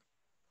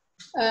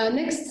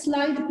 Next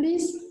slide,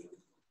 please.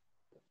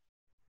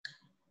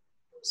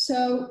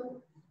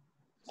 So,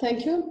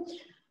 thank you.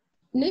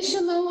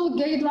 National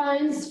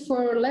guidelines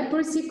for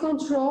leprosy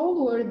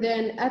control were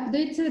then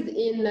updated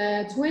in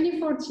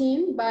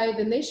 2014 by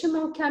the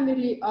National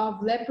Committee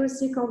of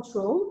Leprosy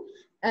Control.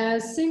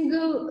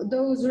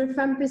 Single-dose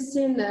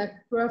rifampicin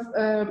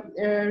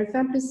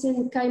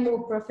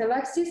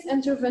chemoprophylaxis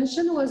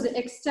intervention was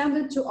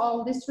extended to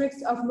all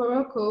districts of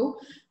Morocco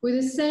with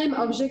the same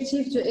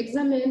objective to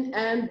examine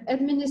and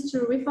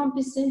administer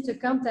rifampicin to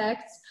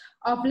contacts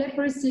of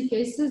leprosy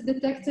cases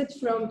detected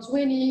from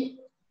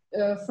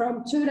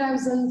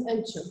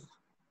 2002.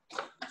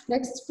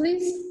 Next,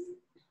 please.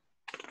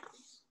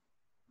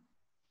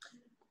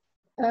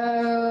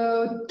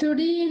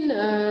 13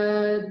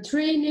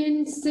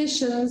 training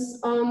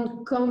sessions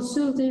on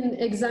consulting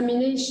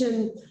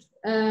examination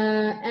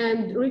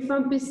and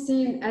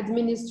rifampicin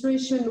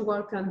administration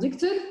were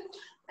conducted,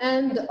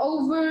 and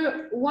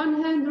over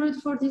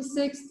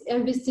 146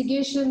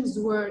 investigations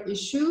were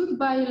issued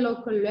by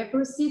local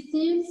leprosy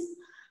teams.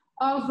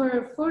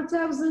 Over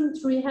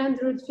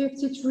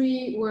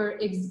 4,353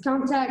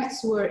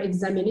 contacts were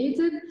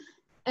examined,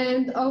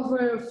 and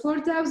over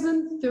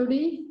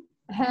 4,030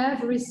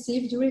 have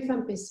received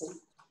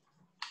rifampicin.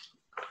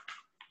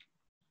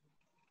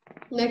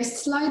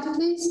 Next slide,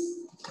 please.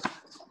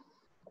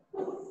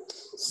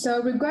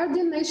 So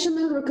regarding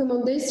national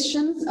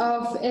recommendations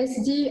of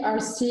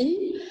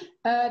SDR-C,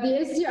 the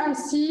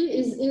SDR-C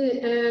is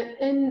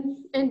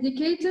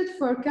indicated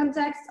for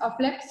contacts of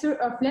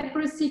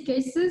leprosy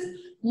cases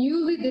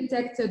newly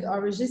detected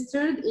or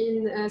registered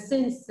in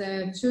since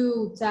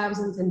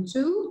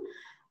 2002.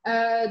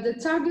 The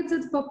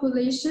targeted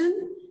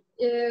population,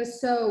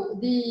 so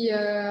the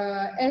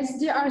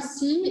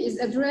SDR-C is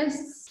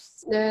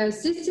addressed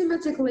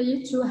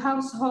systematically to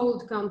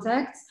household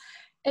contacts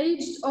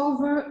aged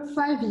over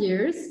 5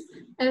 years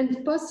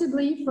and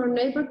possibly for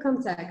neighbor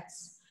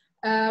contacts.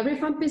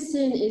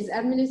 Rifampicin is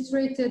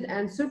administered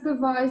and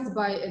supervised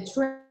by a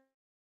trainer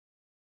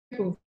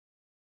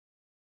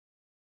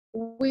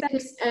with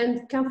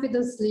and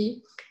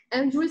confidently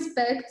and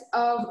respect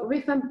of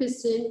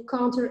rifampicin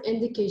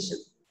counterindication.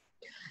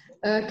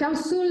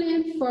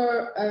 Counseling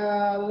for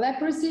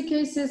leprosy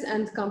cases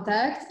and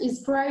contacts is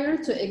prior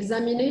to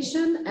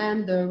examination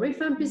and the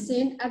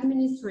rifampicin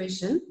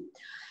administration.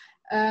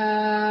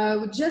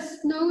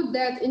 Just note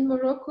that in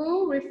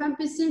Morocco,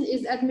 rifampicin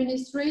is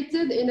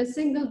administered in a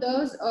single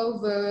dose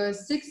of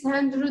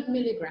 600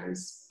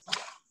 milligrams.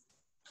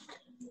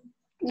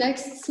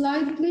 Next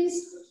slide,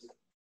 please.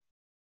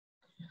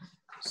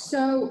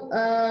 So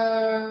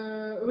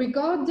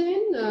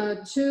regarding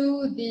the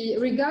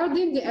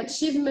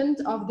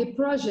achievement of the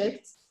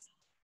project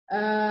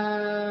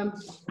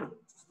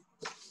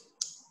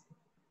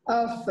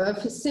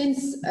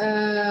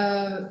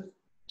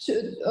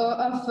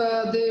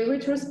the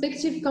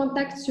retrospective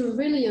contact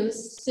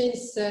surveillance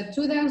since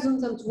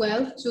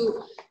 2012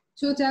 to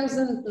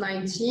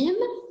 2019.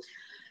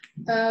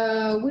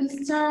 We'll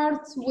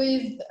start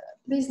with,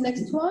 please,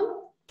 next one.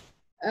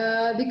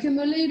 The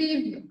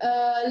cumulative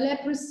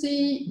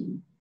leprosy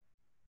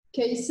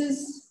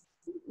cases.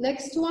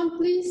 Next one,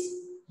 please.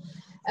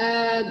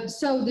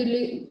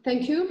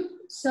 Thank you.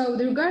 So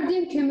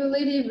regarding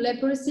cumulative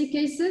leprosy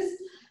cases,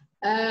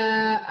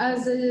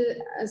 as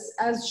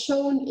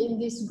shown in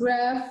this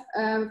graph,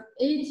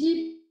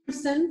 80%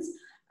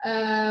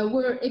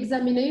 were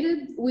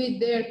examined with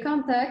their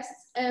contacts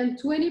and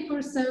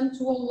 20%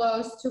 were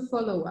lost to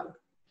follow-up.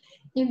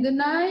 In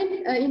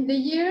the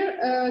year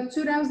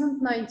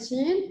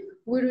 2019,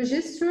 we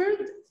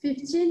registered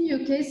 15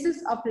 new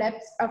cases of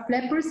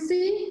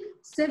leprosy,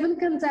 7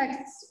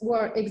 contacts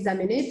were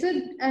examined,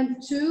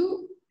 and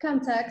 2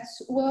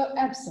 contacts were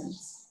absent.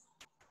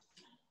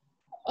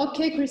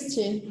 Okay,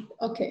 Christine.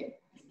 Okay,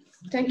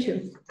 thank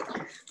you.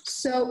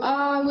 So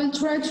I will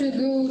try to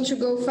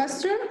go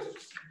faster.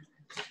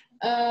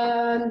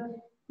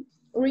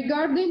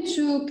 Regarding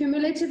to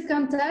cumulative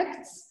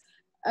contacts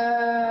we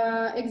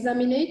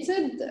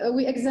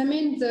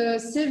examined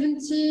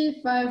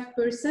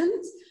 75%,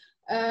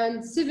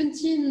 and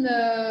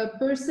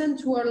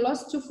 17% were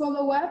lost to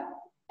follow-up,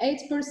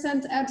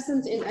 8%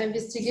 absent in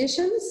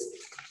investigations.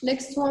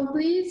 Next one,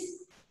 please.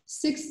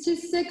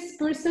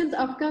 66%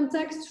 of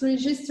contacts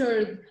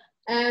registered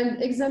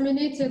and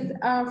examined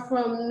are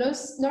from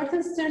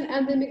northeastern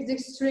endemic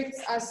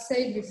districts, as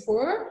said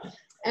before.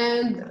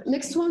 And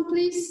next one,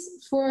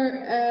 please, for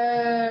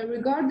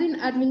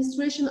regarding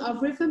administration of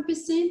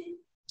rifampicin,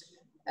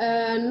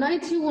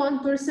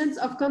 91%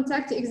 of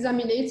contact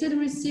examined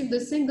received a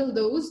single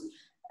dose,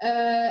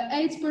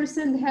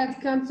 8% had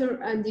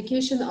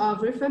counter-indication of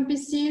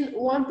rifampicin,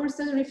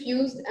 1%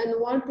 refused, and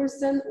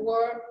 1%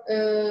 were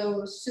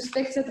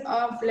suspected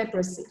of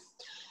leprosy.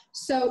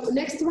 So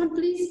next one,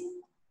 please.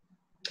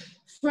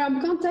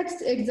 From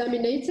contacts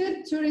examined,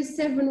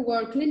 37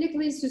 were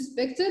clinically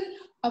suspected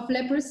of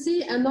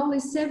leprosy, and only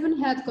 7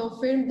 had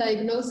confirmed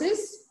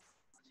diagnosis.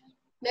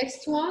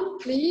 Next one,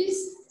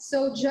 please.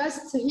 So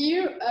just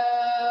here,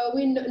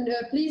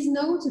 please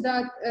note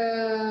that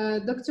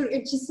Dr.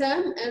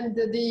 Ibtisam and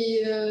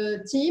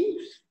the team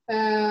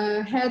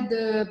had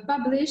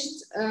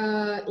published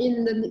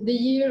in the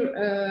year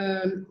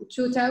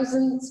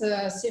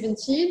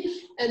 2017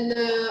 an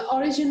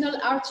original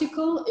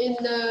article in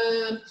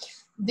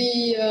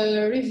the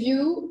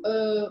Review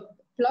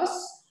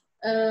Plus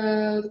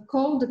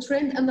called The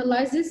Trend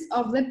Analysis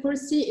of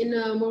Leprosy in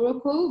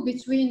Morocco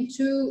between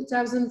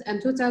 2000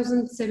 and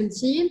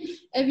 2017,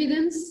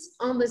 Evidence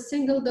on the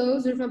Single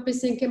Dose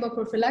Rifampicin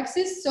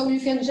Chemoprophylaxis. So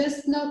you can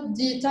just note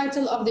the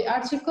title of the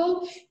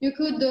article. You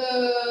could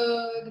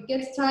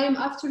get time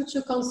after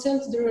to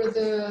consult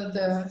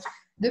the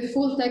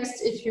full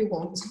text if you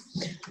want.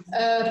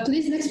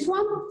 Please, next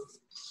one.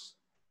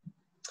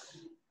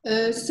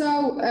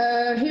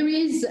 Here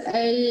is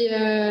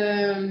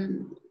a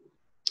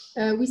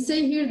we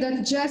say here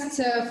that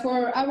just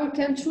for our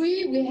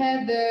country, we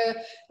had a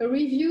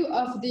review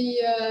of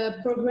the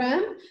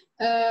program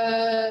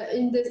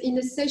in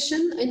a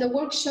session, in a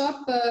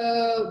workshop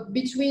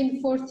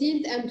between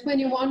 14th and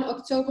 21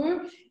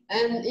 October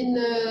and in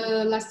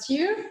last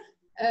year.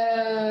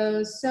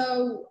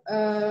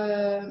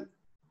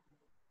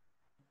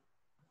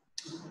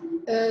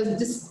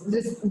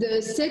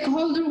 The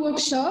stakeholder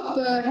workshop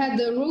had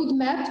a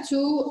roadmap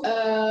to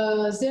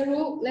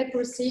zero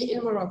leprosy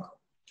in Morocco.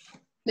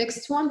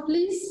 Next one,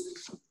 please.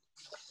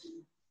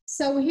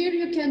 So here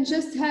you can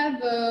just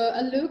have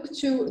a look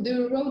to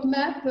the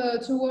roadmap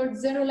towards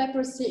zero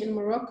leprosy in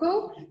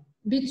Morocco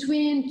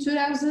between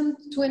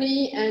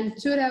 2020 and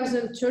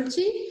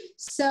 2030.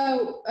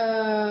 So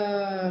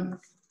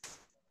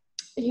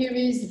here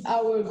is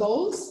our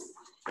goals,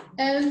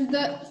 and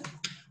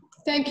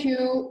thank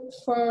you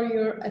for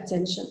your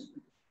attention.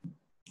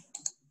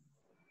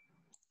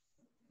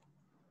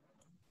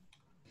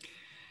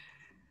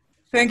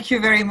 Thank you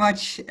very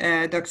much,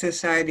 Dr.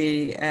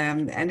 Saidi.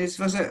 And this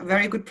was a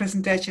very good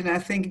presentation. I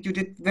think you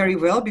did very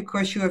well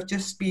because you have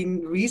just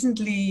been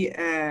recently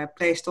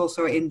placed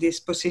also in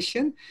this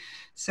position.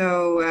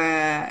 So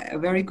a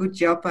very good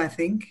job, I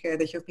think,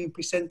 that you've been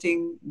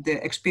presenting the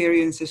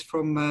experiences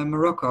from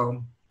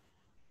Morocco.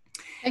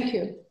 Thank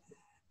you.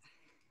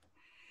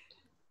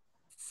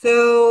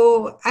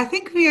 So I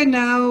think we are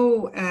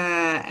now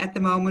at the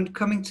moment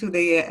coming to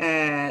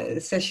the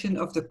session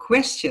of the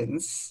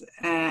questions,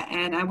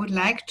 and I would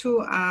like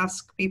to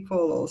ask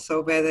people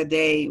also whether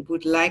they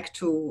would like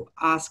to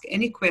ask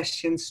any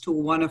questions to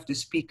one of the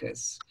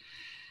speakers.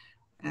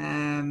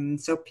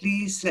 So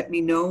please let me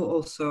know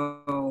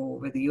also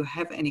whether you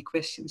have any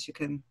questions you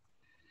can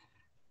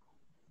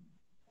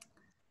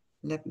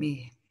let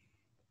me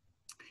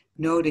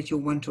know that you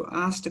want to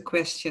ask the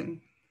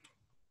question.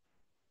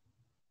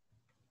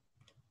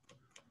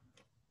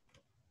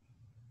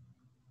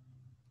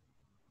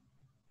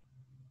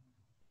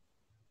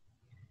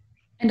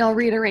 And I'll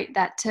reiterate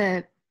that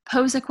to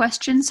pose a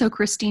question, so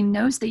Christine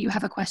knows that you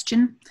have a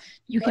question,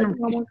 you can raise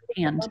your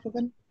hand.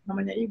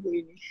 Namanya ibu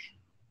ini.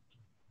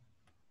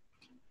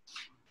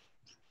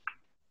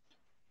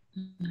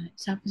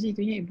 Siapa sih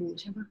itunya ibu?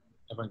 Siapa?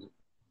 Siapa itu?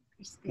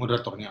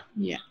 Moderatornya.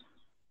 Iya.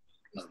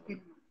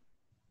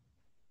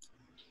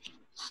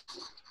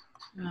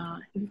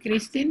 Ibu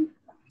Christine?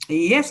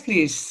 Yes,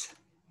 please.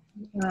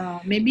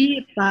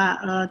 Maybe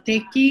Pak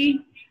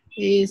Teki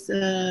is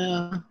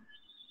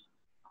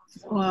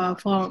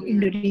for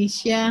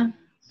Indonesia.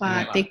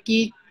 Pak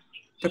Teki,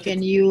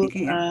 can you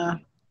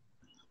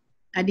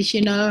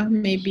additional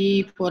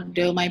maybe for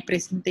my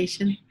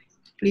presentation,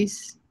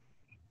 please?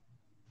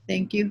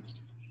 Thank you.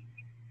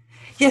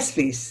 Yes,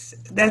 please.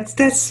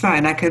 That's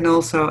fine. I can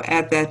also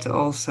add that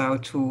also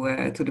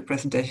to the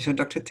presentation. So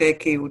Dr.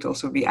 Teki would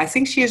also be. I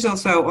think she is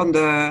also on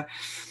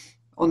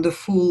the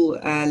full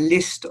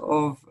list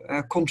of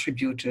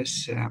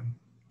contributors.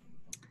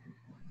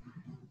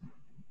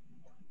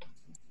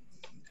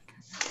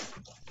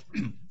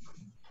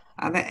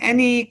 Are there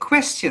any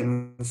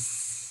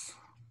questions?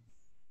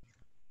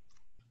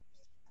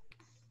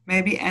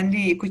 Maybe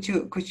Andy, could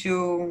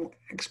you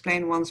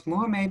explain once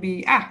more?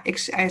 Maybe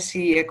I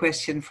see a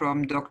question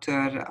from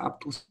Dr.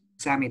 Abdul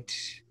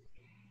Samit.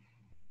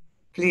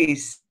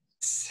 Please.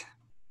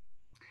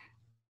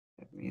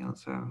 Let me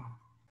also.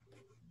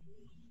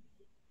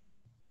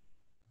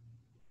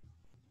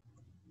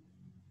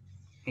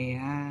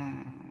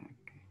 Yeah.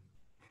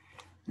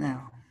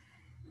 No.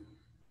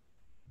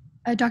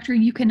 Doctor,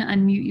 you can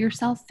unmute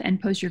yourself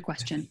and pose your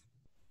question.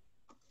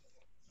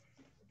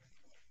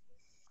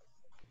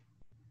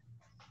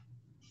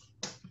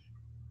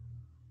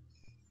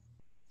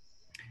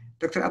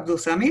 Dr. Abdul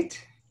Samit,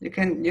 you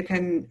can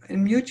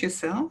unmute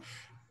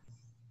yourself.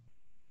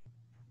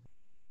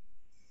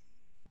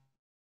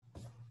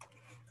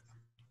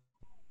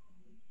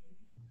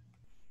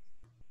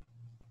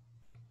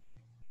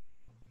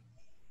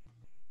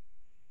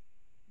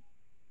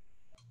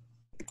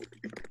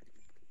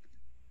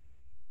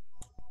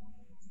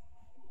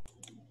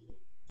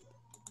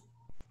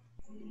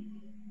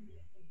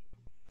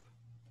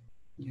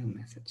 New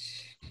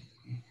message.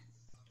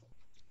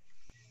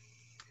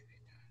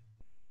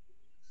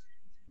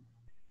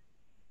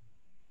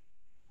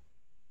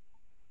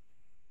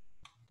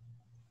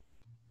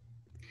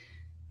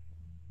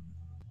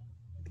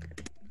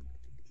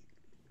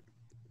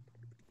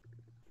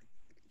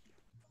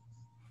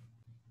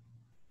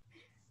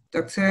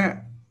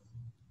 Dr.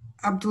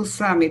 Abdul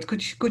Samit,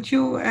 could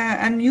you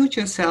unmute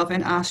yourself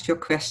and ask your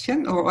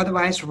question, or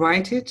otherwise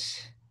write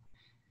it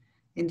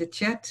in the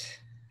chat?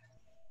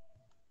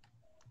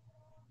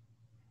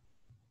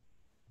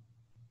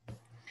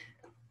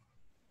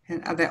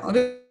 And are there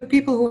other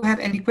people who have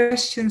any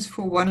questions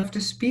for one of the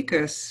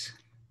speakers?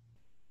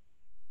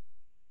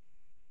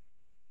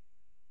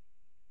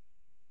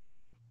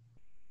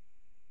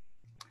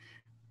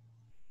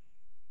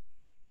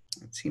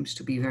 It seems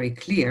to be very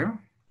clear.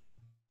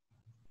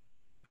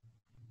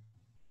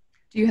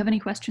 Do you have any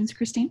questions,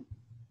 Christine?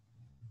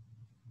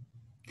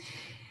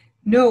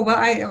 No, well,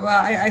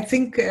 I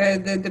think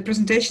the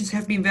presentations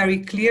have been very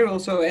clear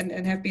also, and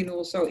have been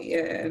also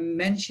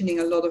mentioning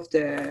a lot of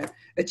the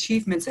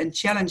achievements and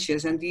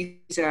challenges, and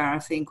these are, I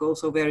think,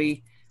 also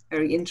very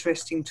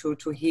interesting to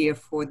hear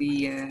for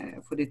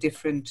the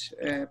different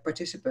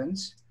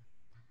participants.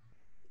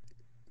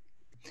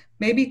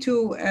 Maybe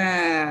to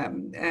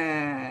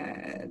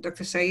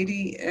Dr.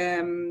 Saidi,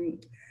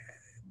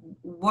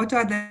 what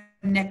are the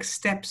next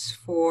steps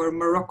for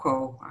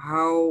Morocco?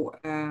 How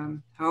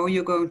are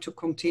you going to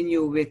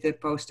continue with the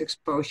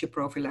post-exposure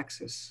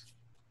prophylaxis?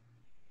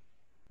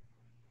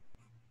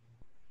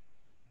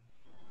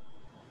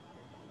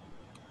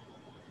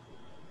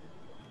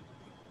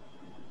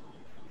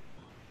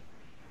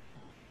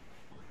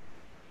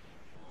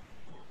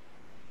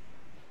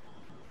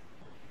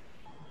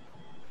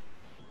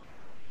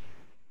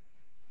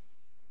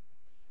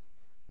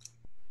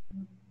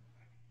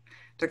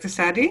 Dr.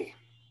 Sadi?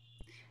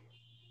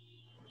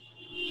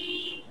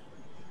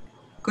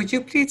 Could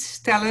you please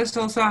tell us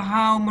also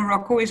how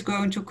Morocco is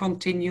going to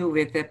continue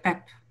with the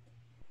PEP?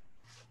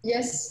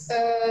 Yes,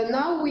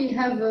 now we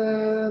have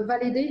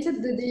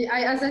validated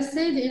as I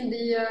said in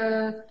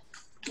the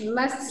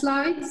last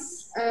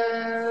slides,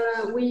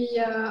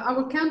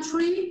 our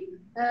country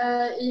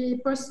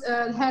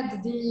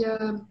had the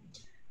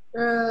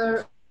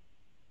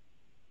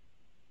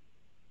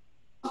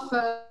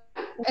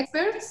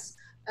experts.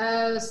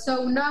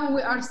 So now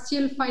we are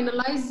still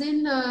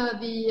finalizing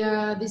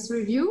this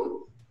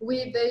review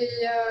with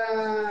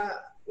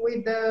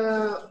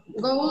the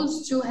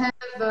goals to have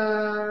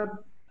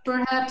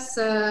perhaps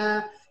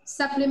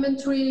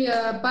supplementary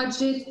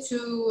budget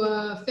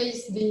to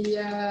face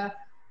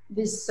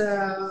this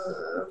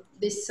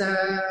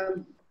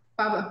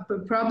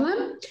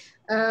problem.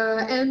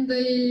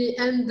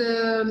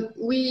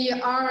 we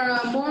are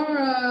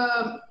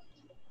more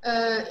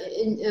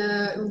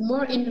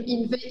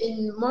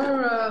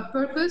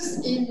purpose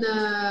in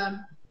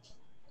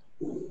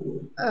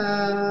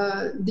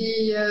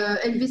the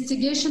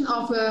investigation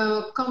of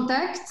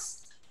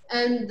contacts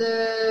and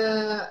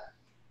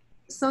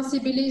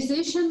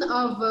sensibilization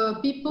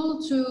of people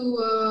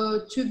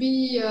to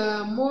be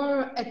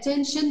more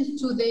attention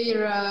to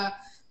their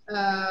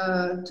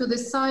to the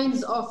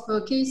signs of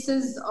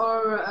cases,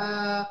 or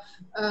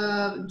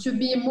to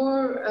be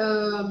more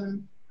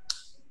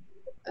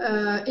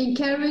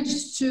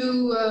encouraged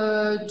to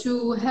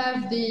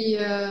have the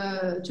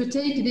to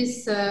take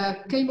this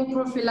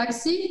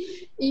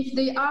chemoprophylaxis if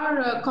they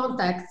are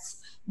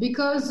contacts,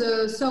 because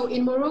so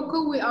in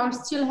Morocco we are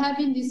still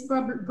having this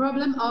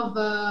problem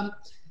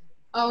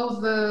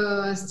of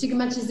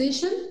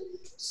stigmatization.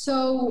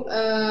 So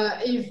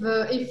if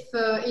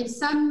in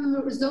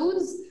some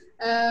zones,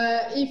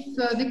 if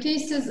the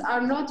cases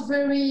are not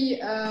very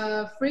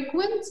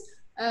frequent,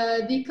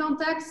 the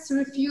contacts still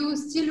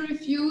refuse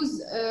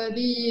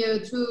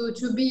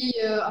to be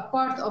a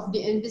part of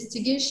the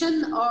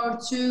investigation or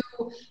to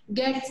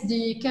get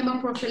the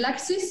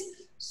chemoprophylaxis.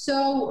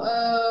 So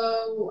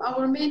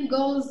our main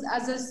goals,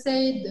 as I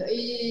said,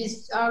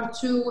 are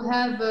to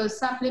have a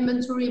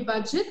supplementary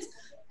budget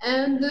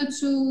and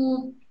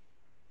to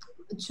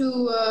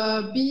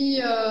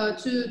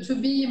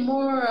be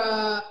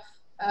more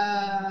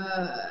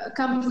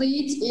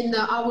complete in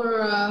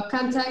our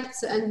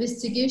contacts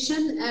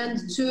investigation, and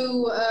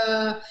to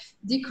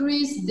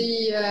decrease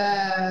the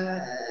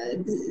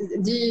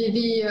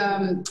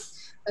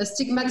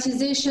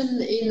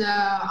stigmatization in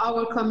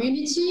our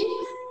community,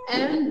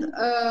 and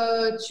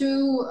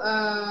to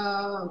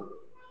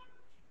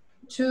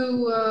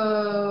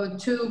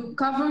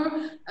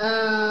cover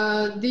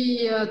the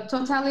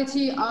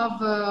totality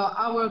of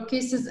our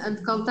cases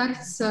and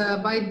contacts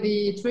by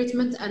the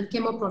treatment and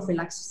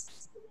chemoprophylaxis.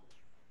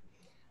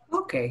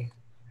 Okay.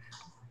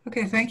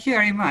 Okay, thank you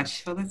very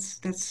much. Well, that's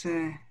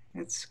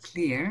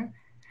clear.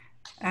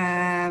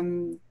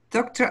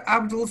 Dr.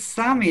 Abdul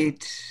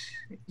Samid,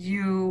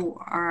 you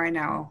are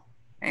now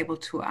able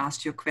to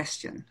ask your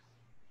question.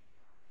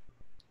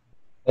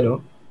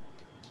 Hello.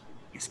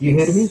 Yes, you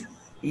hear me?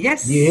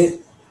 Yes. You hear?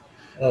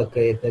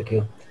 Okay, thank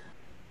you.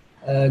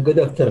 Good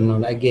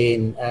afternoon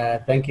again.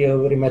 Thank you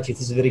very much. It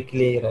is very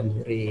clear and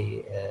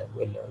very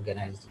well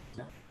organized.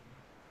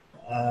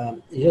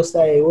 Just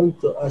I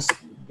want to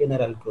ask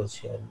general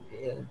question.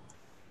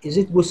 Is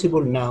it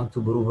possible now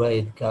to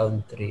provide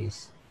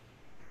countries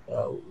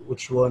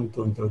which want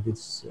to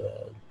introduce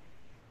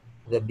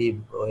the PEP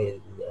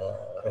with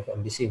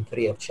rifampicin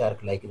free of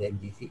charge like the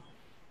MDT?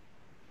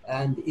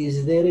 And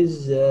is there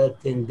a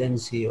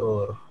tendency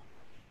or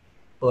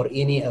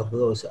any of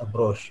those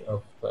approach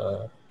of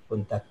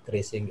contact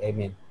tracing? I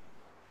mean,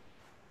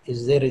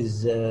 is there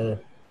a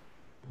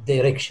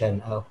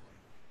direction of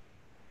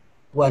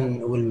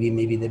one will be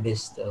maybe the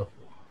best of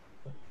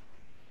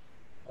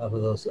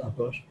those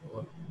approach?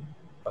 Or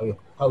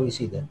how you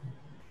see that?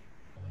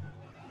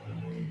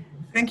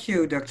 Thank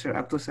you, Dr.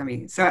 Abdul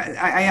Sami. So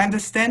I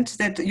understand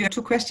that you have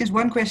two questions.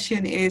 One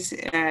question is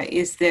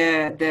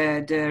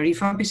the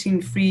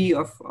rifampicin free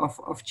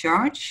of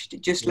charge,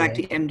 just like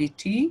the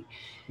MDT?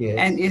 Yes.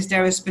 And is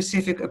there a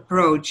specific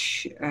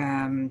approach?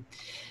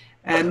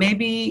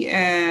 Maybe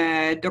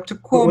Dr.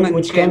 Corman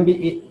which can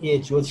be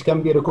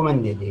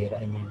recommended here,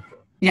 I mean.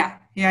 Yeah.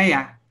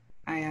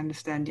 I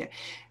understand, yeah.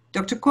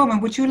 Dr. Corman,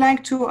 would you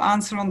like to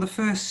answer on the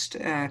first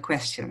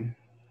question?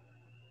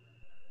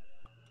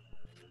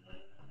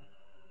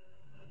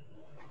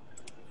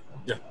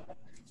 Yeah,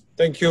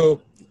 thank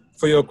you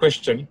for your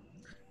question.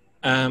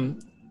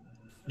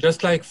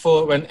 Just like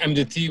for when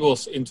MDT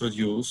was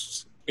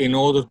introduced, in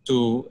order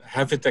to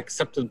have it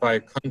accepted by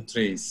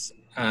countries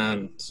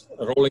and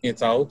rolling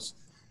it out,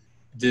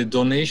 the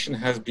donation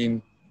has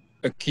been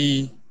a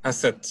key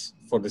asset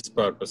for this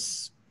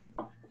purpose.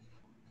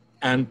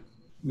 And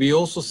we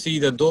also see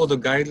that though the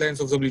guidelines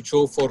of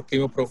WHO for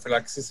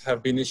chemoprophylaxis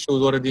have been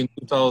issued already in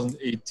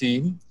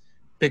 2018,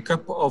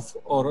 pickup of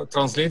or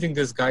translating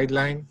this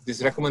guideline,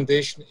 this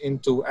recommendation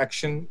into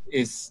action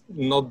is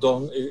not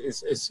done,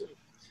 is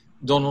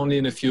done only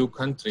in a few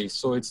countries.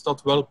 So it's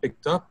not well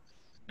picked up.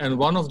 And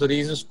one of the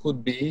reasons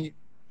could be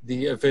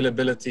the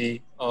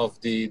availability of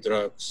the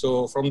drug.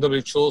 So from the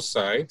WHO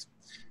side,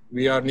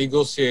 we are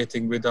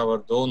negotiating with our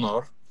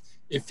donor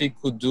if we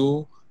could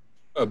do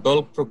a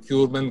bulk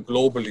procurement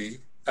globally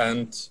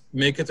and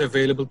make it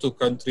available to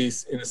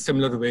countries in a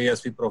similar way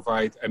as we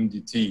provide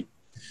MDT.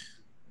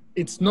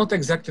 It's not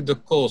exactly the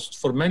cost.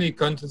 For many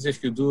countries,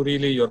 if you do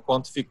really your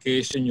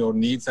quantification, your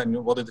needs and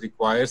what it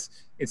requires,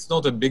 it's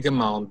not a big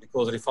amount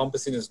because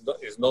rifampicin is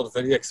not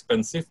very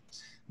expensive,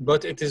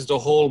 but it is the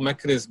whole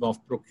mechanism of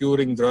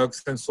procuring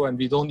drugs and so on.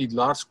 We don't need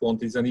large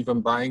quantities, and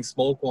even buying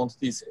small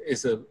quantities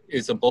is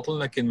a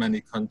bottleneck in many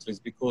countries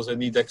because they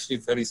need actually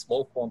very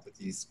small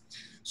quantities.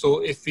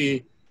 So if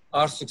we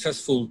are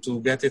successful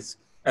to get it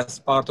as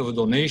part of a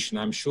donation,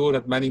 I'm sure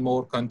that many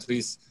more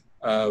countries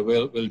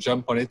will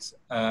jump on it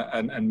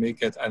and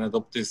make it and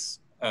adopt this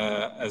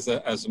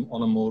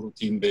on a more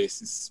routine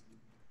basis.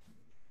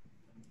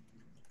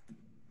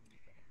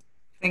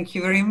 Thank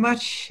you very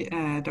much,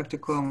 Dr.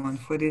 Corman,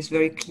 for this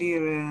very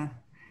clear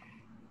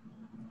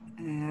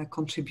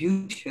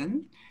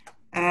contribution.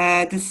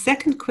 The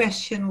second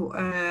question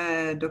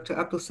Dr.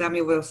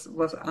 Abdulsami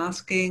was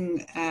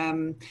asking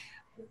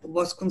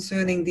was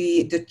concerning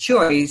the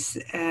choice.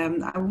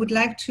 I would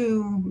like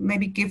to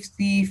maybe give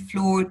the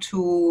floor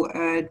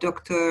to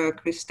Dr.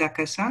 Krista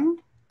Kasang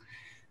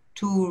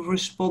to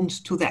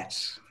respond to that.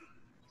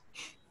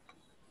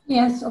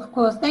 Yes, of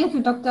course. Thank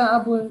you, Dr.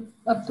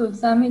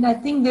 Abdulsami. I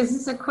think this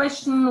is a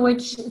question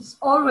which is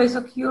always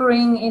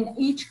occurring in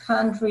each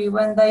country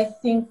when they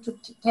think to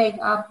take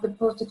up the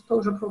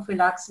post-exposure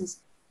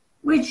prophylaxis.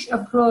 Which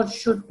approach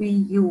should we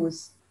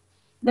use?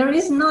 There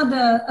is not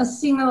a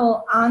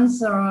single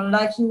answer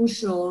like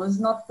usual. It's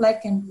not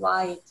black and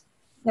white.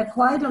 There are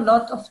quite a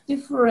lot of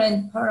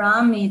different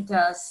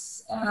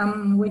parameters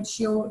which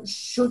you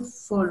should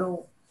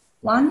follow.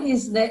 One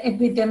is the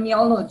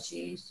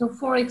epidemiology. So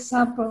for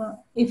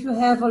example, if you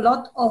have a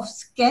lot of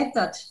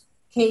scattered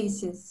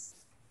cases,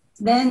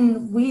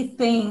 then we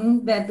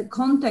think that the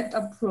contact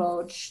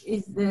approach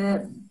is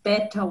the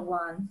better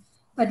one.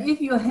 But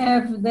if you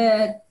have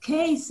the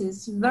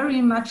cases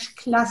very much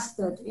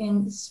clustered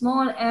in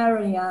small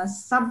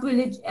areas,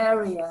 sub-village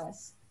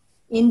areas,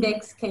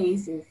 index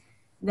cases,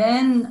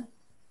 then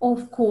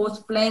of course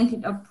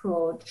blanket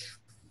approach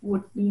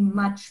would be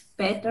much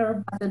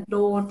better, but a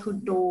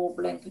door-to-door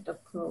blanket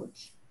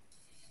approach.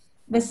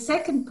 The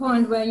second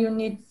point where you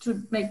need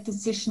to make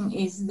decision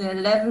is the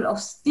level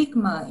of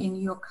stigma in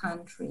your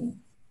country.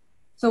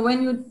 So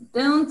when you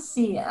don't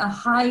see a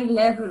high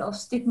level of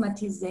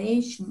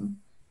stigmatization,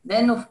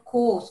 then of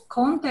course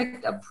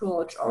contact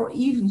approach or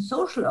even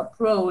social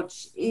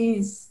approach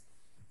is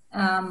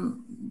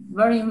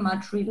very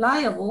much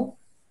reliable.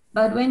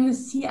 But when you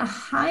see a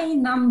high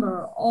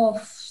number of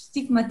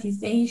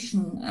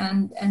stigmatization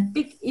and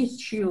big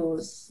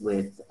issues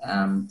with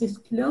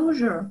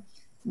disclosure,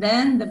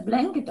 then the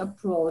blanket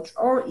approach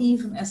or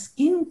even a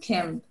skin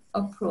camp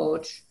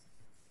approach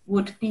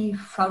would be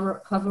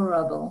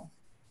favorable.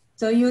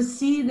 So you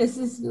see, this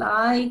is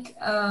like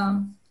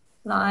a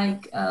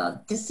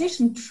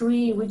decision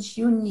tree which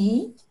you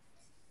need.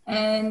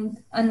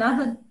 And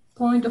another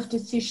point of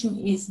decision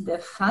is the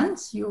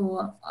funds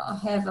you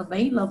have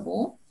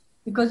available.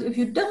 Because if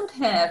you don't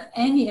have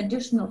any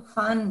additional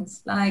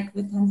funds, like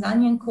the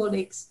Tanzanian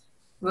colleagues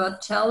were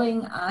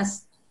telling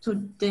us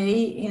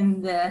today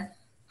in the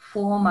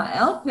former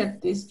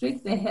SDR-PEP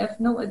district, they have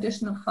no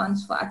additional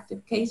funds for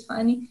active case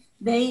finding.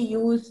 They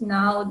use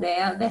now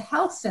the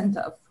health center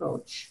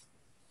approach.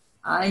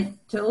 I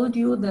told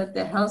you that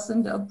the health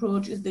center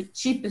approach is the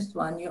cheapest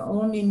one. You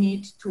only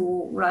need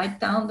to write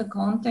down the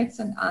contacts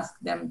and ask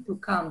them to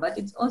come, but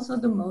it's also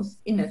the most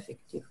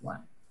ineffective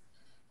one.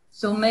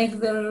 So make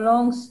the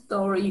long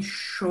story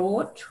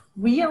short,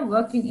 we are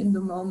working in the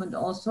moment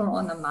also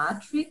on a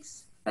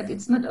matrix, but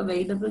it's not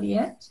available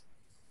yet.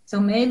 So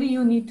maybe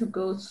you need to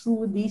go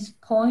through these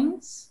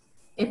points: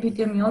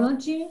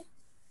 epidemiology,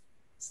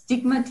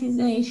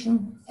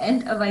 stigmatization,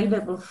 and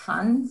available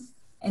funds,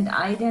 and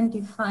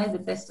identify the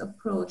best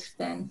approach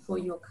then for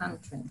your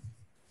country.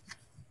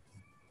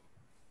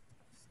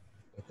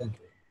 Thank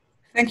you.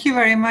 Thank you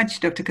very much,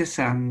 Dr.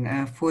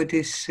 Kasang, for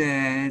this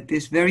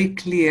very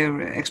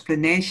clear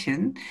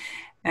explanation.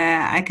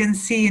 I can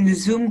see in the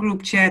Zoom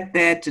group chat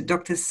that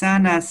Dr.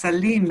 Sana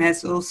Salim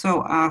has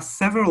also asked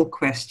several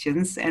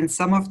questions, and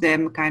some of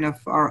them kind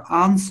of are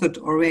answered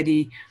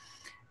already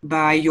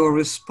by your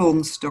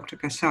response, Dr.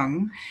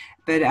 Kasang.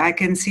 But I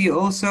can see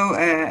also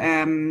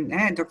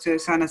Dr.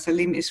 Sana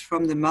Salim is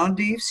from the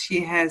Maldives.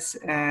 She has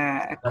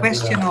a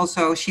question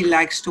also she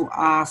likes to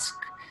ask.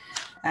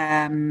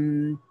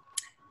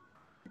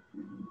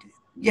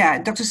 Yeah,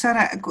 Dr.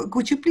 Sana,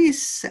 could you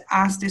please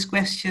ask this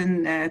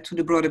question to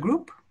the broader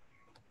group?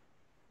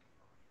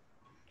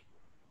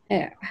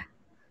 Yeah.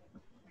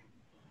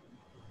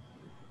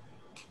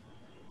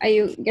 Are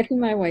you getting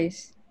my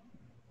voice?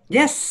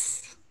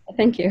 Yes.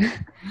 Thank you.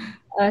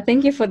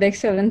 Thank you for the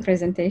excellent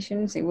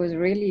presentations. It was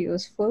really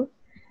useful.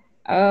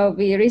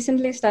 We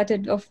recently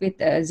started off with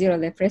Zero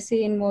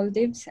Leprosy in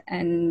Maldives,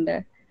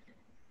 and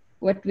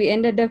what we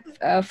ended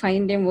up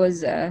finding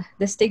was the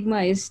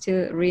stigma is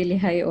still really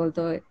high,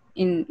 although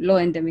in low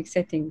endemic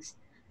settings.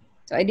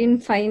 So I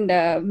didn't find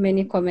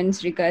many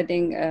comments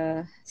regarding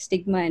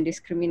stigma and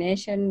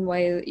discrimination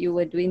while you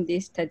were doing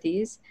these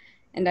studies.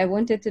 And I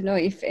wanted to know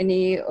if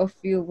any of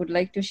you would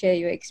like to share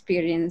your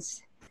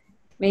experience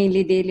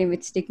mainly dealing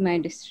with stigma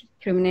and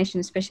discrimination,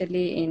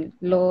 especially in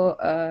low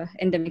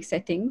endemic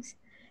settings.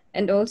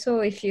 And also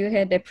if you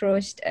had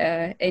approached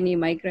any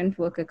migrant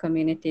worker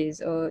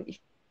communities, or if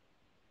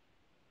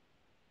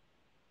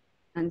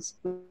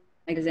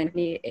there's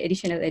any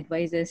additional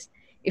advices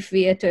if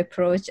we are to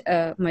approach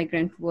a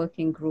migrant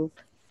working group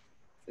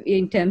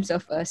in terms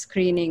of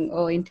screening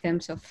or in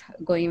terms of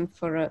going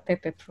for a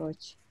PEP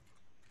approach.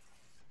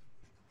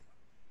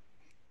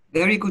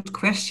 Very good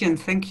question,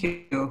 thank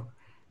you.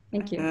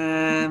 Thank you.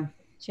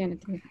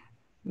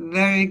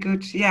 Very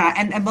good. Yeah,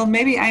 and well,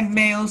 maybe I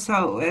may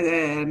also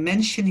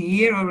mention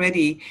here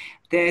already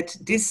that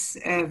this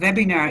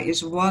webinar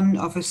is one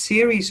of a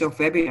series of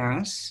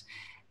webinars.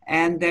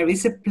 And there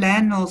is a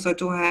plan also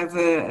to have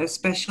a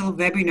special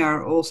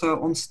webinar also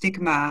on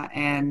stigma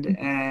and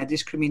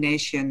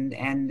discrimination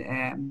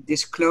and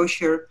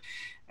disclosure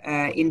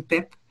in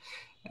PEP.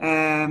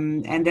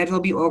 And that will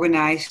be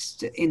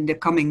organized in the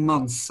coming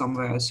months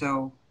somewhere.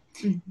 So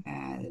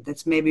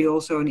that's maybe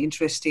also an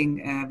interesting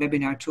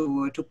webinar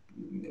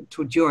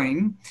to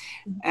join.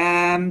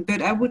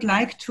 But I would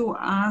like to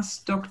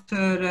ask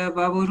Dr.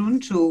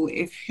 Waboruntu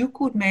if you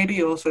could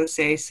maybe also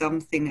say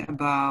something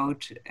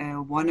about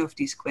one of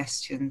these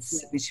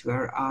questions which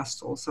were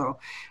asked also,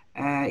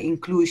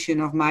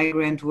 inclusion of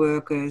migrant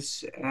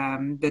workers,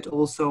 but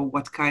also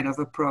what kind of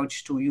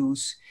approach to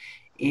use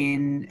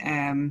in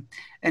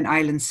an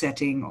island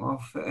setting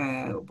of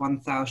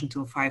 1,000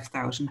 to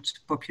 5,000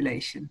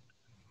 population.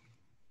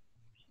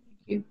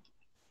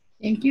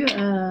 Thank you,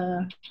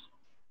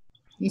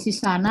 Mrs.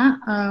 Sana.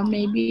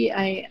 Maybe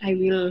I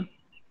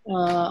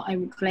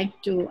would like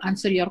to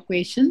answer your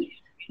question.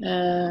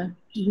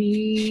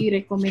 We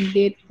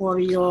recommended for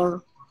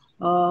your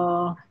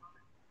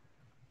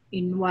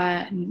in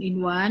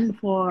one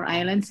for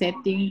island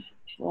setting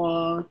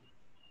for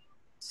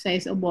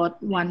size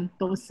about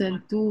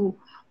 1,000 to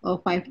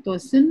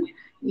 5,000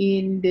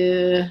 in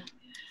the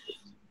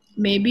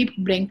maybe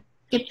blanket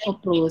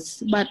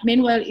approach, but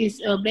meanwhile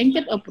is a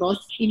blanket approach.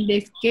 In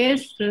this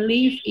case,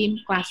 live in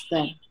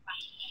cluster.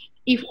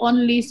 If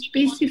only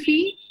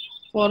specific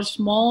for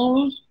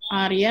small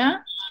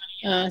area,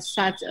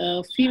 such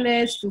a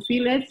village to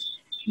village,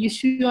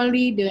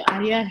 usually the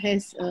area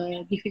has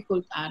a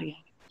difficult area.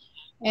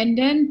 And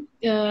then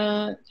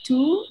the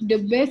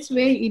best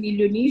way in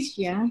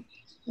Indonesia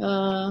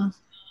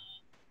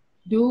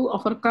to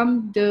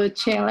overcome the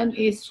challenge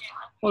is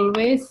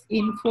always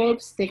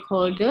involve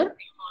stakeholder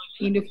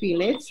in the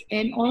village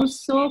and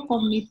also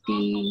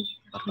community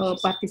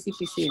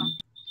participation.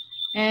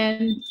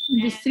 And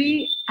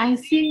industry, I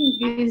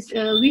think is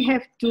we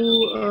have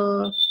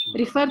to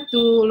refer to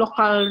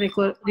local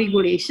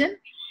regulation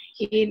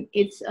in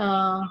its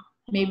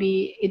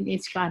maybe in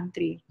each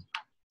country.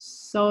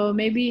 So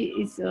maybe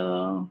it's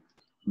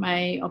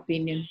my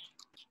opinion.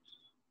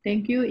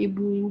 Thank you,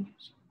 Ibu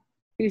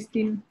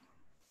Christine.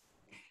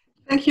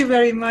 Thank you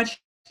very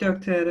much,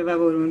 Dr.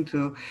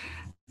 Waboruntu.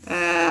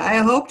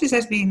 I hope this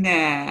has been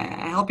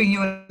helping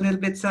you a little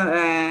bit,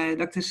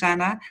 Dr.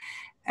 Sana.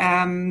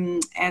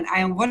 And I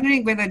am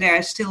wondering whether there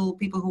are still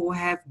people who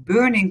have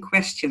burning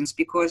questions,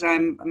 because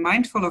I'm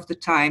mindful of the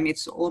time.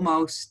 It's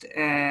almost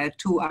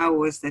 2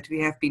 hours that we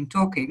have been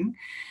talking.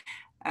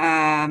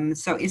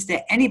 So is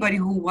there anybody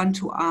who wants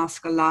to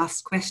ask a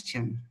last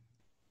question?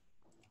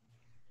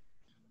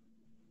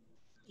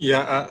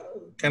 Yeah,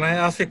 can I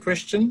ask a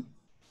question?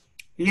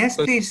 Yes,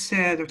 please,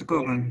 Dr.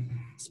 Coleman.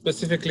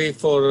 Specifically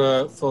for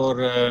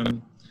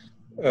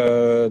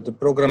the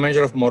program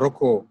manager of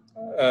Morocco,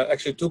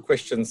 actually 2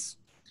 questions.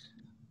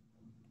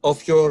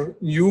 Of your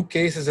new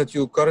cases that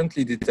you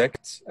currently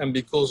detect, and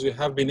because you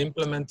have been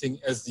implementing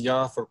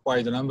SDR for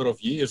quite a number of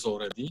years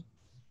already,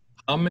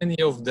 how many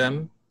of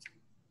them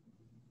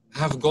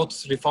have got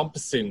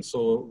rifampicin?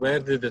 So where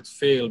did it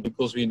fail?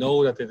 Because we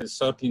know that it is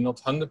certainly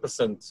not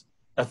 100%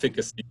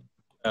 efficacy.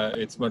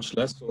 It's much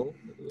less so.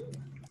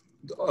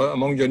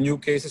 Among your new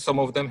cases, some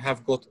of them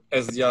have got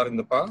SDR in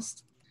the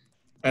past.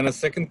 And a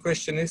second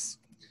question is,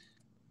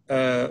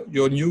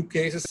 your new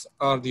cases,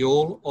 are they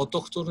all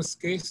autochthonous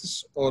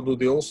cases, or do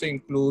they also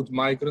include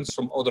migrants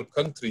from other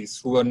countries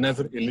who were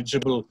never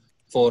eligible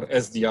for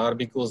SDR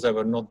because they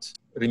were not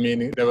in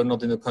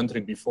the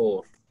country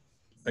before?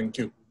 Thank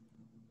you.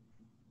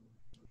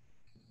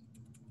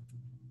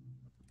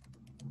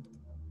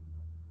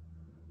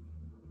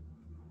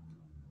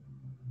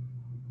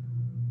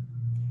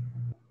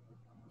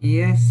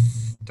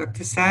 Yes,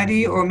 Dr.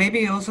 Sadi, or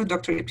maybe also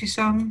Dr.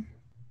 Ibtisam.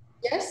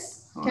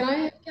 Yes,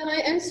 can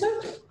I answer?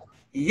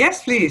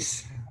 Yes,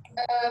 please.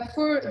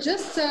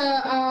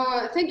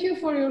 Thank you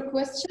for your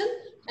question.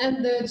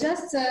 And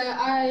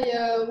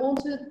I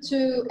wanted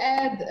to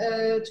add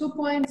 2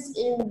 points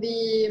in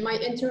my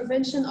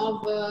intervention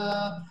of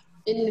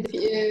in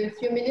a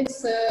few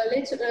minutes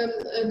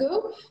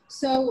ago.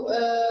 So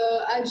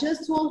I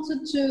just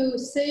wanted to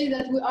say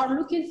that we are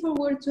looking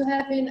forward to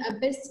having a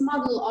best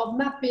model of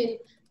mapping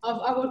of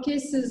our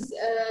cases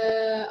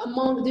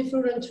among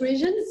different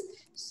regions.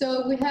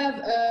 So we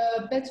have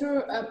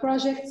better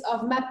projects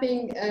of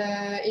mapping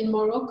in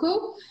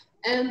Morocco,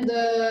 and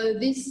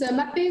this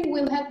mapping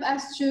will help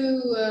us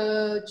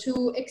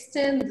to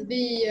extend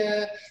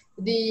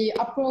the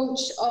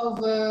approach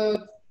of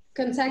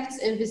contacts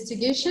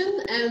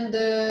investigation and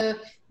the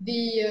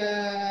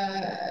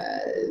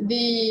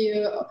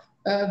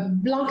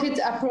blanket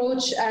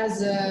approach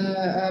as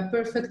a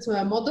perfect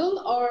model,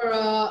 or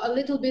a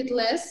little bit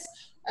less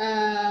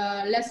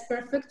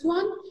perfect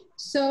one.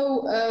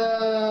 So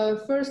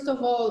first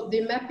of all,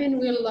 the mapping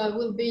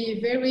will be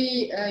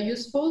very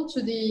useful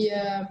to the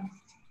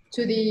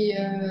to the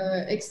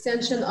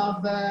extension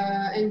of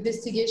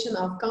investigation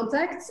of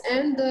contacts,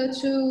 and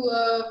to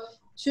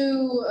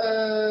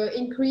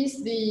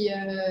increase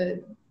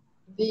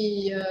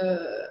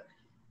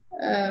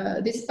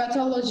this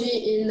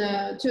pathology in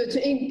to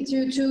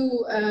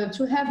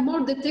have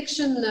more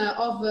detection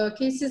of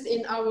cases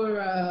in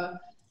our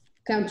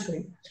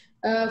country.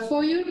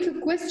 For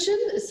your question,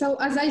 so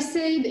as I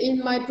said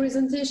in my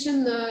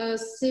presentation,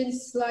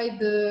 since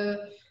slide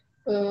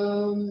I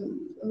don't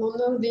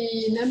know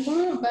the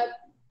number, but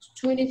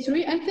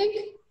 23, I think.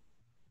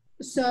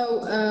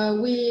 So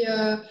we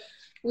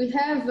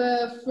have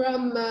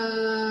from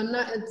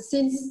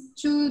since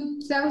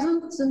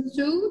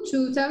 2002 to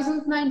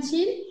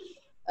 2019,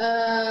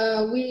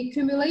 we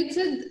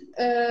accumulated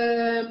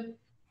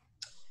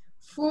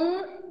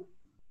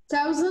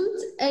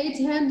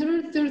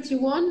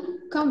 4,831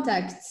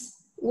 contacts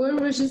were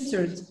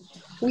registered.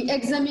 We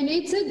examined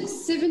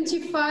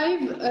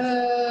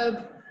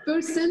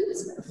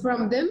 75%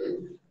 from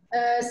them.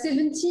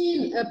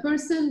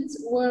 17%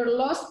 were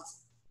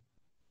lost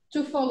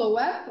to follow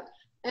up,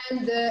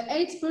 and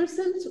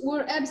 8%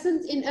 were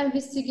absent in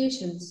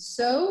investigations.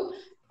 So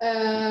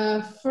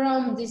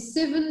from the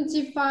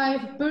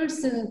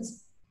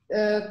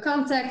 75%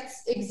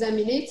 contacts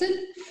examined,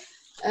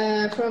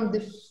 from the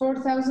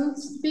 4,000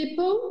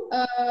 people,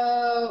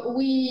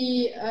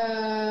 we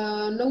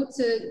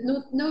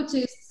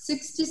noticed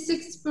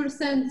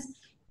 66%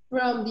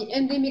 from the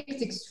endemic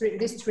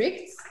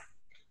districts.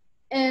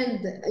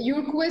 And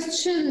your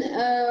question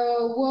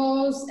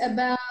was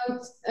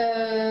about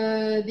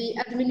the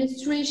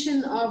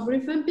administration of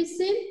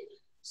rifampicin.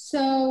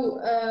 So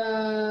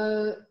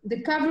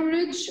the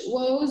coverage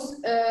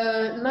was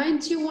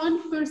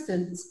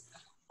 91%.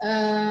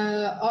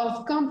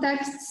 Of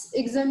contacts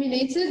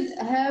examined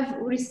have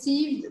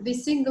received the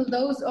single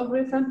dose of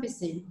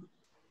rifampicin,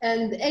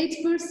 and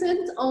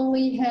 8%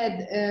 only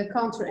had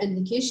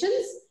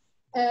contraindications,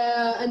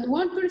 and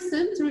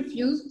 1%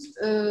 refused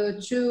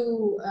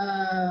to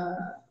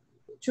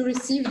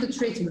receive the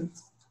treatment.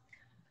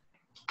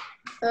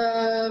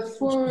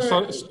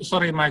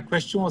 Sorry, my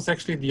question was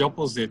actually the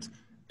opposite.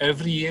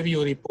 Every year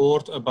you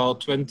report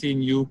about 20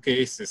 new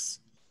cases.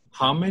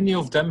 How many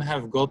of them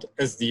have got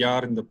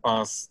SDR in the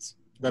past?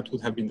 That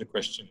would have been the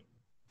question.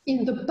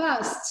 In the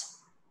past,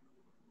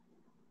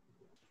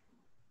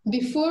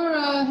 before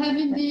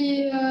having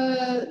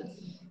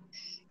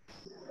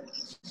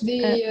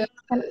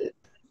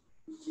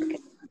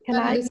can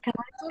I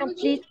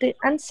complete the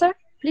answer,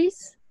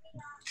 please?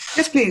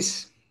 Yes,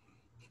 please.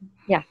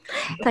 Yeah,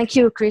 thank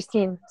you,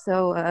 Christine.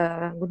 So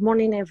good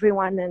morning,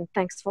 everyone, and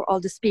thanks for all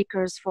the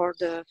speakers for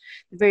the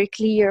very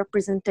clear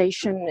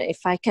presentation.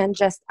 If I can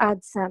just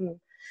add some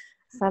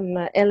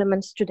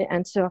elements to the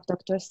answer of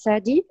Dr.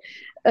 Sadi.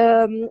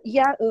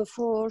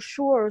 For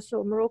sure.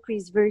 So Morocco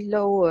is very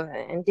low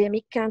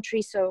endemic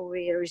country, so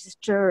we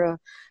register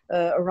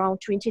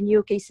around 20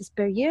 new cases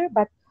per year.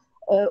 But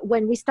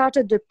when we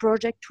started the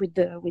project with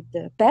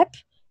the PEP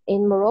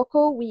in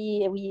Morocco,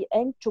 we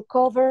aimed to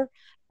cover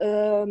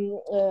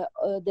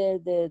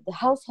the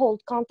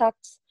household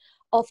contacts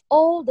of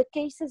all the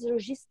cases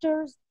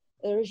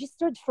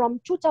registered from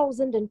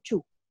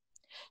 2002.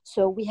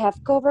 So we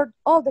have covered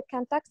all the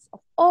contacts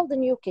of all the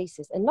new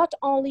cases, and not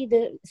only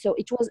so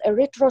it was a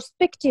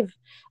retrospective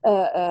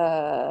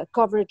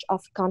coverage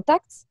of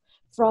contacts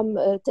from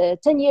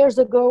 10 years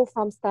ago,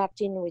 from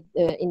starting with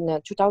in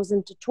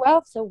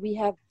 2012. So we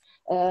have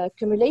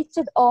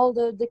accumulated all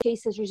the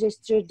cases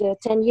registered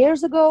 10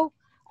 years ago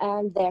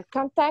and their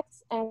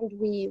contacts, and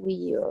we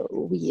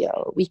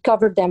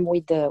covered them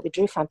with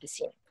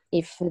rifampicin,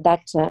 if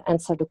that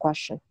answered the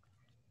question.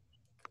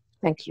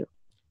 Thank you.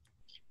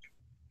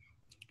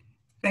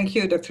 Thank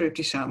you, Dr.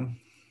 Ibtissam.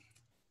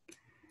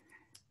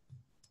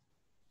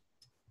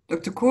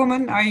 Dr.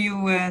 Koorman, are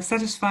you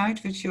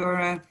satisfied with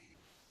your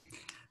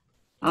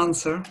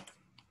answer?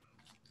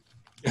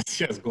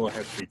 Yes, go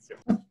ahead, please.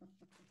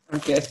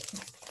 Okay.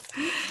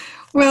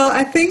 Well,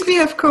 I think we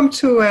have come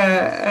to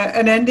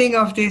an ending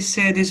of this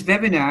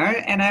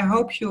webinar, and I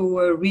hope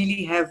you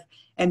really have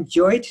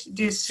enjoyed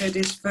this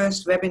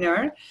first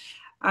webinar.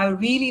 I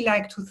really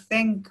like to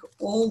thank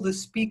all the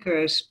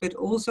speakers, but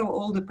also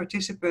all the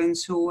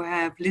participants who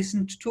have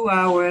listened 2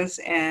 hours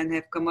and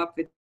have come up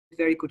with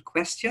very good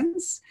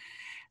questions.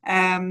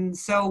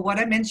 So what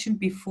I mentioned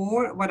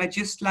before, what I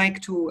just like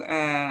to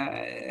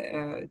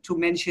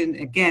mention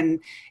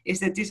again is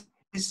that this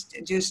is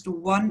just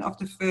one of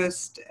the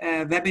first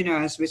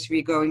webinars which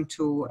we're going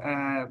to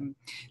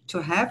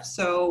have.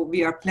 So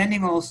we are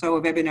planning also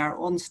a webinar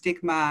on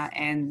stigma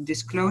and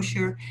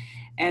disclosure,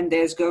 and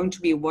there's going to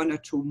be 1 or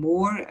 2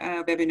 more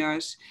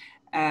webinars.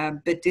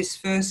 But this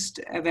first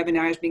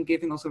webinar has been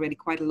giving us already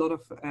quite a lot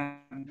of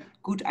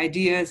good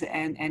ideas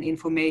and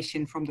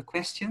information from the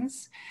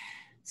questions.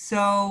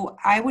 So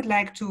I would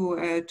like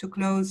to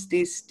close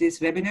this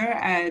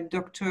webinar.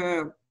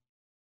 Dr.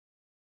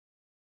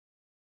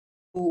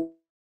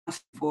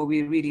 Before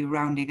we're really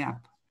rounding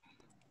up.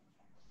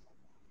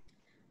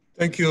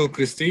 Thank you,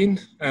 Christine.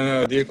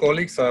 Dear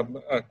colleagues,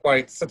 I'm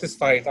quite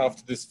satisfied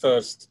after this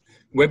first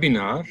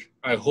webinar.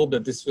 I hope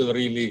that this will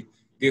really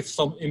give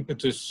some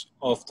impetus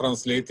of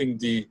translating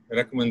the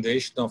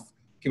recommendation of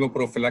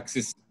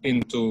chemoprophylaxis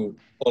into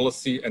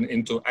policy and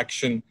into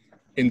action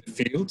in the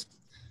field.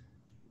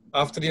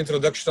 After the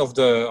introduction of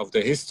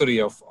the history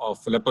of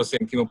leprosy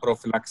and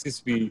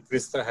chemoprophylaxis,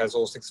 Krista has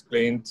also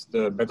explained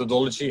the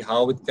methodology,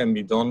 how it can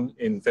be done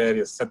in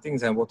various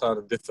settings and what are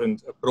the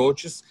different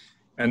approaches.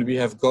 And we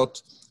have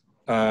got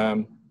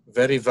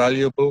very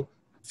valuable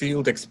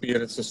field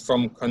experiences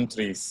from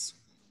countries.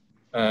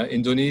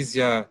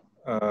 Indonesia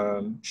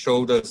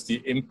showed us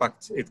the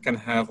impact it can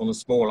have on a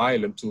small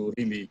island to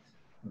really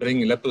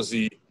bring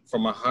leprosy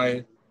from a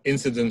high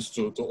incidence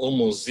to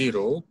almost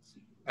zero.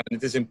 And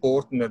it is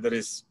important that there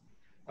is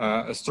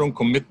a strong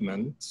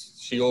commitment.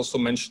 She also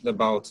mentioned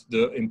about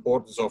the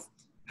importance of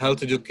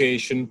health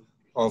education,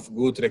 of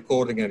good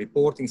recording and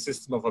reporting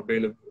system, of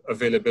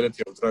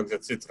availability of drugs,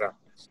 etc.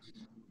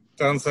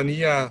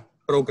 Tanzania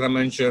program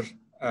manager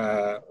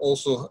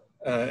also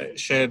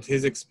shared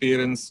his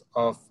experience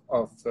of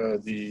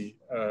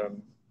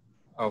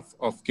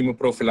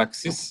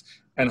chemoprophylaxis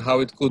and how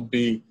it could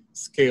be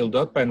scaled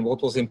up. And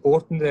what was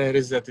important there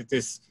is that it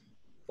is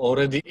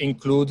already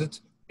included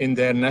in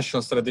their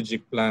national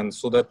strategic plan,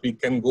 so that we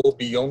can go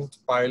beyond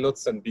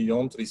pilots and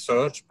beyond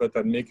research, but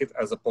then make it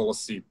as a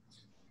policy.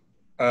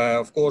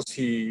 Of course,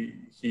 he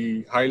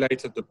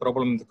highlighted the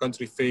problem the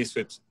country faced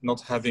with not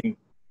having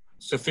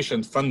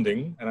sufficient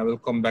funding, and I will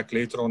come back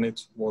later on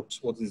it, what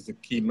is the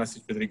key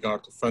message with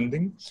regard to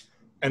funding.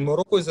 And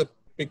Morocco is a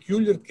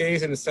peculiar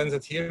case in the sense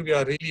that here we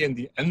are really in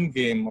the end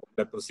game of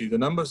leprosy. The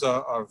numbers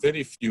are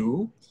very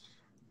few.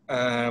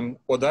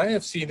 What I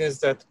have seen is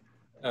that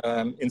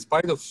in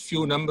spite of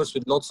few numbers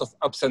with lots of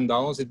ups and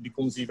downs, it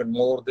becomes even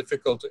more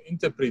difficult to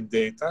interpret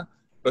data,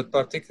 but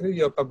particularly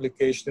your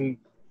publication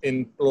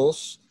in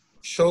PLOS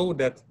show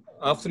that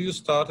after you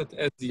started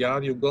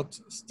SDR, you got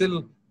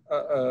still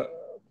a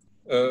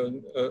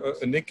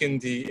nick in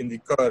the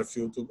curve,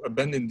 to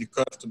abandon the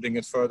curve to bring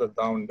it further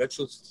down. That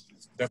should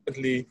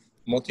definitely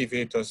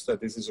motivate us that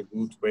this is a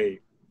good way.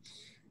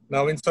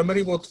 Now, in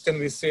summary, what can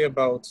we say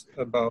about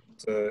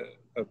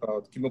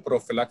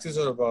chemoprophylaxis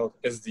or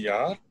about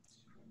SDR?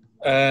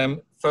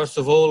 First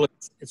of all,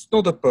 it's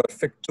not a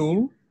perfect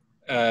tool.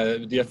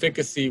 The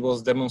efficacy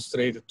was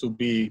demonstrated to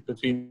be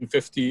between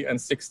 50 and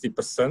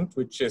 60%,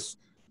 which is,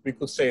 we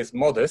could say, is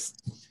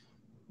modest.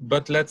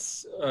 But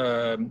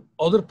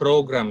other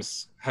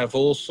programs have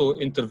also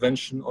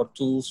intervention or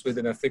tools with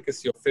an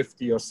efficacy of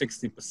 50 or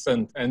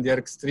 60%, and they're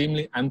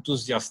extremely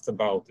enthusiastic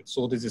about it.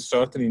 So this is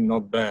certainly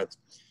not bad.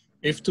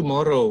 If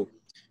tomorrow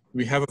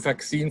we have a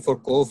vaccine for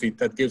COVID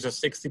that gives us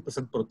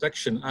 60%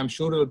 protection, I'm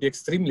sure we'll be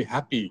extremely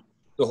happy.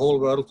 The whole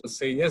world will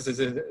say, yes, this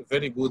is a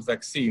very good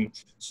vaccine.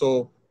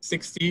 So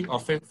 60 or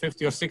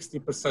 50 or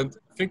 60%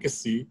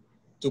 efficacy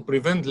to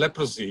prevent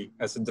leprosy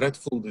as a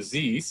dreadful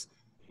disease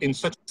in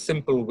such a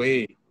simple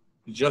way,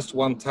 just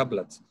one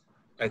tablet.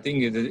 I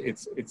think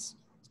it's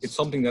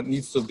something that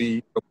needs to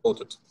be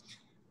promoted.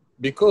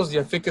 Because the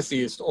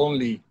efficacy is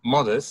only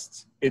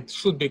modest, it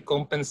should be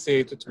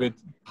compensated with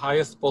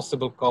highest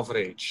possible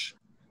coverage.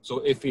 So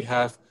if we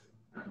have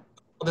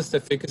modest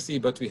efficacy,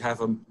 but we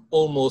have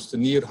almost a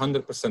near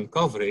 100%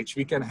 coverage,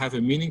 we can have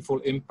a meaningful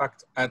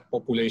impact at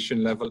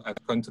population level, at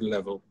country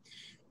level.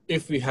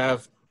 If we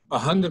have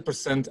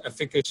 100%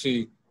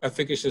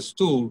 efficacious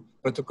tool,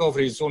 but the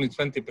coverage is only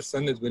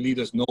 20%, it will lead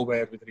us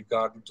nowhere with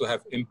regard to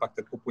have impact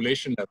at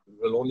population level. We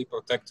will only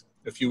protect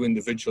a few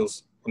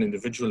individuals on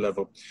individual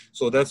level.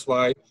 So that's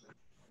why,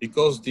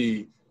 because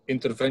the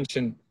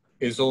intervention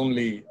is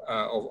only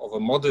of a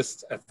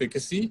modest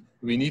efficacy,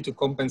 we need to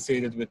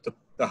compensate it with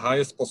the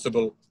highest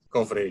possible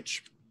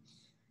coverage.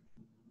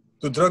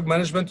 To drug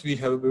management, we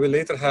will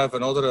later have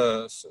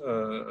another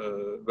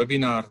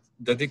webinar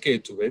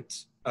dedicated to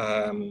it.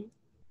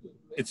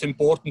 It's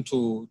important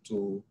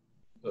to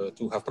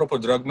have proper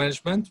drug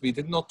management. We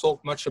did not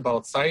talk much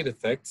about side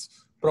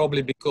effects,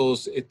 probably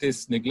because it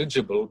is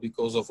negligible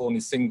because of only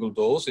single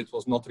dose. It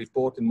was not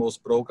reported in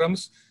most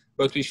programs,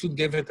 but we should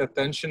give it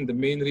attention. The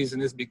main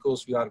reason is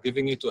because we are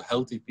giving it to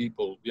healthy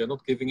people. We are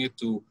not giving it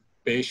to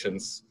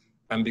patients.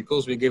 And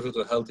because we give it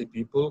to healthy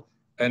people,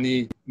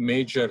 any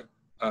major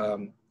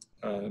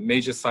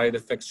side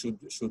effects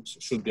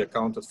should be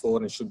accounted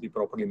for and should be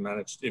properly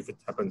managed if it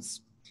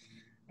happens.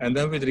 And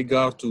then with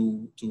regard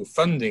to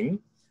funding,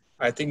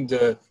 I think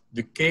the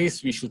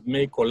case we should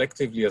make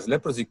collectively as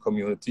leprosy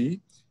community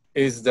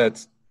is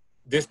that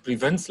this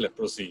prevents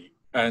leprosy.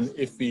 And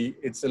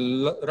it's a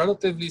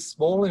relatively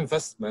small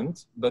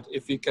investment, but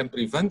if we can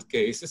prevent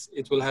cases,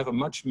 it will have a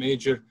much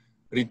major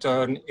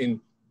return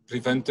in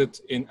prevented,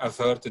 in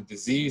averted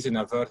disease, in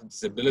averted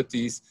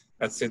disabilities,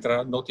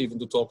 etc. Not even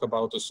to talk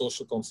about the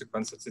social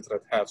consequences, etc.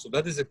 it has. So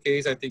that is a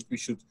case I think we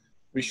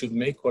should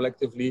make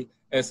collectively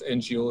as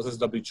NGOs, as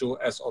WHO,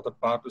 as other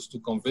partners to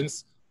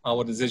convince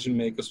our decision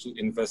makers to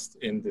invest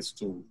in this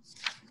tool.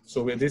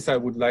 So with this, I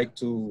would like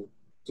to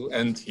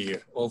end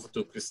here. Over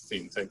to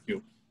Christine. Thank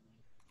you.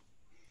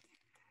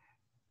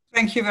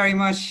 Thank you very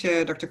much,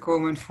 Dr.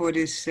 Corman, for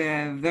this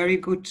very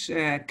good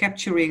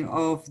capturing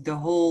of the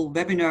whole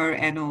webinar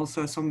and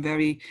also some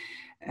very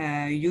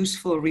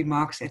useful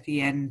remarks at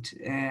the end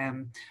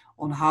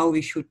on how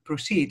we should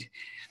proceed.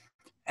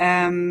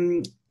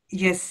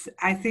 Yes,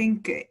 I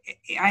think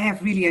I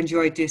have really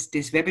enjoyed this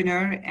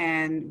webinar,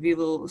 and we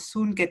will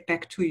soon get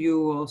back to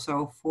you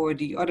also for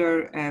the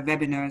other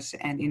webinars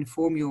and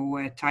inform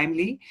you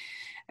timely.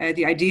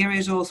 The idea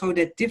is also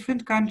that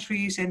different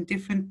countries and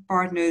different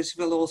partners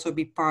will also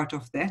be part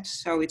of that.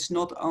 So it's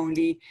not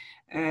only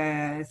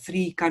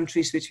 3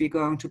 countries which we're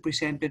going to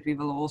present, but we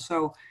will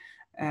also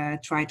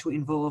try to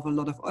involve a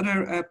lot of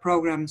other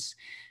programs.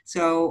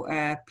 So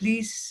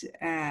please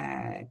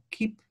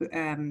keep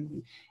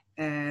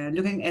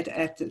looking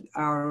at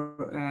our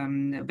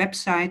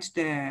website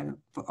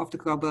of the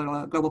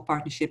Global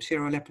Partnership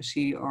Zero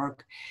Leprosy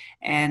org,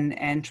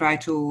 and try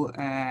to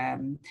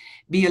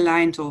be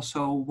aligned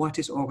also what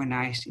is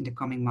organized in the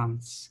coming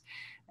months.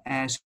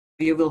 So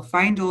you will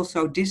find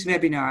also this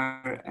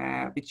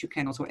webinar, which you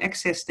can also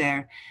access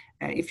there.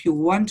 If you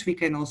want, we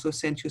can also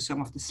send you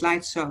some of the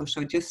slides.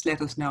 So just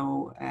let us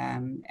know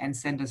and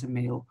send us a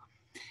mail.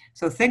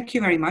 So thank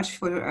you very much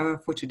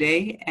for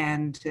today,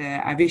 and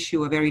I wish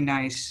you a very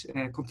nice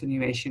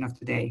continuation of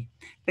the day.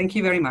 Thank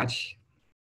you very much.